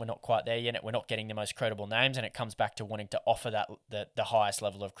list. No, we're not quite there yet. We're not getting the most credible names, and it comes back to wanting to offer the highest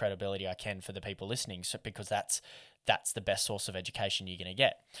level of credibility I can for the people listening. So because that's the best source of education you're going to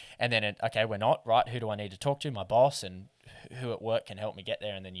get. And then we're not right. Who do I need to talk to? My boss, and who at work can help me get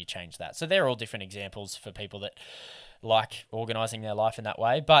there. And then you change that. So they're all different examples for people that like organizing their life in that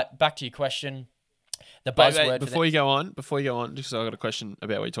way. But back to your question. The buzzword. Before you go on, just so I got a question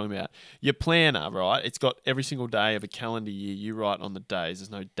about what you're talking about. Your planner, right? It's got every single day of a calendar year. You write on the days. There's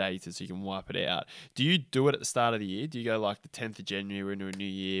no data, so you can wipe it out. Do you do it at the start of the year? Do you go like the 10th of January, we're into a new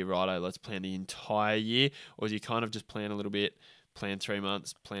year, righto, let's plan the entire year? Or do you kind of just plan a little bit, plan 3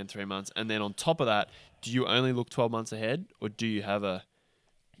 months, and then on top of that, do you only look 12 months ahead, or do you have a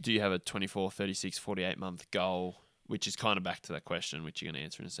 24, 36, 48 month goal, which is kind of back to that question, which you're going to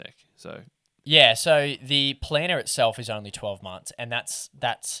answer in a sec. So... Yeah, so the planner itself is only 12 months, and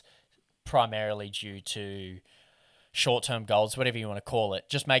that's primarily due to short-term goals, whatever you want to call it.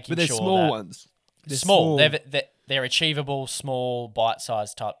 Just making sure that... But they're small ones. They're small. They're achievable, small,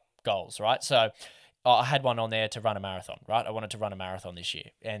 bite-sized type goals, right? So I had one on there to run a marathon, right? I wanted to run a marathon this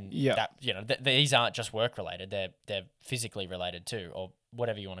year, and these aren't just work-related. They're physically related too, or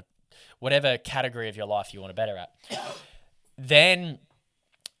whatever category of your life you want to better at. Then...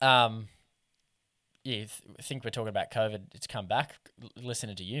 I think we're talking about COVID. It's come back.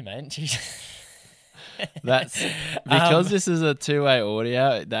 Listening to you, man. That's because this is a two-way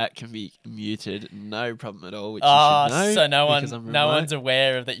audio. That can be muted, no problem at all. Which you should know. So no one's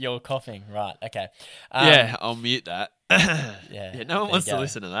aware of that you're coughing, right? Okay. Yeah, I'll mute that. Yeah, no one wants to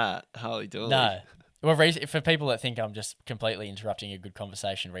listen to that. Holy dooly. No. Well, Reese, for people that think I'm just completely interrupting a good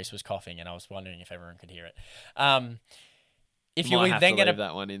conversation, Reese was coughing, and I was wondering if everyone could hear it. If you might have to leave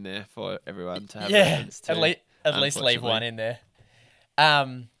that one in there for everyone to have reference to. At least leave one in there.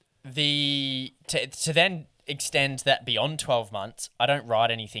 To then extend that beyond 12 months, I don't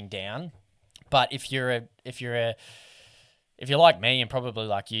write anything down. But if you're like me and probably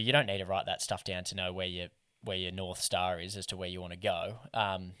like you don't need to write that stuff down to know where your North Star is as to where you want to go.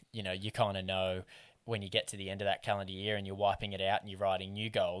 You kind of know when you get to the end of that calendar year and you're wiping it out and you're writing new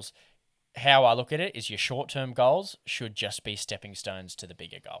goals. How I look at it is your short-term goals should just be stepping stones to the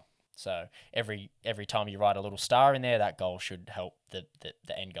bigger goal. So every time you write a little star in there, that goal should help the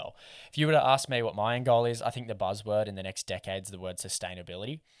end goal. If you were to ask me what my end goal is, I think the buzzword in the next decade is the word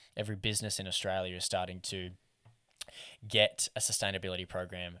sustainability. Every business in Australia is starting to get a sustainability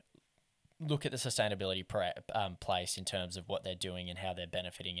program. Look at the sustainability place in terms of what they're doing and how they're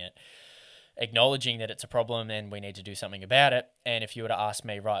benefiting it. Acknowledging that it's a problem and we need to do something about it. And if you were to ask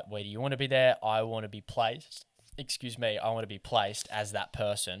me, right, where do you want to be there? I want to be placed as that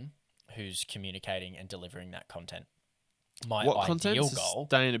person who's communicating and delivering that content. What content?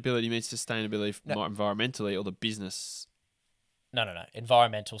 Sustainability means sustainability environmentally or the business? No.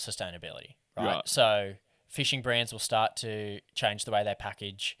 Environmental sustainability, right? So fishing brands will start to change the way they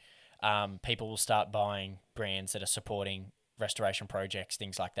package. People will start buying brands that are supporting restoration projects,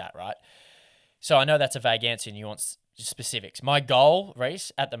 things like that, right? So I know that's a vague answer and you want specifics. My goal,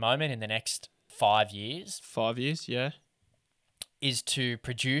 Reese, at the moment in the next 5 years... 5 years, yeah. ...is to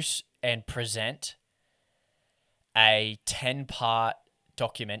produce and present a 10-part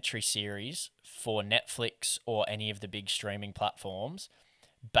documentary series for Netflix or any of the big streaming platforms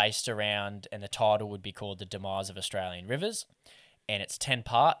based around, and the title would be called The Demise of Australian Rivers. And it's 10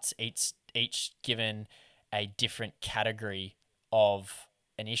 parts, each given a different category of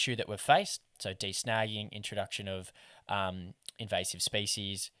an issue that we've faced. So desnagging, introduction of invasive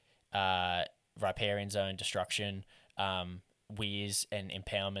species, riparian zone destruction, weirs and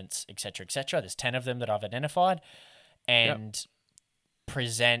impoundments, etc., etc. There's 10 of them that I've identified, and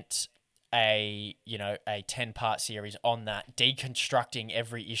present a 10-part series on that, deconstructing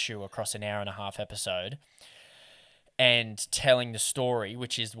every issue across an hour and a half episode and telling the story,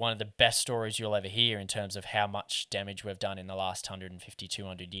 which is one of the best stories you'll ever hear in terms of how much damage we've done in the last 150,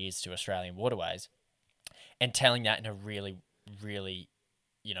 200 years to Australian waterways, and telling that in a really, really,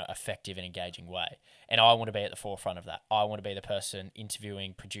 effective and engaging way. And I want to be at the forefront of that. I want to be the person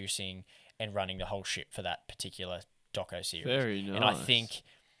interviewing, producing, and running the whole ship for that particular doco series. Very nice. And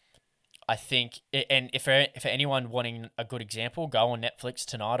I think, and if for anyone wanting a good example, go on Netflix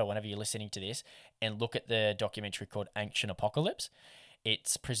tonight or whenever you're listening to this and look at the documentary called Ancient Apocalypse.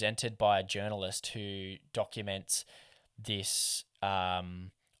 It's presented by a journalist who documents this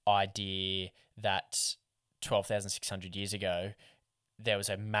idea that 12,600 years ago, there was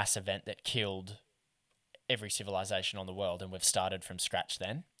a mass event that killed every civilization on the world, and we've started from scratch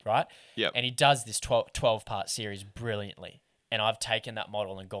then, right? Yep. And he does this 12-part series brilliantly. And I've taken that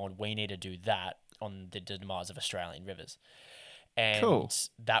model and gone, we need to do that on the demise of Australian rivers. And cool.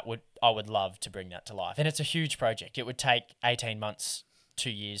 I would love to bring that to life. And it's a huge project. It would take 18 months,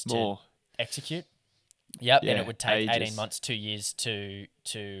 2 years to execute. Yep. Yeah, and it would take ages. 18 months, 2 years to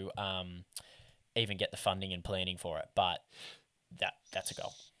even get the funding and planning for it. But that's a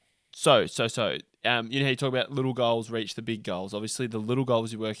goal. So, you talk about little goals reach the big goals. Obviously, the little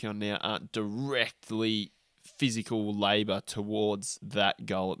goals you're working on now aren't directly physical labor towards that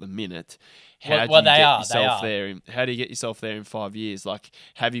goal at the minute. How do you get yourself there in 5 years? Like,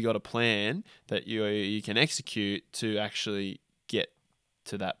 have you got a plan that you can execute to actually get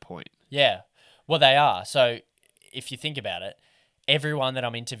to that point? Yeah. Well, they are. So if you think about it, everyone that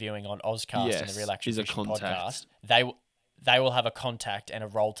I'm interviewing on Ozcast and the Real Action Fishing podcast, they will have a contact and a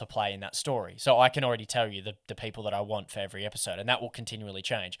role to play in that story. So I can already tell you the people that I want for every episode, and that will continually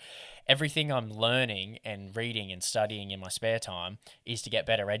change. Everything I'm learning and reading and studying in my spare time is to get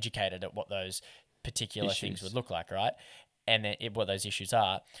better educated at what those particular things would look like, right? And then what those issues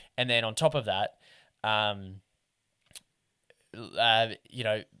are. And then on top of that,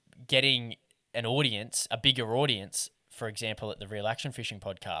 getting an audience, a bigger audience, for example, at the Real Action Fishing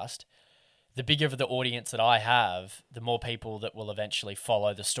podcast, the bigger the audience that I have, the more people that will eventually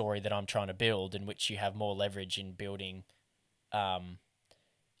follow the story that I'm trying to build, in which you have more leverage in building,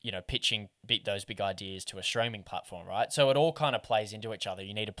 pitching those big ideas to a streaming platform, right? So it all kind of plays into each other.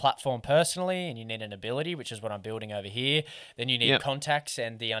 You need a platform personally, and you need an ability, which is what I'm building over here. Then you need contacts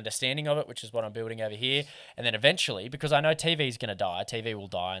and the understanding of it, which is what I'm building over here. And then eventually, because I know TV is going to die, TV will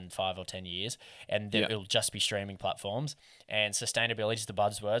die in 5 or 10 years, and it'll just be streaming platforms. And sustainability is the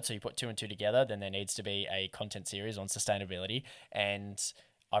buzzword. So you put 2 and 2 together, then there needs to be a content series on sustainability. And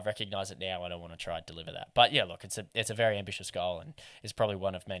I recognize it now. I don't want to try to deliver that. But yeah, look, it's a very ambitious goal, and it's probably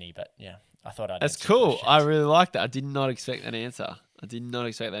one of many. But yeah, I thought I'd. That's cool. I really like that. I did not expect that answer.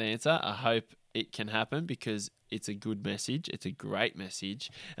 I hope it can happen because it's a good message. It's a great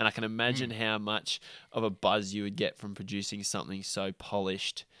message. And I can imagine how much of a buzz you would get from producing something so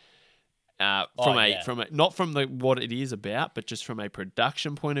polished. Not from what it is about, but just from a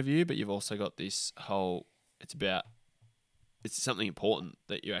production point of view. But you've also got this whole, it's something important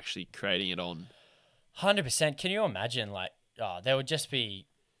that you're actually creating it on. 100%. Can you imagine, there would just be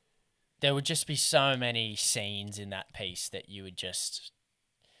so many scenes in that piece that you would just,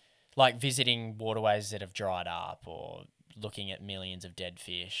 like visiting waterways that have dried up, or looking at millions of dead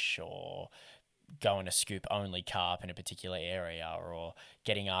fish, or going to scoop only carp in a particular area, or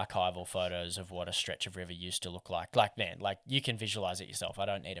getting archival photos of what a stretch of river used to look like. You can visualize it yourself. I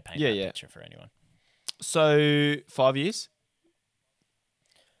don't need to paint that picture for anyone. So 5 years?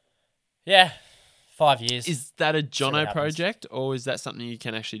 Yeah, 5 years. Is that a Jono project, or is that something you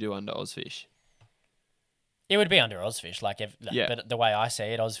can actually do under Ozfish? It would be under Ozfish, but the way I see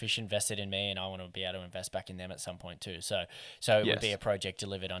it, Ozfish invested in me, and I want to be able to invest back in them at some point too. So it would be a project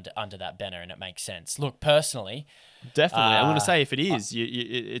delivered under that banner, and it makes sense. Look, personally, definitely, I'm going to say if it is,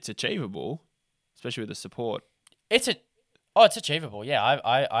 it's achievable, especially with the support. It's achievable. Yeah,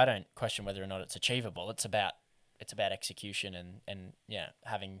 I don't question whether or not it's achievable. It's about execution and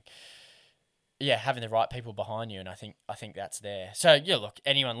having the right people behind you, and I think that's there. So yeah, look,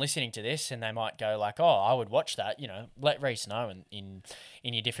 anyone listening to this and they might go like, oh, I would watch that. Let Reese know in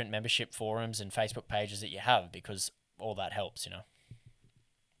your different membership forums and Facebook pages that you have, because all that helps.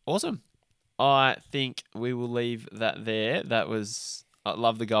 Awesome. I think we will leave that there. I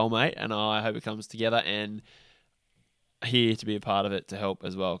love the goal, mate, and I hope it comes together, and here to be a part of it to help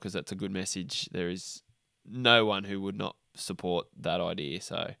as well, because that's a good message. There is no one who would not support that idea,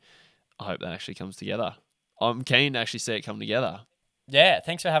 so I hope that actually comes together. I'm keen to actually see it come together. Yeah,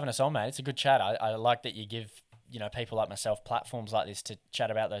 thanks for having us on, mate. It's a good chat. I like that you give people like myself platforms like this to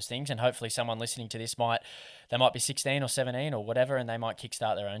chat about those things, and hopefully someone listening to this might be 16 or 17 or whatever, and they might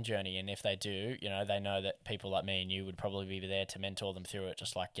kickstart their own journey. And if they do, they know that people like me and you would probably be there to mentor them through it,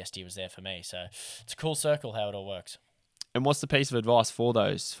 just like Guesty was there for me. So it's a cool circle how it all works. And what's the piece of advice for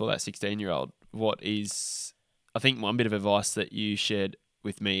that 16-year-old? What is, I think one bit of advice that you shared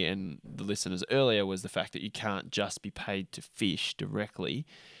with me and the listeners earlier was the fact that you can't just be paid to fish directly.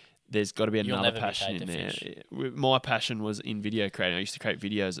 There's got to be another passion in there. My passion was in video creating. I used to create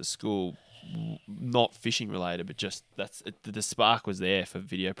videos at school, not fishing related, but just the spark was there for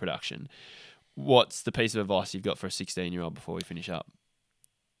video production. What's the piece of advice you've got for a 16-year-old before we finish up?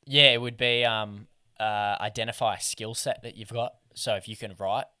 Yeah, it would be identify a skill set that you've got. So if you can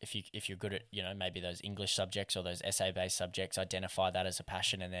write, if you're good at maybe those English subjects or those essay-based subjects, identify that as a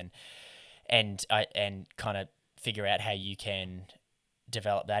passion, and then and kind of figure out how you can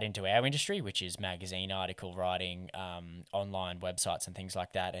develop that into our industry, which is magazine article writing, online websites and things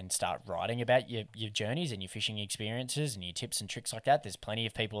like that, and start writing about your journeys and your fishing experiences and your tips and tricks like that. There's plenty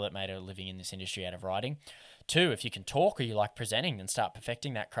of people that made a living in this industry out of writing. 2, if you can talk or you like presenting, then start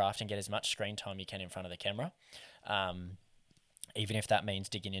perfecting that craft and get as much screen time you can in front of the camera. Even if that means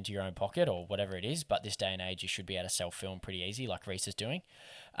digging into your own pocket or whatever it is. But this day and age, you should be able to self-film pretty easy, like Reese is doing.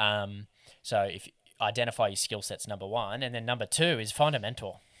 So if identify your skill sets, number 1. And then number 2 is find a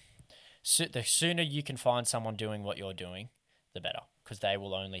mentor. So the sooner you can find someone doing what you're doing, the better, because they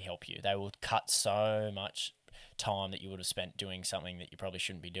will only help you. They will cut so much time that you would have spent doing something that you probably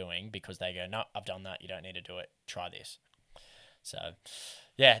shouldn't be doing, because they go, no, I've done that. You don't need to do it. Try this. So,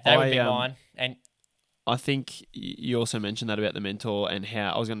 yeah, that would be mine. And I think you also mentioned that about the mentor, and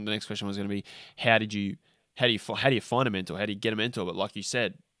how the next question was going to be, how do you find a mentor? How do you get a mentor? But like you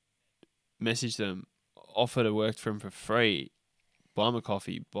said, message them, offer to work for them for free, buy them a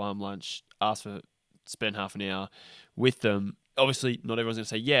coffee, buy them lunch, spend half an hour with them. Obviously, not everyone's going to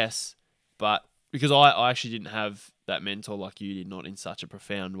say yes, but because I actually didn't have that mentor like you did, not in such a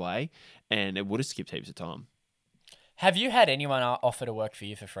profound way, and it would have skipped heaps of time. Have you had anyone offer to work for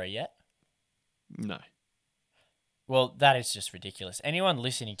you for free yet? No. Well, that is just ridiculous. Anyone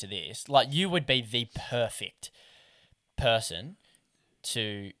listening to this, like, you would be the perfect person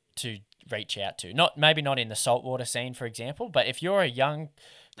to reach out to. Maybe not in the saltwater scene, for example, but if you're a young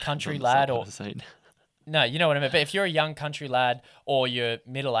country lad no, you know what I mean. But if you're a young country lad, or you're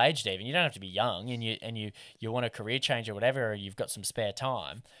middle-aged even, you don't have to be young, and you want a career change or whatever, or you've got some spare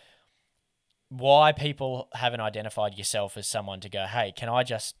time. Why people haven't identified yourself as someone to go, hey, can I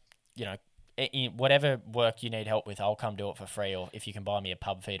just, in whatever work you need help with, I'll come do it for free, or if you can buy me a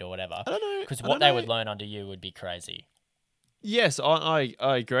pub feed or whatever. I don't know. Because what they would learn under you would be crazy. Yes, I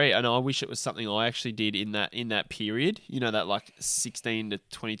agree, and I wish it was something I actually did in that period. That like 16 to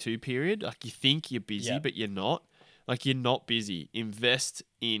 22 period. Like, you think you're busy, but you're not. Like, you're not busy. Invest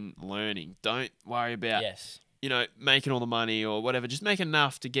in learning. Don't worry about making all the money or whatever. Just make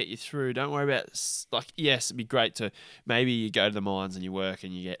enough to get you through. Don't worry about, like, yes, it'd be great to maybe you go to the mines and you work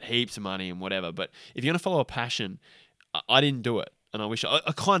and you get heaps of money and whatever. But if you're gonna follow a passion, I didn't do it. And I wish I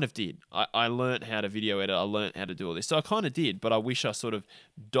kind of did. I learned how to video edit. I learned how to do all this. So I kind of did, but I wish I sort of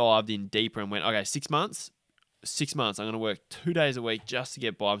dived in deeper and went, okay, 6 months, I'm going to work 2 days a week just to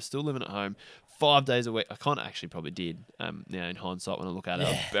get by. I'm still living at home 5 days a week. I kind of actually probably did. Now in hindsight, when I look at it,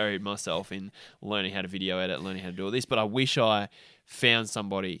 I've buried myself in learning how to video edit, learning how to do all this. But I wish I found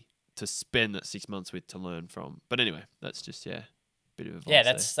somebody to spend that 6 months with to learn from. But anyway, that's just, bit of advice. Yeah,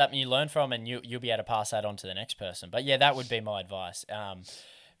 that's something you learn from, and you'll be able to pass that on to the next person. But yeah, that would be my advice.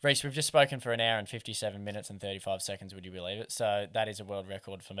 Reese, we've just spoken for 1 hour and 57 minutes and 35 seconds. Would you believe it? So that is a world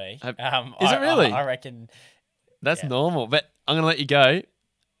record for me. Is it really? I reckon. That's normal. But I'm going to let you go.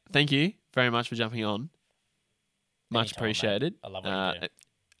 Thank you very much for jumping on. Much appreciated. Mate. I love what you do.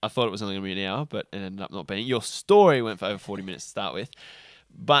 I thought it was only going to be an hour, but it ended up not being. Your story went for over 40 minutes to start with.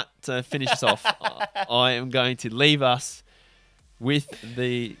 But to finish us off, I am going to leave us with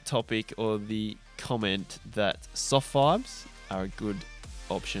the topic or the comment that soft vibes are a good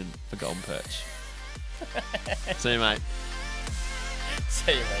option for golden perch. See you, mate.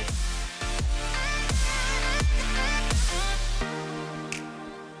 See you, mate.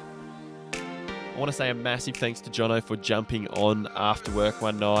 I want to say a massive thanks to Jono for jumping on after work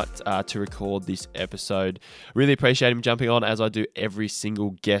one night to record this episode. Really appreciate him jumping on, as I do every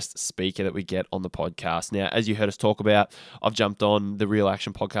single guest speaker that we get on the podcast. Now, as you heard us talk about, I've jumped on the Real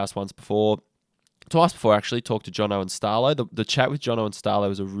Action podcast twice before, actually, talked to Jono and Starlo. The chat with Jono and Starlo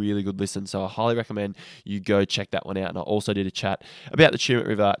was a really good listen, so I highly recommend you go check that one out. And I also did a chat about the Tumut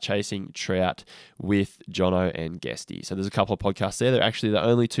River chasing trout with Jono and Guesty. So there's a couple of podcasts there. They're actually the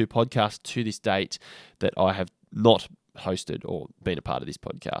only 2 podcasts to this date that I have not hosted or been a part of this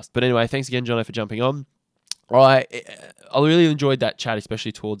podcast. But anyway, thanks again, Jono, for jumping on. I really enjoyed that chat,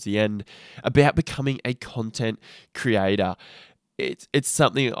 especially towards the end, about becoming a content creator. It's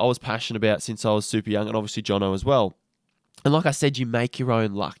something I was passionate about since I was super young, and obviously Jono as well. And like I said, you make your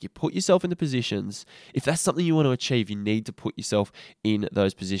own luck. You put yourself into positions. If that's something you want to achieve, you need to put yourself in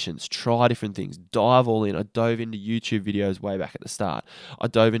those positions. Try different things. Dive all in. I dove into YouTube videos way back at the start. I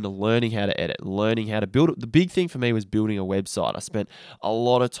dove into learning how to edit, learning how to build. The big thing for me was building a website. I spent a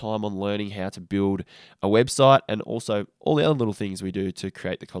lot of time on learning how to build a website and also all the other little things we do to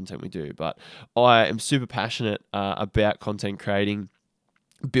create the content we do. But I am super passionate about content creating,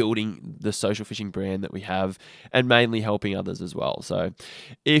 building the social fishing brand that we have, and mainly helping others as well. So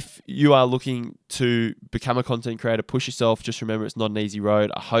if you are looking to become a content creator, push yourself. Just remember, it's not an easy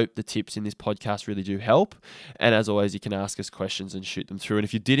road. I hope the tips in this podcast really do help. And as always, you can ask us questions and shoot them through. And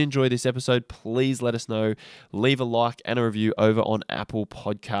if you did enjoy this episode, please let us know. Leave a like and a review over on Apple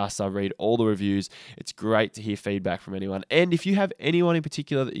Podcasts. I read all the reviews. It's great to hear feedback from anyone. And if you have anyone in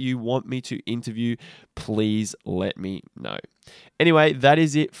particular that you want me to interview, please let me know. Anyway, that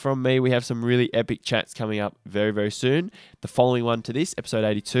is it from me. We have some really epic chats coming up very, very soon. The following one to this, episode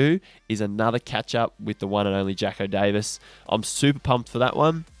 82, is another catch-up with the one and only Jacko Davis. I'm super pumped for that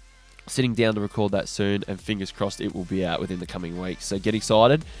one. Sitting down to record that soon, and fingers crossed it will be out within the coming weeks. So get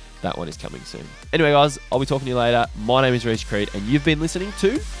excited. That one is coming soon. Anyway, guys, I'll be talking to you later. My name is Reece Creed, and you've been listening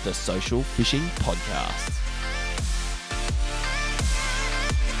to the Social Fishing Podcast.